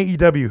 In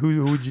AEW,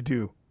 who would you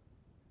do?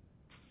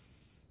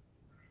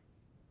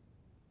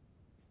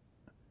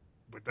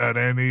 Without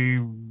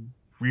any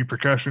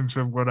repercussions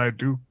from what I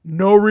do?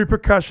 No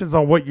repercussions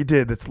on what you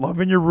did. That's love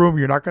in your room.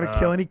 You're not going to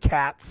kill any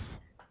cats.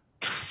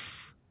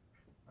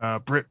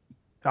 Britt.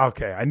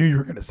 Okay, I knew you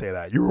were going to say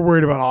that. You were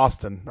worried about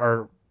Austin,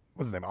 or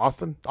what's his name?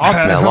 Austin?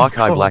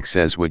 Malachi Black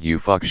says, would you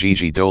fuck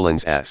Gigi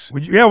Dolan's ass?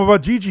 Would you? Yeah, what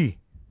about Gigi?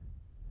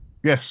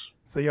 Yes.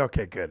 So, yeah,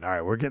 okay, good. All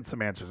right, we're getting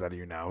some answers out of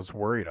you now. I was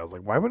worried. I was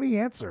like, why wouldn't he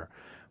answer?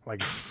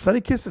 Like,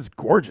 Sunny Kiss is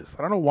gorgeous.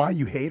 I don't know why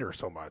you hate her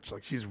so much.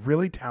 Like, she's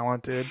really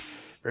talented,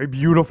 very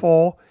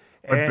beautiful.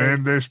 But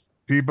then there's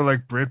people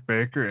like Britt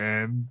Baker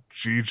and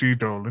Gigi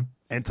Dolan.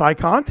 And Ty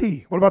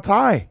Conti. What about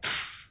Ty?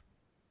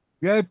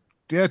 Yeah,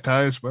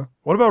 Ty as well.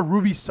 What about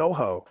Ruby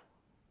Soho?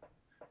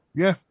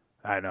 Yeah.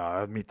 I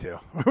know, me too.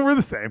 We're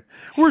the same.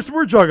 We're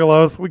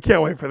juggalos. We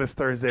can't wait for this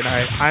Thursday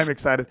night. I'm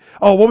excited.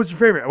 Oh, what was your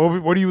favorite?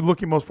 What are you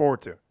looking most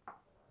forward to?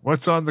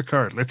 What's on the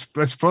card? Let's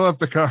pull up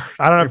the card.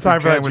 I don't have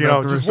time for that,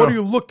 Gino. Just what are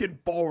you looking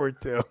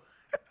forward to?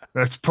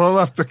 Let's pull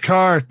up the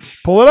card.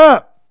 Pull it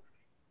up.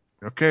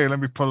 Okay, let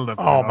me pull it up.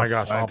 Oh my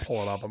gosh, I'll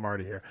pull it up. I'm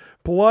already here.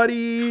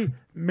 Bloody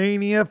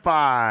Mania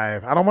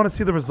 5. I don't want to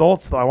see the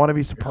results though. I want to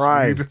be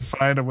surprised. We need to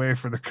find a way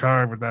for the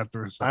card without the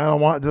results. I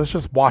don't want. Let's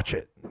just watch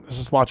it. Let's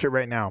just watch it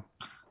right now.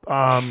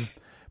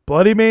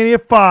 Bloody Mania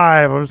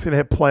 5. I'm just gonna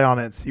hit play on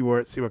it and see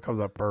what comes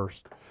up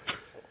first.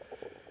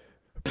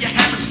 You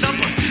have a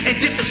supper and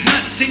dip his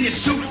nuts in your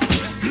soup.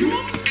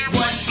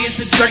 What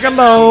is it?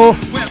 Juggalo.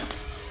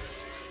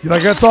 You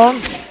like that song?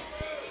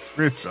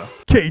 Great song.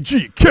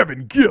 KG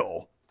Kevin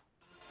Gill.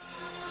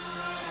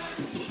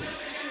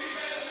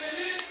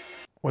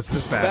 What's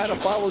this match? Battle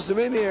follows him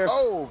in here.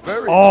 Oh,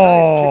 very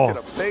nice kick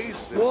to the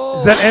face. Whoa.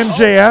 Is that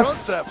MJF?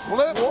 Sunset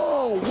flip.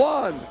 Whoa,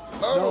 one.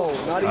 Oh. No,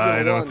 not even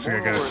I don't one. see. I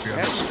gotta see on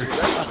the screen.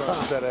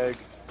 Sunset egg.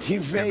 He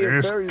may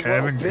have very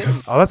well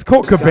been. Oh, that's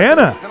Colt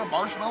Cabana. Is that a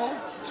marshmallow?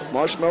 It's a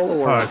marshmallow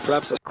or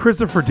perhaps a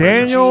Christopher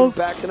Daniels.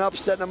 Backing up,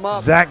 setting him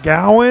up. Zach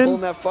Gowen.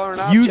 Pulling that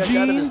foreign object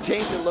out of his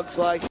Eugene. taint, it looks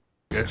like.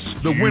 Yes.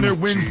 The winner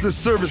wins the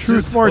services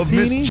Truth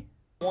Martini.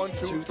 1,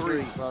 2,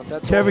 3, son.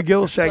 That's Kevin all.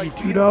 Gill, It's Shaggy like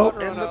Tudo. peanut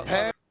butter In the on a-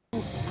 pan.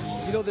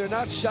 You know, they're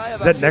not shy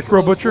about Is that taking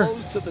Necro those Butcher?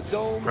 blows to the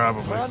dome.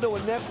 Probably. Pondo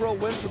and Necro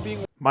went from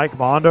being Mike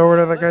Mondo, or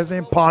whatever that guy's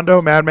name.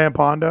 Pondo, Madman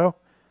Pondo.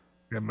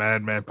 Yeah,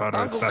 Madman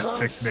Pondo. It's not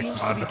sick Nick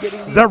Pondo.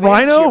 Is that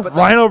Rhino?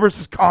 Rhino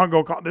versus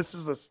Congo. This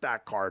is a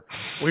stack card.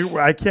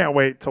 I can't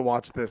wait to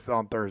watch this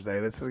on Thursday.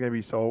 This is gonna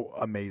be so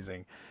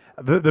amazing.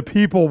 The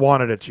people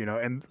wanted it,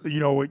 and you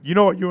know what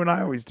you and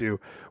I always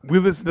do. We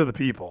listen to the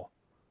people.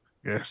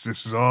 Yes,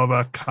 this is all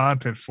about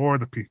content for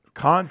the people.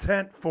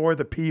 Content for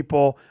the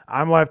people.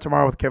 I'm live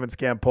tomorrow with Kevin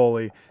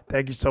Scampoli.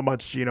 Thank you so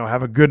much, Gino.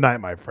 Have a good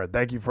night, my friend.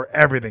 Thank you for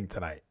everything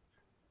tonight.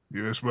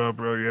 You as well,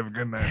 bro. You have a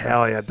good night.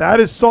 Hell yeah. That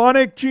is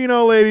Sonic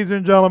Gino, ladies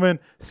and gentlemen.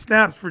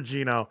 Snaps for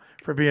Gino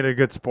for being a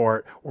good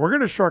sport. We're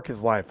going to shark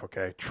his life,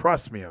 okay?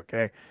 Trust me,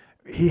 okay?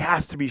 He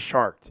has to be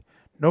sharked.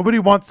 Nobody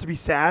wants to be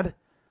sad.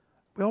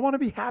 We all want to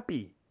be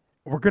happy.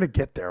 We're going to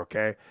get there,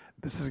 okay?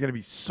 This is going to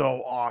be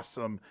so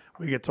awesome.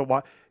 We get to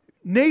watch.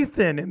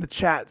 Nathan in the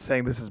chat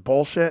saying this is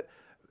bullshit.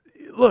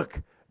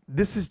 Look,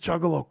 this is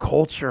Juggalo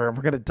culture, and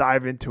we're going to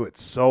dive into it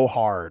so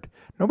hard.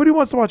 Nobody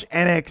wants to watch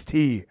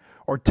NXT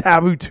or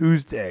Taboo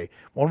Tuesday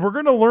when we're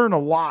going to learn a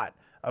lot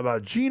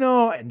about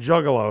Gino and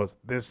Juggalos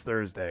this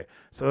Thursday.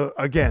 So,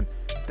 again,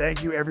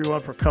 thank you,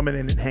 everyone, for coming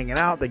in and hanging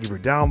out. Thank you for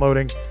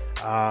downloading.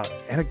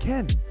 And,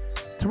 again,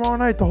 tomorrow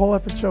night, the whole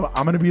effing show,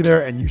 I'm going to be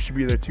there, and you should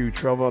be there, too.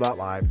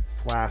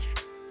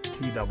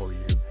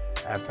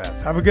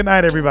 Trovo.live/TWFS. Have a good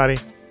night, everybody.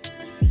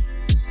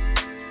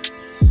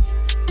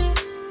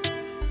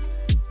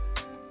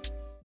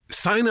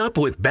 Sign up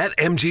with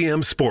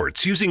BetMGM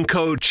Sports using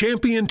code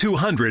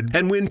CHAMPION200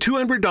 and win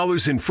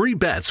 $200 in free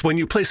bets when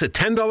you place a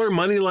 $10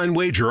 moneyline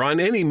wager on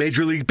any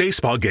Major League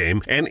Baseball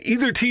game and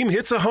either team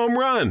hits a home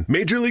run.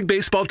 Major League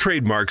Baseball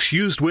trademarks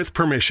used with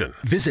permission.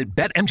 Visit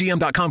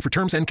BetMGM.com for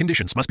terms and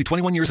conditions. Must be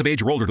 21 years of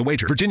age or older to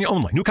wager. Virginia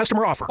only. New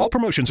customer offer. All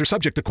promotions are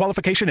subject to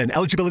qualification and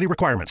eligibility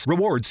requirements.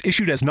 Rewards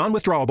issued as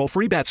non-withdrawable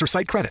free bets or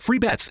site credit. Free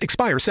bets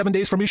expire 7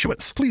 days from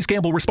issuance. Please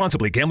gamble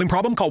responsibly. Gambling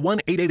problem? Call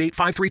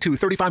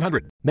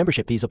 1-888-532-3500.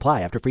 Membership fees apply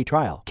after free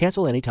trial.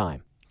 Cancel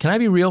anytime. Can I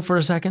be real for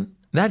a second?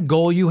 That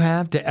goal you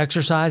have to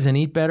exercise and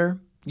eat better,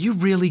 You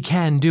really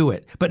can do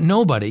it, but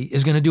nobody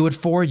is going to do it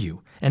for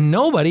you. And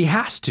nobody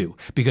has to,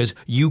 because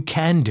you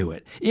can do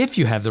it if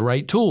you have the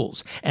right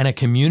tools and a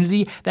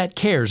community that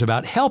cares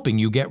about helping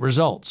you get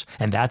results.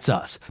 And that's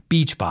us,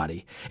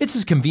 Beachbody. It's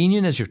as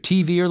convenient as your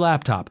TV or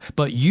laptop,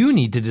 but you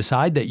need to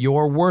decide that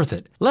you're worth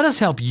it. Let us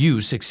help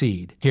you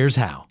succeed. Here's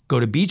how. Go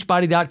to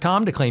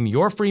beachbody.com to claim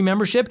your free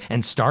membership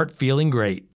and start feeling great.